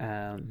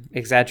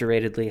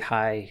exaggeratedly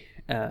high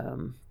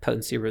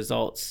potency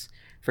results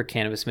for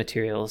cannabis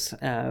materials,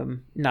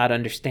 not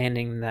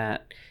understanding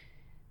that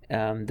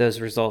those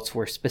results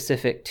were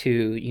specific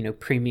to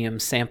premium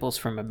samples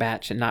from a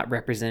batch and not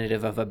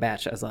representative of a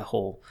batch as a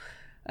whole.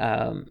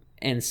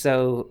 And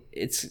so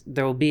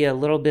there will be a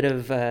little bit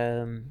of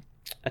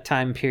a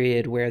time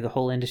period where the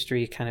whole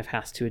industry kind of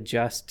has to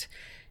adjust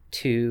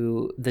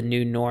to the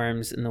new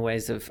norms in the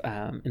ways of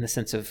in the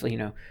sense of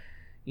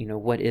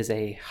what is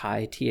a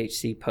high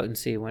THC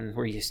potency when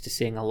we're used to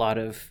seeing a lot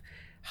of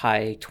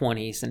high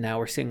 20s, and now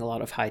we're seeing a lot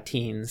of high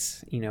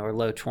teens, or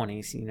low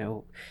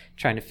 20s,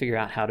 trying to figure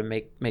out how to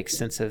make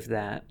sense of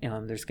that.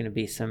 There's going to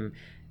be some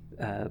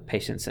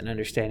patience and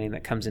understanding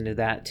that comes into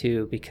that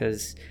too,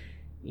 because,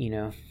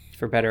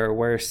 for better or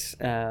worse,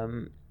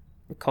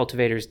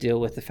 cultivators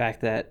deal with the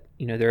fact that,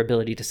 their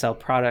ability to sell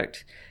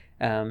product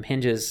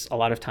hinges a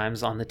lot of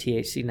times on the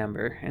THC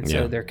number. And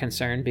so they're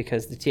concerned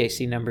because the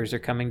THC numbers are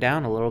coming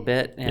down a little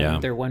bit, and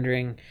they're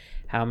wondering,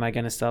 how am I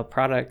going to sell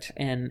product?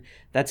 And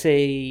that's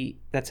a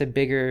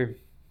bigger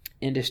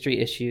industry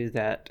issue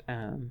that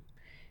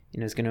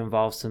is going to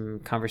involve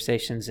some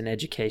conversations and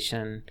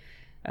education.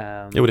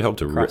 It would help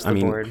to.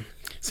 Board. It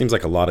seems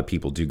like a lot of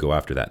people do go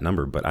after that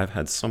number, but I've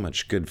had so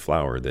much good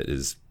flower that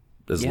is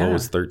as low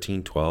as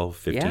 13, 12,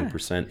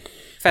 15%.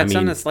 I've had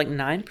some that's like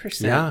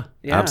 9%. Yeah,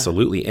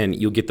 absolutely. And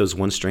you'll get those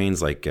one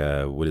strains like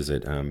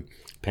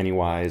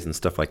Pennywise and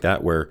stuff like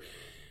that, where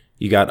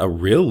you got a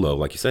real low,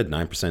 like you said,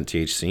 9%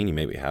 THC, and you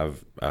maybe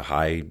have a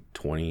high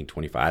 20,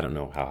 25. I don't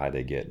know how high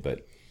they get,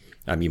 but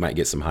you might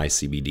get some high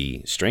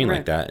CBD strain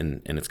like that,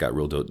 and it's got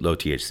real low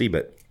THC,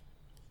 but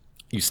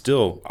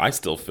I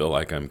still feel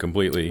like I'm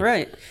completely...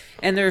 Right.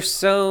 And there's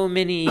so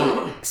many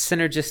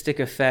synergistic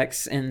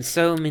effects and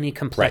so many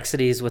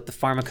complexities with the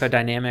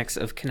pharmacodynamics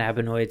of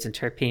cannabinoids and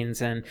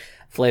terpenes and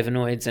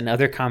flavonoids and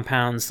other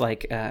compounds.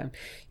 Like,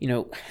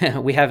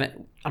 we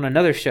haven't... On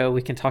another show,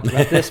 we can talk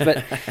about this,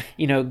 but,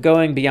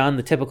 going beyond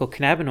the typical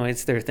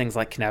cannabinoids, there are things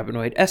like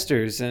cannabinoid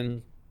esters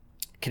and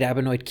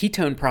cannabinoid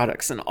ketone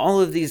products and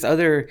all of these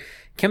other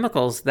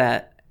chemicals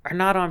that are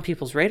not on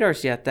people's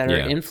radars yet that are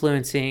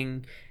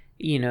influencing,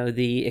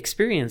 the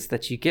experience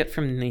that you get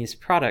from these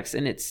products.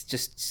 And it's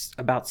just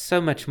about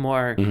so much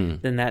more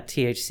than that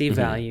THC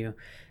value.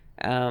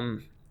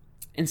 And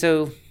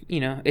so,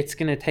 it's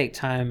going to take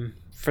time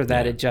for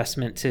that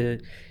adjustment to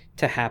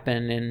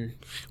happen. And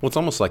well, it's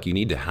almost like you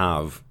need to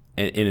have,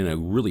 and in a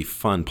really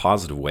fun,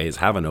 positive way, is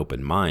have an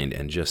open mind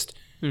and just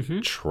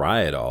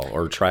try it all,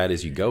 or try it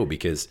as you go,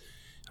 because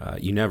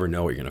you never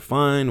know what you're going to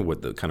find,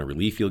 what the kind of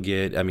relief you'll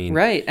get.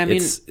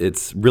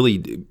 It's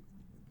really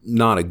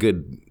not a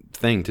good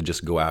thing to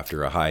just go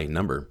after a high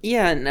number.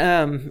 Yeah,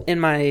 and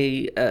in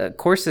my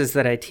courses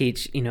that I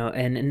teach,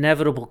 an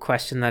inevitable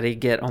question that I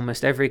get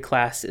almost every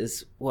class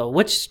is, well,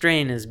 which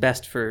strain is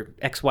best for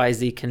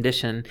XYZ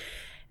condition?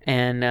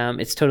 And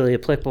it's totally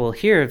applicable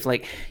here. Of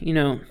like,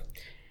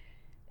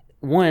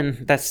 one,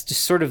 that's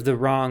just sort of the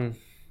wrong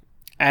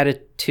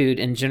attitude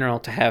in general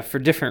to have for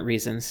different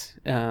reasons,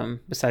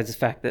 besides the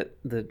fact that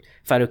the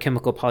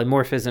phytochemical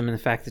polymorphism and the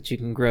fact that you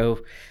can grow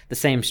the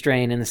same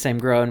strain in the same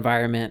grow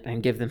environment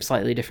and give them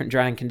slightly different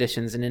drying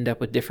conditions and end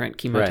up with different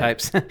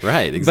chemotypes.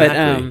 Right,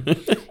 exactly.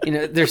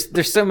 But,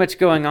 there's so much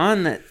going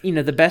on that,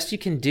 the best you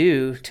can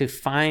do to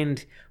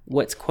find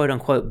what's quote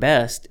unquote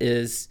best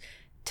is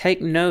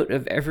take note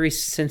of every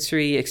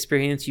sensory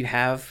experience you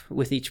have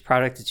with each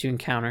product that you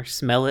encounter.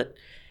 Smell it,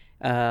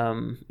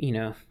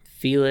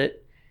 feel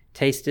it,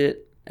 taste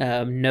it,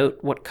 note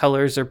what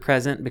colors are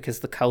present, because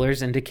the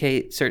colors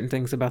indicate certain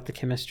things about the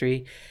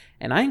chemistry.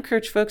 And I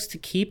encourage folks to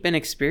keep an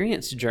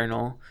experience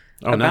journal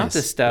about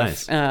this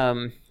stuff.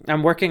 Nice.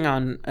 I'm working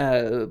on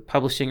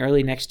publishing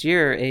early next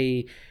year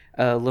a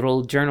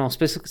little journal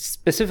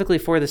specifically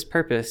for this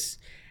purpose,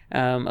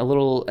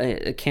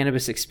 a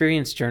cannabis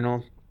experience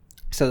journal,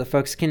 so that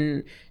folks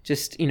can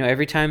just,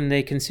 every time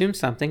they consume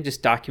something,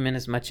 just document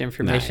as much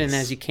information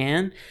as you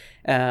can.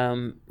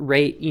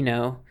 Rate,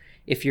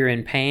 if you're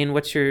in pain,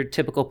 what's your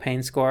typical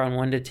pain score on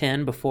 1 to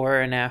 10 before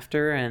and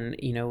after, and,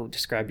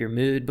 describe your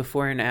mood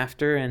before and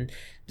after, and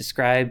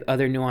describe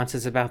other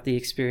nuances about the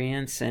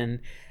experience.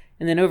 And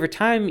then over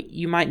time,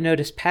 you might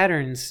notice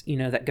patterns,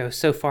 that go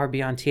so far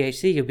beyond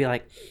THC. You'll be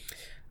like,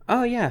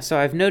 oh yeah, so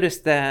I've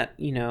noticed that,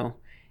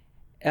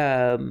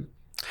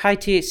 high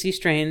THC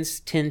strains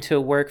tend to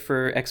work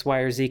for X, Y,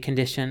 or Z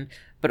condition,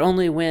 but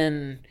only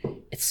when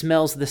it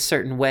smells this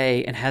certain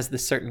way and has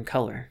this certain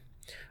color.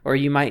 Or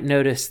you might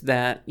notice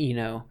that,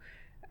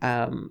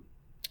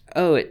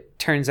 oh, it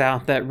turns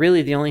out that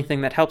really the only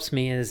thing that helps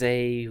me is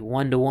a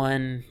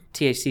 1-to-1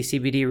 THC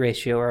CBD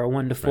ratio or a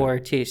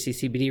 1-to-4 THC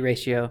CBD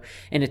ratio,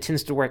 and it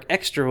tends to work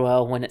extra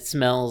well when it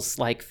smells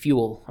like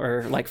fuel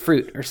or like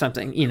fruit or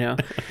something, you know.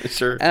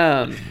 Sure.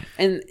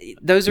 And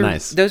those are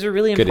Nice. those are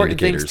really Good important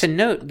things indicators. to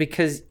note,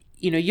 because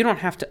you don't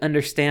have to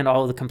understand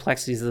all of the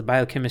complexities of the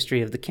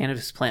biochemistry of the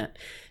cannabis plant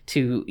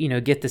to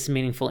get this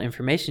meaningful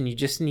information. You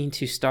just need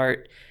to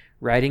start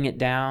writing it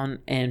down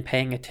and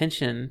paying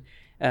attention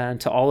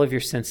to all of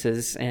your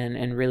senses,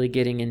 and really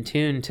getting in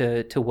tune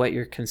to what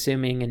you're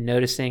consuming, and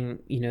noticing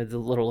the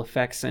little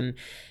effects, and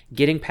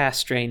getting past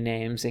strain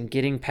names, and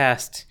getting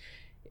past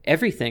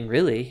everything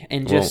really,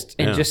 and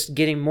just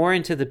getting more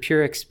into the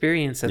pure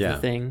experience of the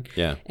thing,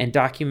 and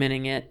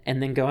documenting it,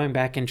 and then going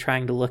back and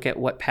trying to look at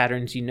what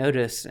patterns you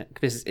notice,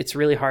 because it's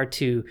really hard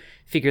to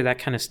figure that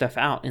kind of stuff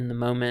out in the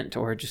moment,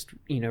 or just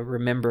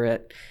remember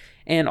it.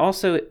 And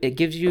also, it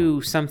gives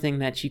you something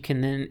that you can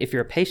then, if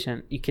you're a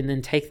patient, you can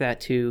then take that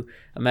to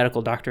a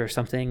medical doctor or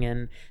something,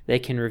 and they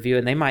can review,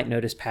 and they might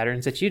notice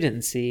patterns that you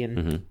didn't see.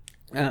 And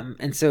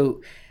and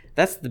so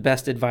that's the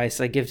best advice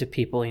I give to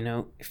people.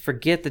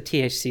 Forget the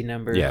THC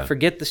number,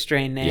 forget the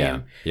strain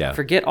name,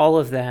 forget all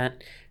of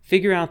that.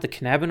 Figure out the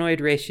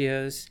cannabinoid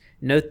ratios,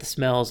 note the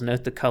smells,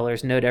 note the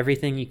colors, note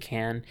everything you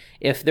can.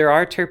 If there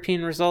are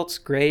terpene results,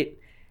 great.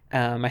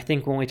 I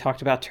think when we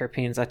talked about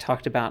terpenes, I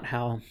talked about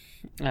how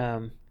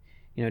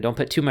don't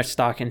put too much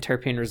stock in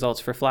terpene results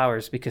for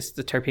flowers, because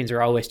the terpenes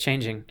are always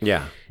changing.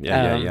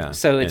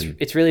 So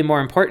it's really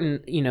more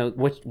important,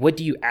 what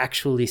do you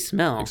actually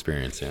smell?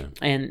 Experience,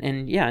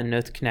 And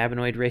note the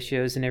cannabinoid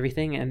ratios and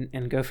everything,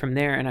 and go from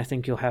there. And I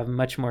think you'll have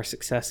much more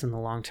success in the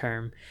long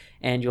term,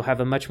 and you'll have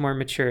a much more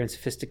mature and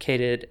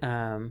sophisticated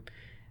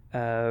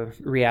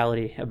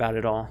reality about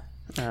it all.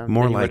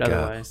 More like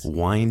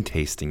wine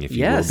tasting, if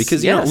you will,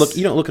 because you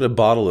don't look at a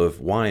bottle of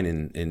wine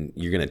and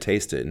you're going to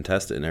taste it and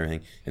test it and everything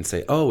and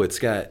say, oh, it's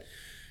got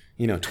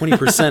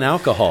 20%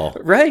 alcohol,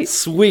 right?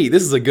 Sweet,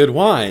 this is a good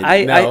wine.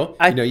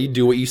 You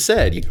do what you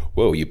said.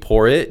 You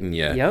pour it and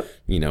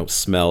you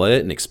smell it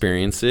and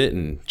experience it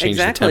and change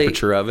the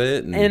temperature of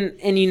it,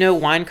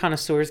 and wine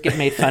connoisseurs get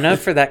made fun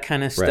of for that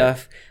kind of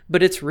stuff,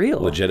 but it's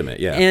real,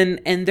 legitimate,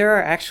 and there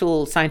are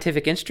actual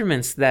scientific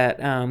instruments that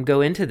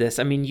go into this.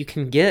 I mean, you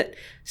can get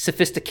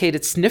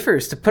sophisticated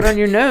sniffers to put on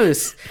your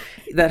nose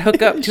that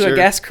hook up to a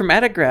gas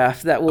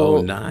chromatograph that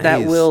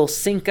will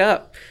sync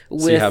up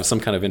with, so you have some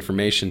kind of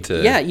information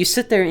to you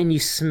sit there and you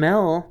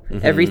smell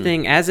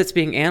everything as it's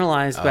being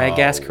analyzed by a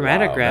gas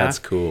chromatograph. Wow, that's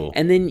cool.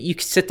 And then you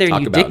sit there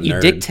and you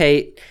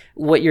dictate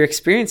what you're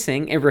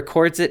experiencing. It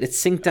records it.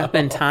 It's synced up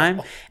in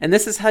time. And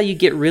this is how you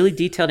get really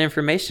detailed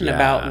information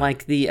about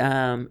like the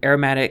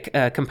aromatic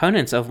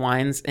components of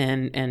wines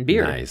and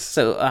beer. Nice.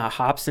 So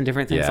hops and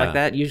different things like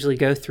that usually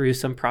go through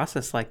some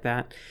process like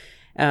that.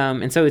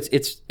 And so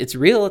it's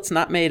real. It's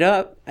not made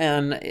up.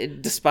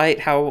 And despite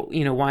how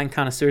wine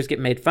connoisseurs get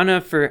made fun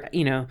of for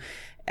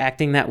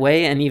acting that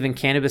way, and even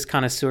cannabis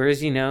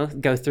connoisseurs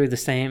go through the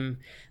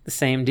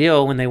same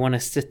deal when they want to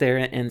sit there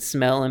and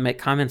smell and make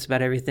comments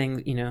about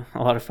everything.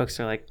 A lot of folks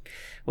are like,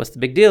 what's the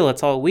big deal?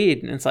 It's all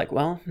weed. And it's like,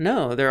 well,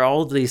 no, there are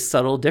all these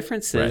subtle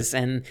differences,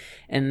 and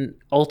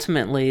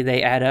ultimately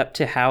they add up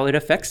to how it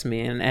affects me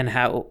and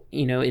how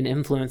it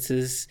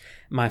influences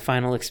my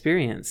final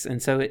experience.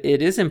 And so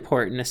it is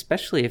important,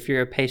 especially if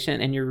you're a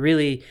patient and you're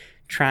really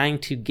trying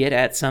to get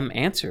at some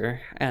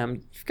answer.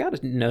 You've got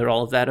to note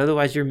all of that.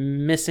 Otherwise, you're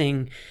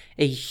missing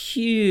a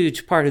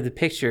huge part of the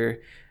picture,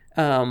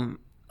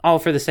 all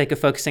for the sake of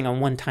focusing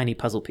on one tiny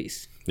puzzle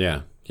piece.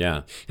 Yeah.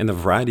 And the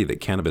variety that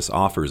cannabis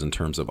offers in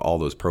terms of all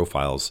those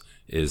profiles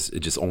it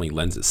just only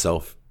lends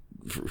itself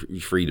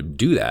for you to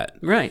do that.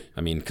 Right.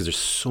 I mean, because there's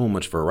so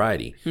much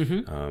variety.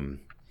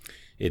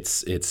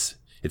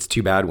 It's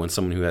too bad when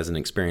someone who has an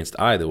experienced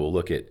eye that will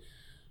look at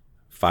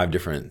 5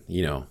 different,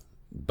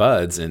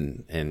 buds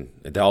and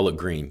they all look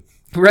green.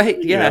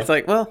 Right. Yeah. It's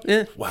like, well,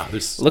 wow,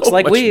 there's so looks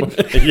like much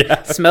weed.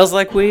 Yeah. Smells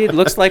like weed.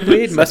 Looks like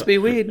weed. Must be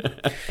weed.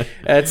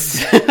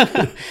 That's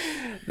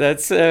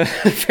a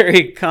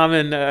very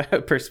common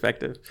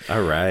perspective.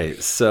 All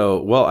right.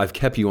 So, well, I've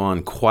kept you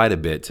on quite a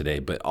bit today,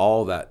 but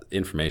all that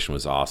information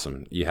was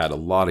awesome. You had a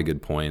lot of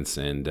good points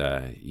and,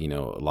 a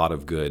lot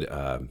of good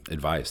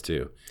advice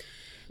too.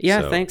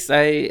 Yeah, thanks.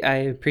 I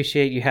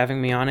appreciate you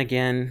having me on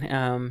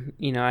again.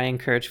 I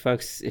encourage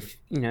folks, if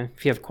you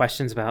have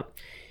questions about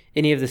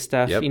any of this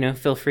stuff,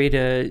 feel free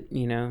to,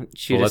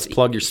 shoot us. Let's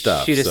plug your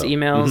stuff. Shoot us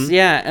emails.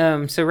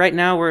 Yeah. So right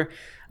now we're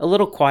a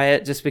little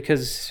quiet just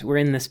because we're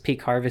in this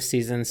peak harvest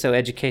season. So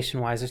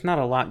education-wise, there's not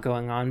a lot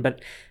going on,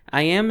 but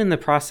I am in the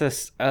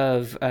process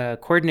of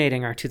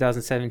coordinating our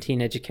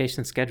 2017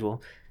 education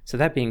schedule. So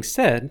that being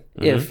said,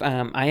 if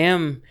I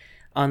am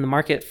on the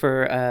market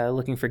for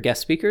looking for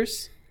guest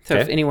speakers. So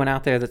if anyone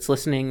out there that's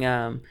listening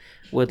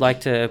would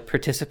like to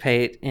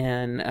participate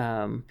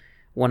in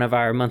one of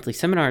our monthly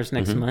seminars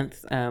next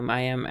month.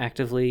 I am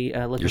actively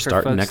looking You're for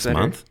starting folks next that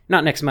month?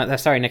 Not next month.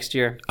 Sorry, next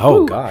year.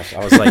 Oh Woo! gosh,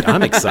 I was like,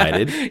 I'm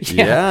excited.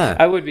 Yeah.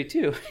 I would be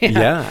too.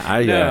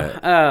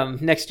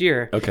 Next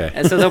year. Okay.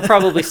 And so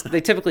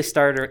they typically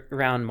start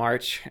around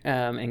March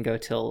and go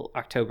till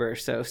October or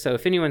so. So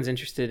if anyone's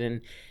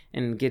interested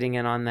in getting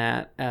in on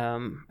that,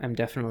 I'm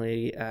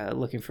definitely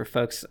looking for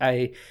folks.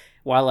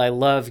 While I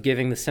love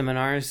giving the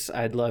seminars,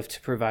 I'd love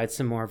to provide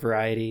some more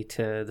variety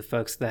to the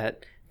folks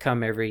that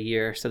come every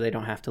year, so they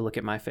don't have to look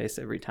at my face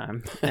every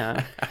time,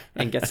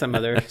 and get some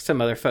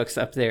other folks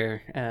up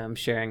there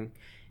sharing,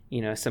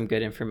 some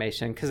good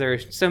information, because there are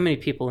so many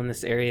people in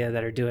this area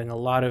that are doing a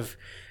lot of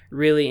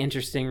really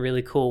interesting,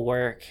 really cool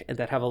work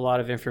that have a lot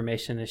of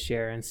information to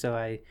share, and so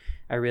I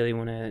really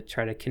want to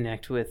try to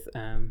connect with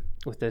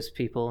those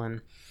people. And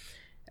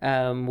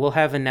we'll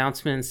have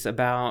announcements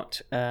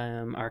about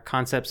our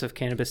Concepts of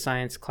Cannabis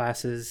Science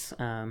classes.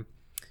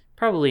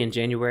 Probably in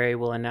January,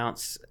 we'll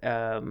announce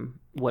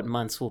what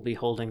months we'll be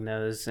holding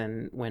those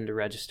and when to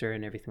register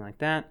and everything like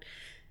that.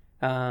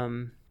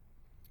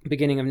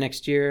 Beginning of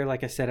next year,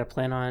 like I said, I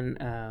plan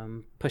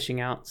on pushing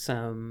out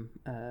some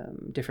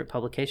different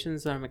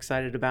publications that I'm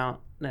excited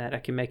about that I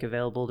can make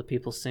available to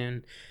people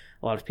soon.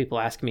 A lot of people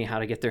ask me how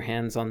to get their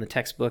hands on the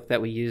textbook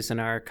that we use in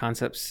our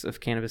Concepts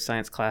of Cannabis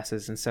Science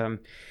classes, and so I'm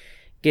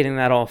getting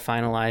that all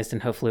finalized,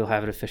 and hopefully we'll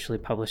have it officially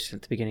published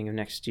at the beginning of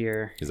next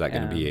year. Is that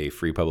going to be a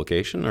free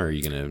publication, or are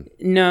you going to?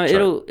 No,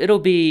 it'll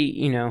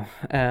be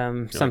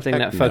something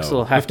that folks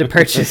will have to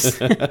purchase.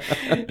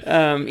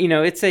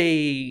 It's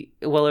a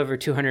well over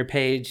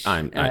 200-page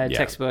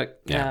textbook.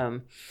 Yeah.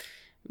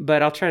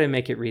 But I'll try to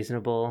make it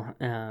reasonable.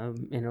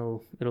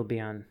 It'll be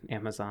on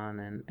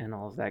Amazon and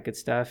all of that good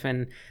stuff.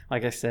 And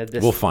like I said,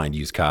 we'll find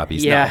used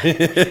copies. Yeah,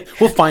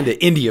 we'll find an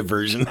India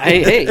version.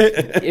 Hey,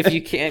 if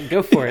you can,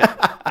 go for it.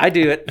 I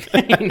do it.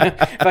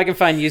 If I can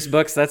find used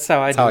books, that's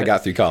how I do it. That's how I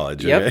got through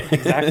college. Yep, okay?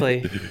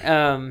 Exactly.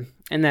 And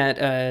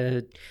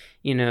that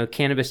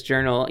cannabis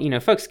journal.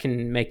 Folks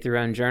can make their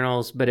own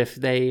journals, but if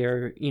they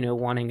are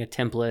wanting a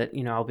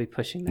template, I'll be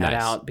pushing that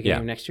out beginning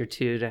of next year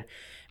too to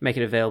make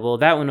it available.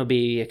 That one will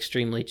be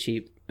extremely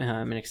cheap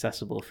and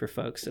accessible for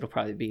folks. It'll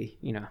probably be,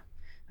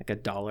 like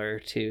 $1 or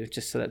 $2,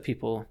 just so that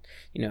people,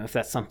 if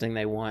that's something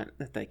they want,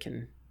 that they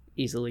can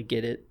easily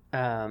get it.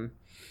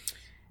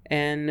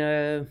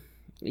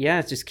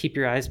 Just keep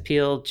your eyes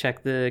peeled.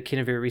 Check the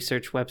Kenavere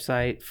Research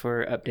website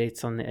for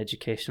updates on the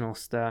educational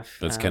stuff.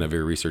 That's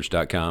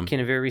KenavereResearch.com.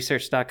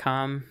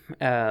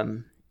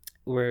 KenavereResearch.com.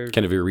 We're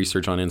Kenavere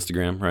Research on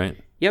Instagram, right?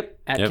 Yep,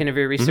 at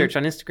Kenavere Research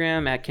on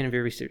Instagram, at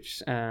Kenavere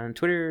Research on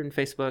Twitter and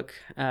Facebook.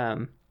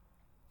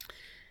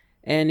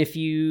 And if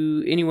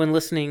anyone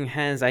listening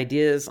has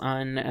ideas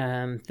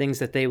on things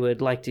that they would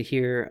like to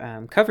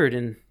hear covered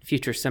in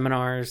future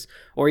seminars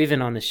or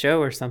even on the show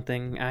or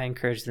something, I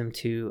encourage them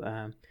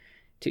to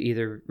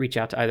either reach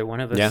out to either one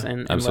of us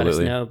and let us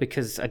know,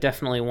 because I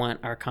definitely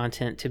want our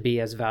content to be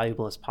as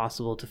valuable as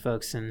possible to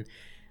folks, and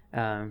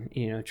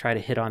try to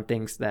hit on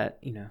things that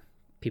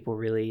people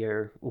really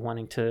are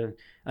wanting to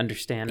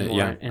understand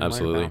more and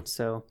learn about.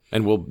 So,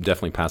 and we'll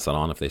definitely pass that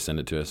on if they send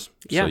it to us,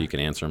 so you can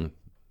answer them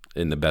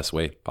in the best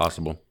way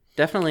possible.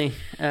 Definitely.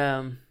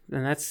 And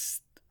I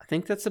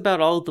think that's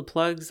about all the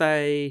plugs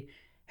I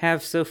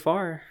have so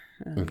far.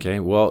 Okay.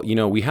 Well,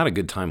 we had a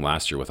good time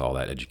last year with all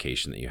that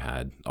education that you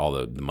had, all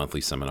the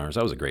monthly seminars.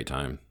 That was a great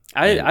time.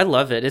 I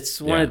love it.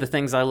 It's one of the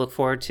things I look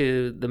forward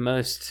to the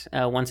most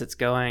once it's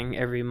going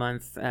every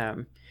month.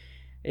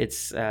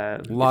 It's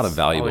a lot of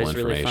valuable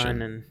information. Really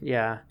fun, and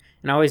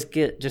I always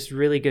get just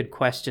really good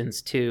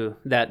questions too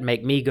that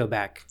make me go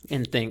back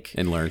and think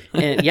and learn.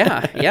 And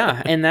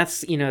and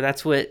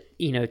that's what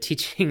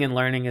teaching and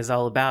learning is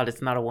all about.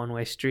 It's not a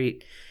one-way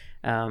street,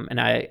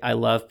 and I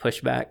love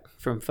pushback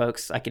from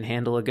folks. I can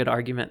handle a good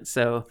argument,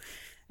 so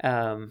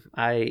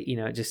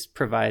it just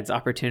provides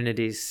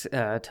opportunities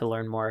to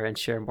learn more and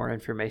share more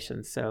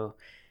information. So.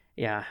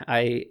 Yeah,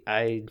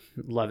 I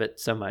love it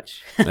so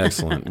much.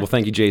 Excellent. Well,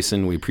 thank you,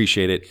 Jason. We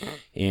appreciate it.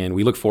 And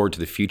we look forward to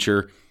the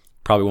future.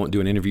 Probably won't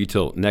do an interview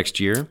till next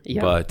year,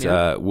 but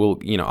we'll,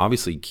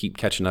 obviously keep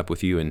catching up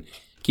with you and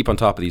keep on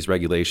top of these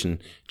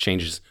regulation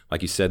changes.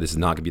 Like you said, this is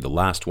not going to be the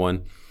last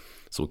one.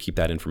 So we'll keep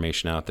that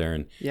information out there,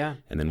 and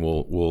then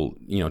we'll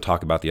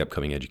talk about the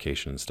upcoming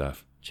education and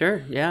stuff.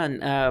 Sure. Yeah.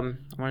 And I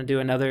want to do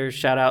another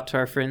shout out to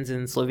our friends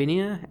in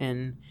Slovenia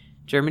and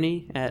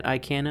Germany at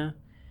ICANA.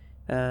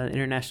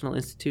 International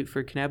Institute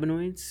for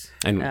Cannabinoids.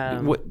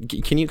 And what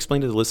can you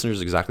explain to the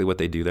listeners exactly what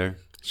they do there?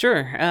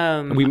 Sure.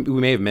 We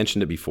may have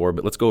mentioned it before,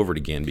 but let's go over it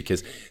again,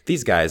 because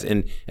these guys,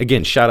 and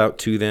again, shout out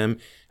to them.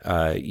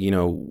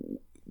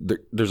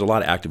 There's a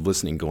lot of active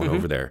listening going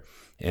over there,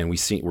 and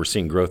we're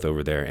seeing growth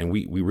over there, and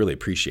we really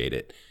appreciate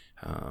it.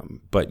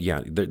 But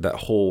that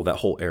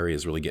whole area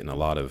is really getting a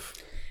lot of.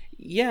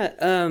 Yeah.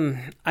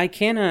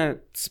 ICANA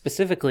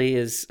specifically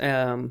is.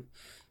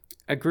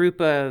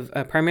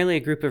 Primarily a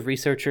group of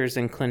researchers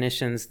and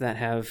clinicians that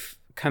have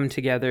come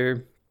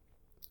together,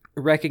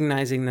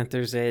 recognizing that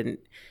there's an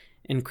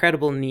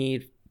incredible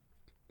need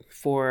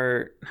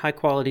for high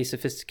quality,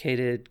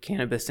 sophisticated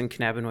cannabis and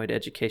cannabinoid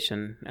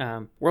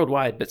education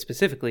worldwide, but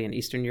specifically in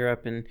Eastern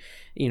Europe and,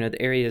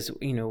 the areas,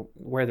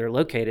 where they're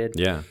located.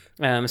 Yeah.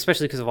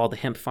 Especially because of all the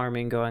hemp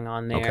farming going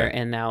on there. Okay.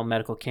 And now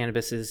medical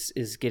cannabis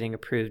is getting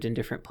approved in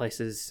different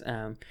places.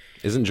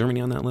 Isn't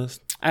Germany on that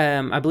list?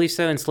 I believe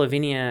so. And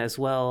Slovenia as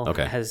well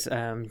has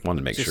wanted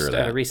to make just, sure of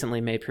that.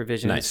 Recently made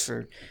provisions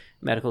for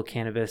medical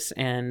cannabis.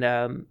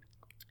 And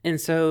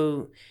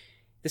so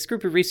this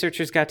group of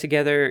researchers got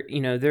together.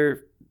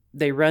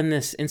 They run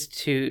this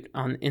institute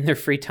in their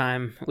free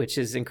time, which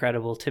is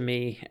incredible to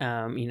me.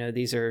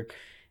 These are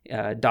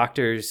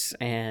doctors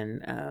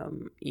and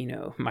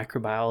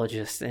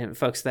microbiologists and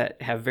folks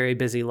that have very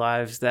busy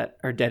lives that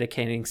are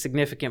dedicating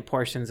significant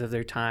portions of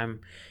their time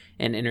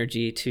and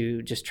energy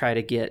to just try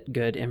to get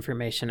good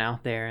information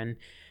out there.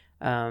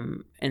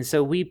 And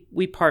so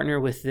we partner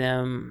with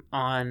them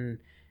on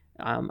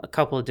a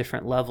couple of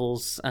different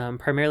levels,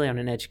 primarily on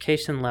an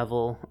education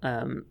level.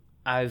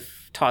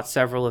 I've taught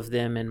several of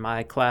them in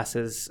my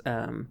classes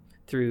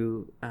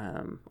through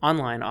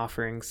online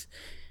offerings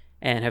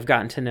and have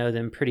gotten to know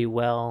them pretty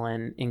well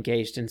and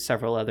engaged in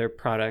several other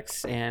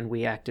products. And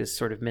we act as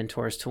sort of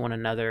mentors to one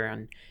another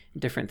on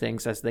different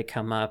things as they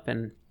come up.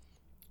 And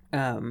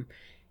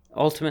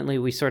ultimately,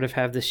 we sort of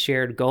have this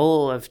shared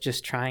goal of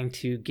just trying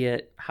to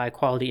get high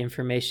quality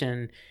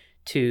information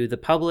to the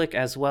public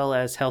as well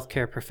as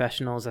healthcare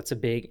professionals. That's a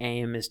big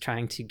aim, is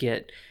trying to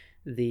get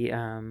the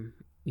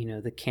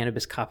the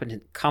cannabis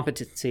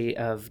competency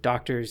of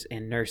doctors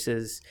and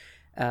nurses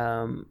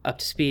up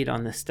to speed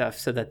on this stuff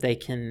so that they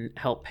can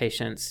help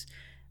patients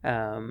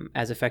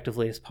as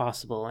effectively as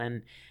possible.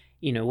 And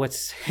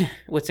what's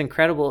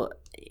incredible,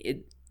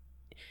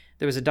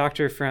 there was a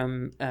doctor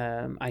from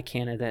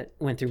ICANA that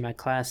went through my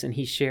class, and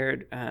he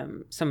shared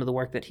some of the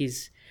work that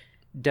he's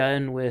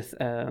done with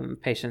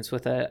patients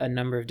with a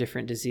number of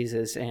different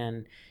diseases.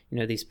 And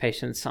these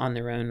patients on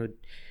their own would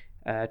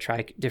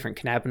try different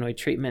cannabinoid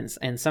treatments,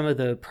 and some of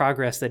the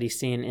progress that he's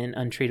seen in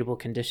untreatable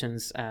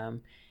conditions.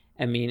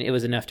 It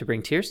was enough to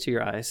bring tears to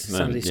your eyes.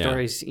 Some of these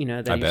stories,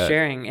 that he's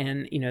sharing,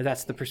 and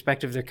that's the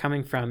perspective they're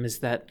coming from. Is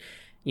that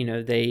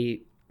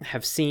they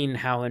have seen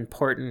how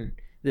important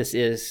this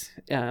is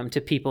to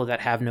people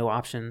that have no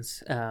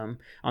options on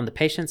the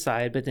patient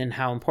side, but then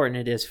how important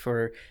it is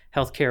for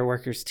healthcare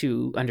workers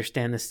to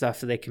understand this stuff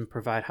so they can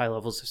provide high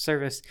levels of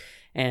service,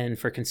 and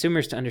for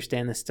consumers to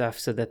understand this stuff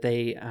so that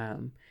they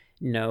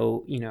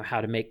know how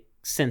to make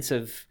sense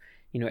of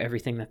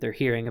everything that they're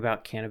hearing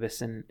about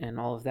cannabis and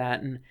all of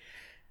that.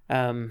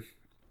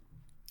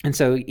 And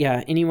so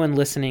anyone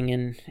listening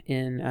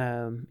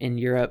in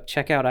Europe,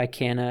 check out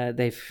ICANA.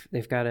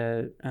 They've got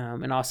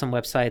an awesome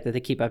website that they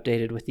keep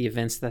updated with the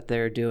events that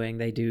they're doing.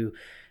 They do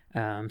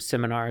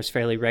seminars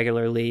fairly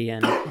regularly,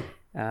 and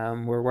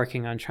we're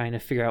working on trying to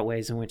figure out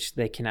ways in which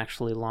they can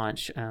actually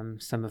launch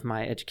some of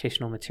my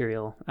educational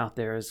material out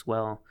there as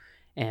well,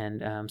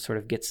 and sort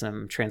of get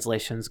some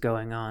translations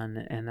going on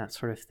and that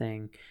sort of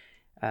thing.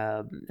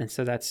 And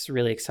so that's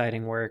really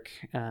exciting work.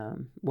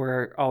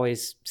 We're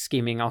always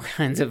scheming all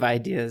kinds of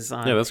ideas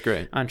on, that's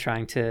great, on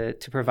trying to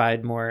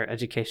provide more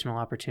educational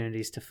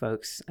opportunities to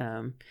folks.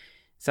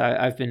 So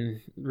I've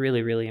been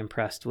really, really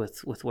impressed with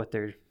what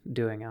they're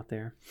doing out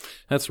there.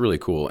 That's really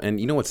cool. And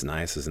what's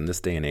nice is in this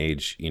day and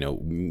age,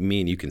 me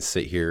and you can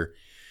sit here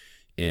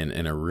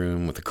in a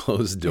room with a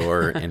closed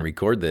door and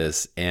record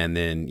this. And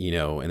then,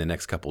 in the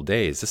next couple of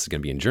days, this is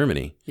going to be in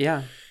Germany.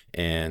 Yeah.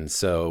 And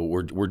so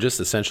we're just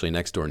essentially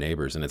next door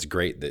neighbors, and it's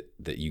great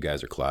that you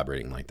guys are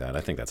collaborating like that.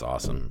 I think that's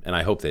awesome. And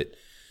I hope that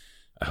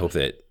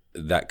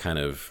kind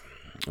of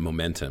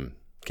momentum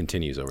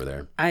continues over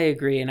there. I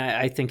agree. And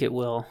I think it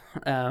will.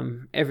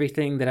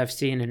 Everything that I've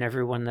seen and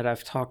everyone that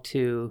I've talked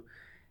to,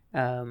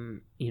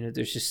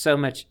 there's just so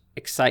much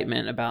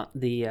excitement about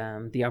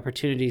the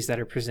opportunities that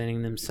are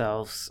presenting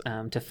themselves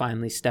to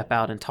finally step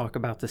out and talk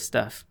about this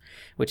stuff,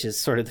 which is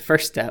sort of the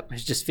first step,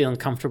 is just feeling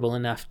comfortable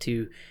enough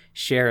to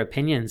share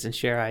opinions and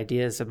share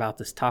ideas about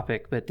this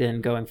topic, but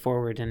then going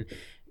forward and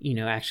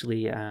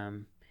actually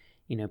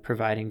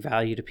providing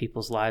value to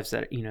people's lives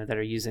that that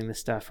are using this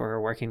stuff or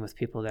are working with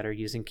people that are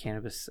using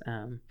cannabis.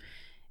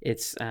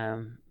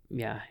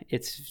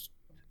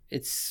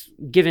 It's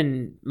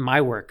given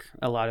my work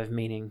a lot of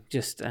meaning,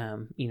 just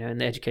in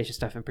the education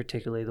stuff, and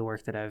particularly the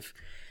work that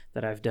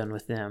I've done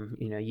with them.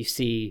 You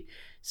see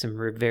some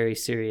very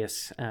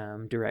serious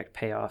direct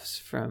payoffs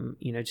from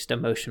just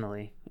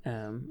emotionally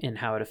in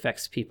how it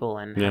affects people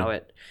and how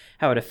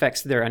it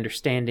affects their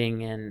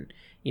understanding, and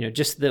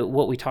just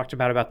what we talked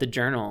about the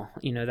journal.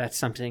 That's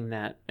something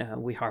that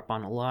we harp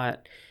on a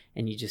lot.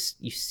 And you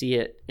see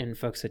it in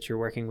folks that you're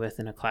working with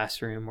in a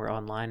classroom or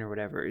online or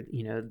whatever,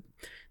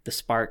 the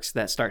sparks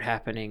that start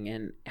happening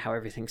and how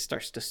everything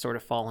starts to sort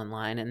of fall in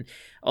line. And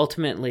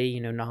ultimately,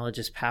 knowledge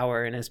is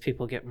power. And as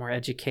people get more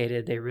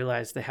educated, they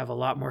realize they have a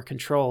lot more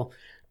control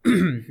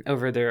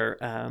over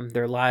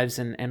their lives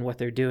and what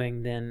they're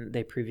doing than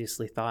they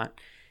previously thought.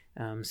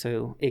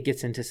 So it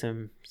gets into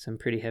some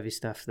pretty heavy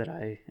stuff that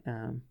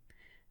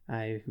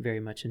I very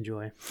much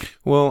enjoy.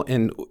 Well,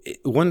 and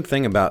one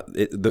thing about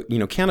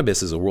it,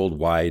 cannabis is a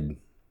worldwide,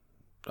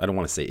 I don't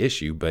want to say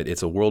issue, but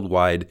it's a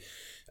worldwide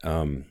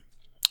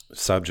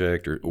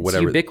subject or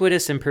whatever. It's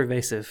ubiquitous and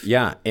pervasive.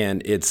 Yeah,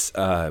 and it's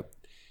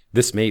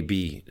this may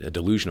be a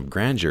delusion of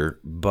grandeur,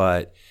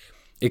 but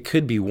it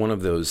could be one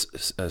of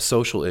those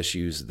social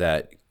issues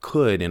that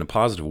could, in a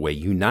positive way,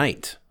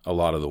 unite a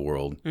lot of the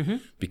world,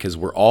 because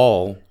we're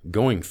all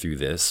going through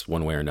this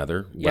one way or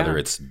another, whether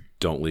it's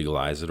don't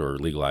legalize it or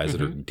legalize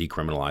it or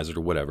decriminalize it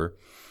or whatever.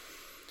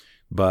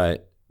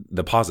 But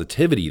the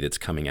positivity that's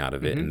coming out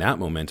of it and that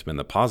momentum and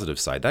the positive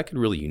side, that could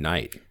really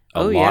unite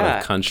a lot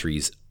of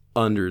countries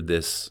under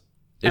this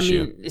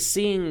issue. I mean,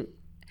 seeing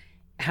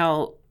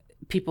how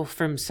people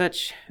from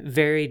such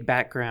varied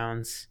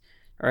backgrounds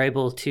are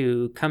able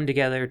to come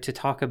together to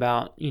talk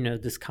about,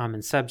 this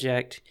common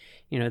subject,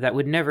 that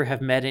would never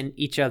have met in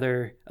each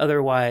other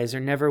otherwise, or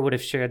never would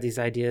have shared these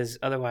ideas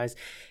otherwise.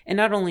 And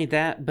not only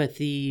that, but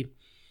the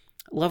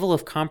level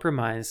of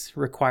compromise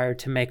required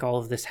to make all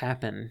of this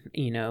happen.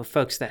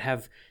 Folks that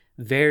have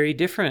very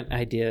different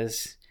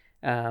ideas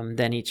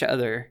than each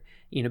other,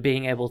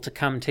 being able to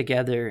come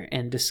together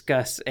and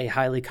discuss a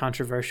highly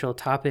controversial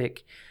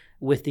topic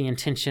with the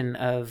intention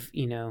of,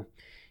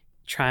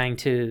 trying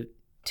to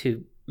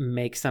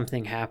make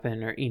something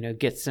happen, or,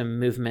 get some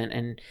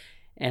movement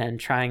and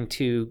trying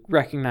to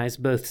recognize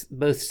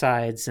both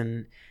sides.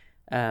 And,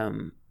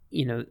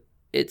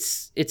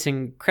 it's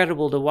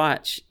incredible to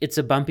watch. It's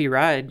a bumpy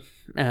ride.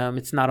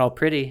 It's not all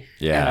pretty.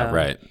 Yeah,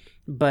 right.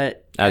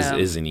 But as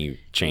is any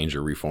change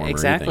or reform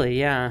exactly, or anything.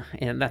 Yeah.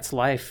 And that's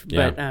life.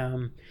 Yeah.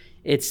 But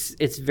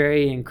it's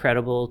very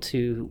incredible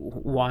to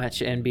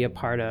watch and be a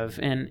part of.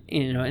 And,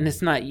 and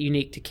it's not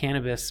unique to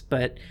cannabis,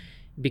 but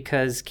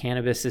because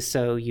cannabis is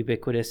so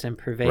ubiquitous and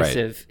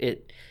pervasive,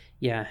 it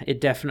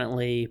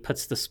definitely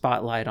puts the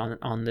spotlight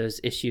on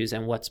those issues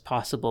and what's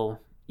possible,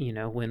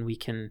 when we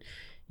can,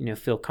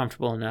 feel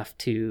comfortable enough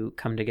to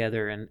come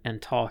together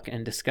and talk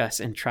and discuss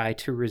and try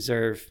to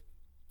reserve,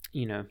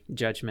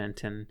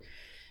 judgment and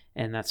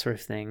that sort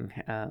of thing.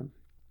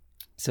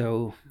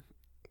 So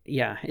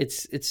yeah,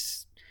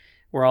 it's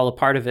we're all a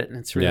part of it, and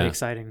it's really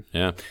exciting.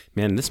 Yeah,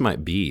 man, this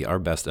might be our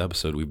best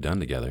episode we've done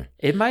together.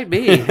 It might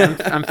be.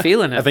 I'm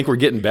feeling it. I think we're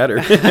getting better.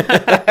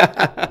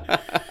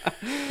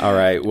 All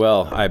right.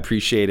 Well, I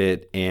appreciate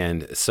it.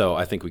 And so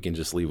I think we can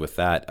just leave with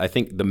that. I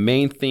think the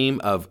main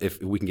theme of,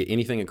 if we can get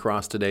anything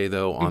across today,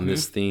 though, on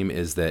this theme,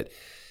 is that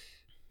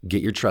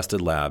get your trusted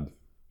lab,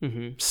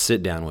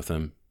 sit down with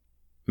them,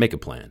 make a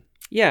plan.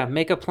 Yeah,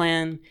 make a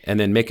plan. And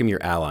then make them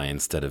your ally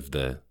instead of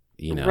the,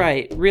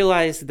 Right.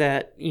 Realize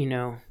that,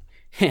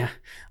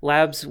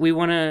 labs, we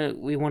want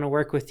to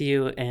work with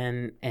you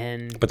and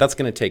but that's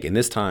going to take, in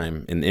this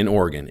time in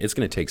Oregon, it's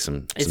going to take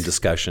some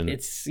discussion,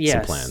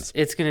 some plans.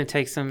 It's going to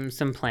take some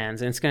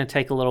plans, and it's going to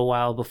take a little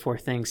while before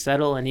things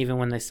settle, and even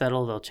when they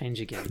settle, they'll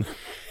change again.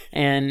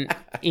 And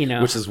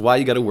which is why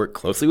you got to work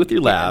closely with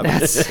your lab.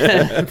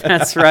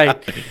 That's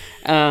right.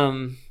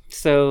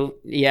 So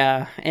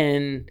yeah,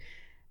 and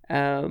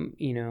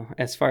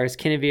as far as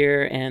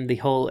Kinevere and the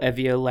whole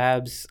Evio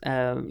Labs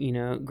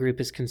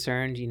group is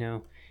concerned,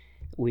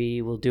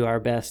 we will do our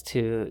best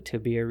to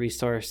be a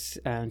resource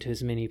to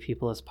as many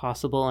people as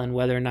possible. And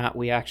whether or not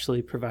we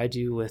actually provide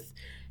you with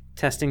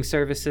testing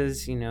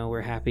services,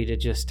 we're happy to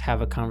just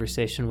have a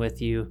conversation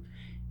with you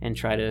and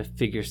try to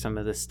figure some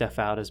of this stuff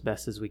out as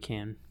best as we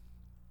can.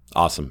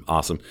 Awesome.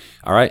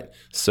 All right.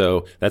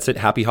 So that's it.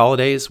 Happy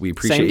holidays. We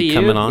appreciate you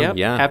coming on. Yep.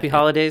 Yeah. Happy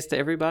holidays to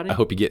everybody. I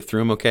hope you get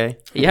through them okay.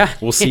 Yeah.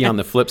 We'll see you on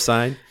the flip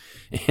side.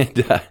 And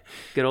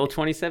good old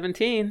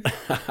 2017.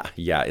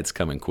 Yeah, it's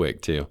coming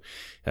quick too.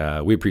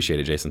 We appreciate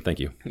it, Jason.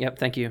 Thank you. Yep.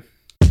 Thank you.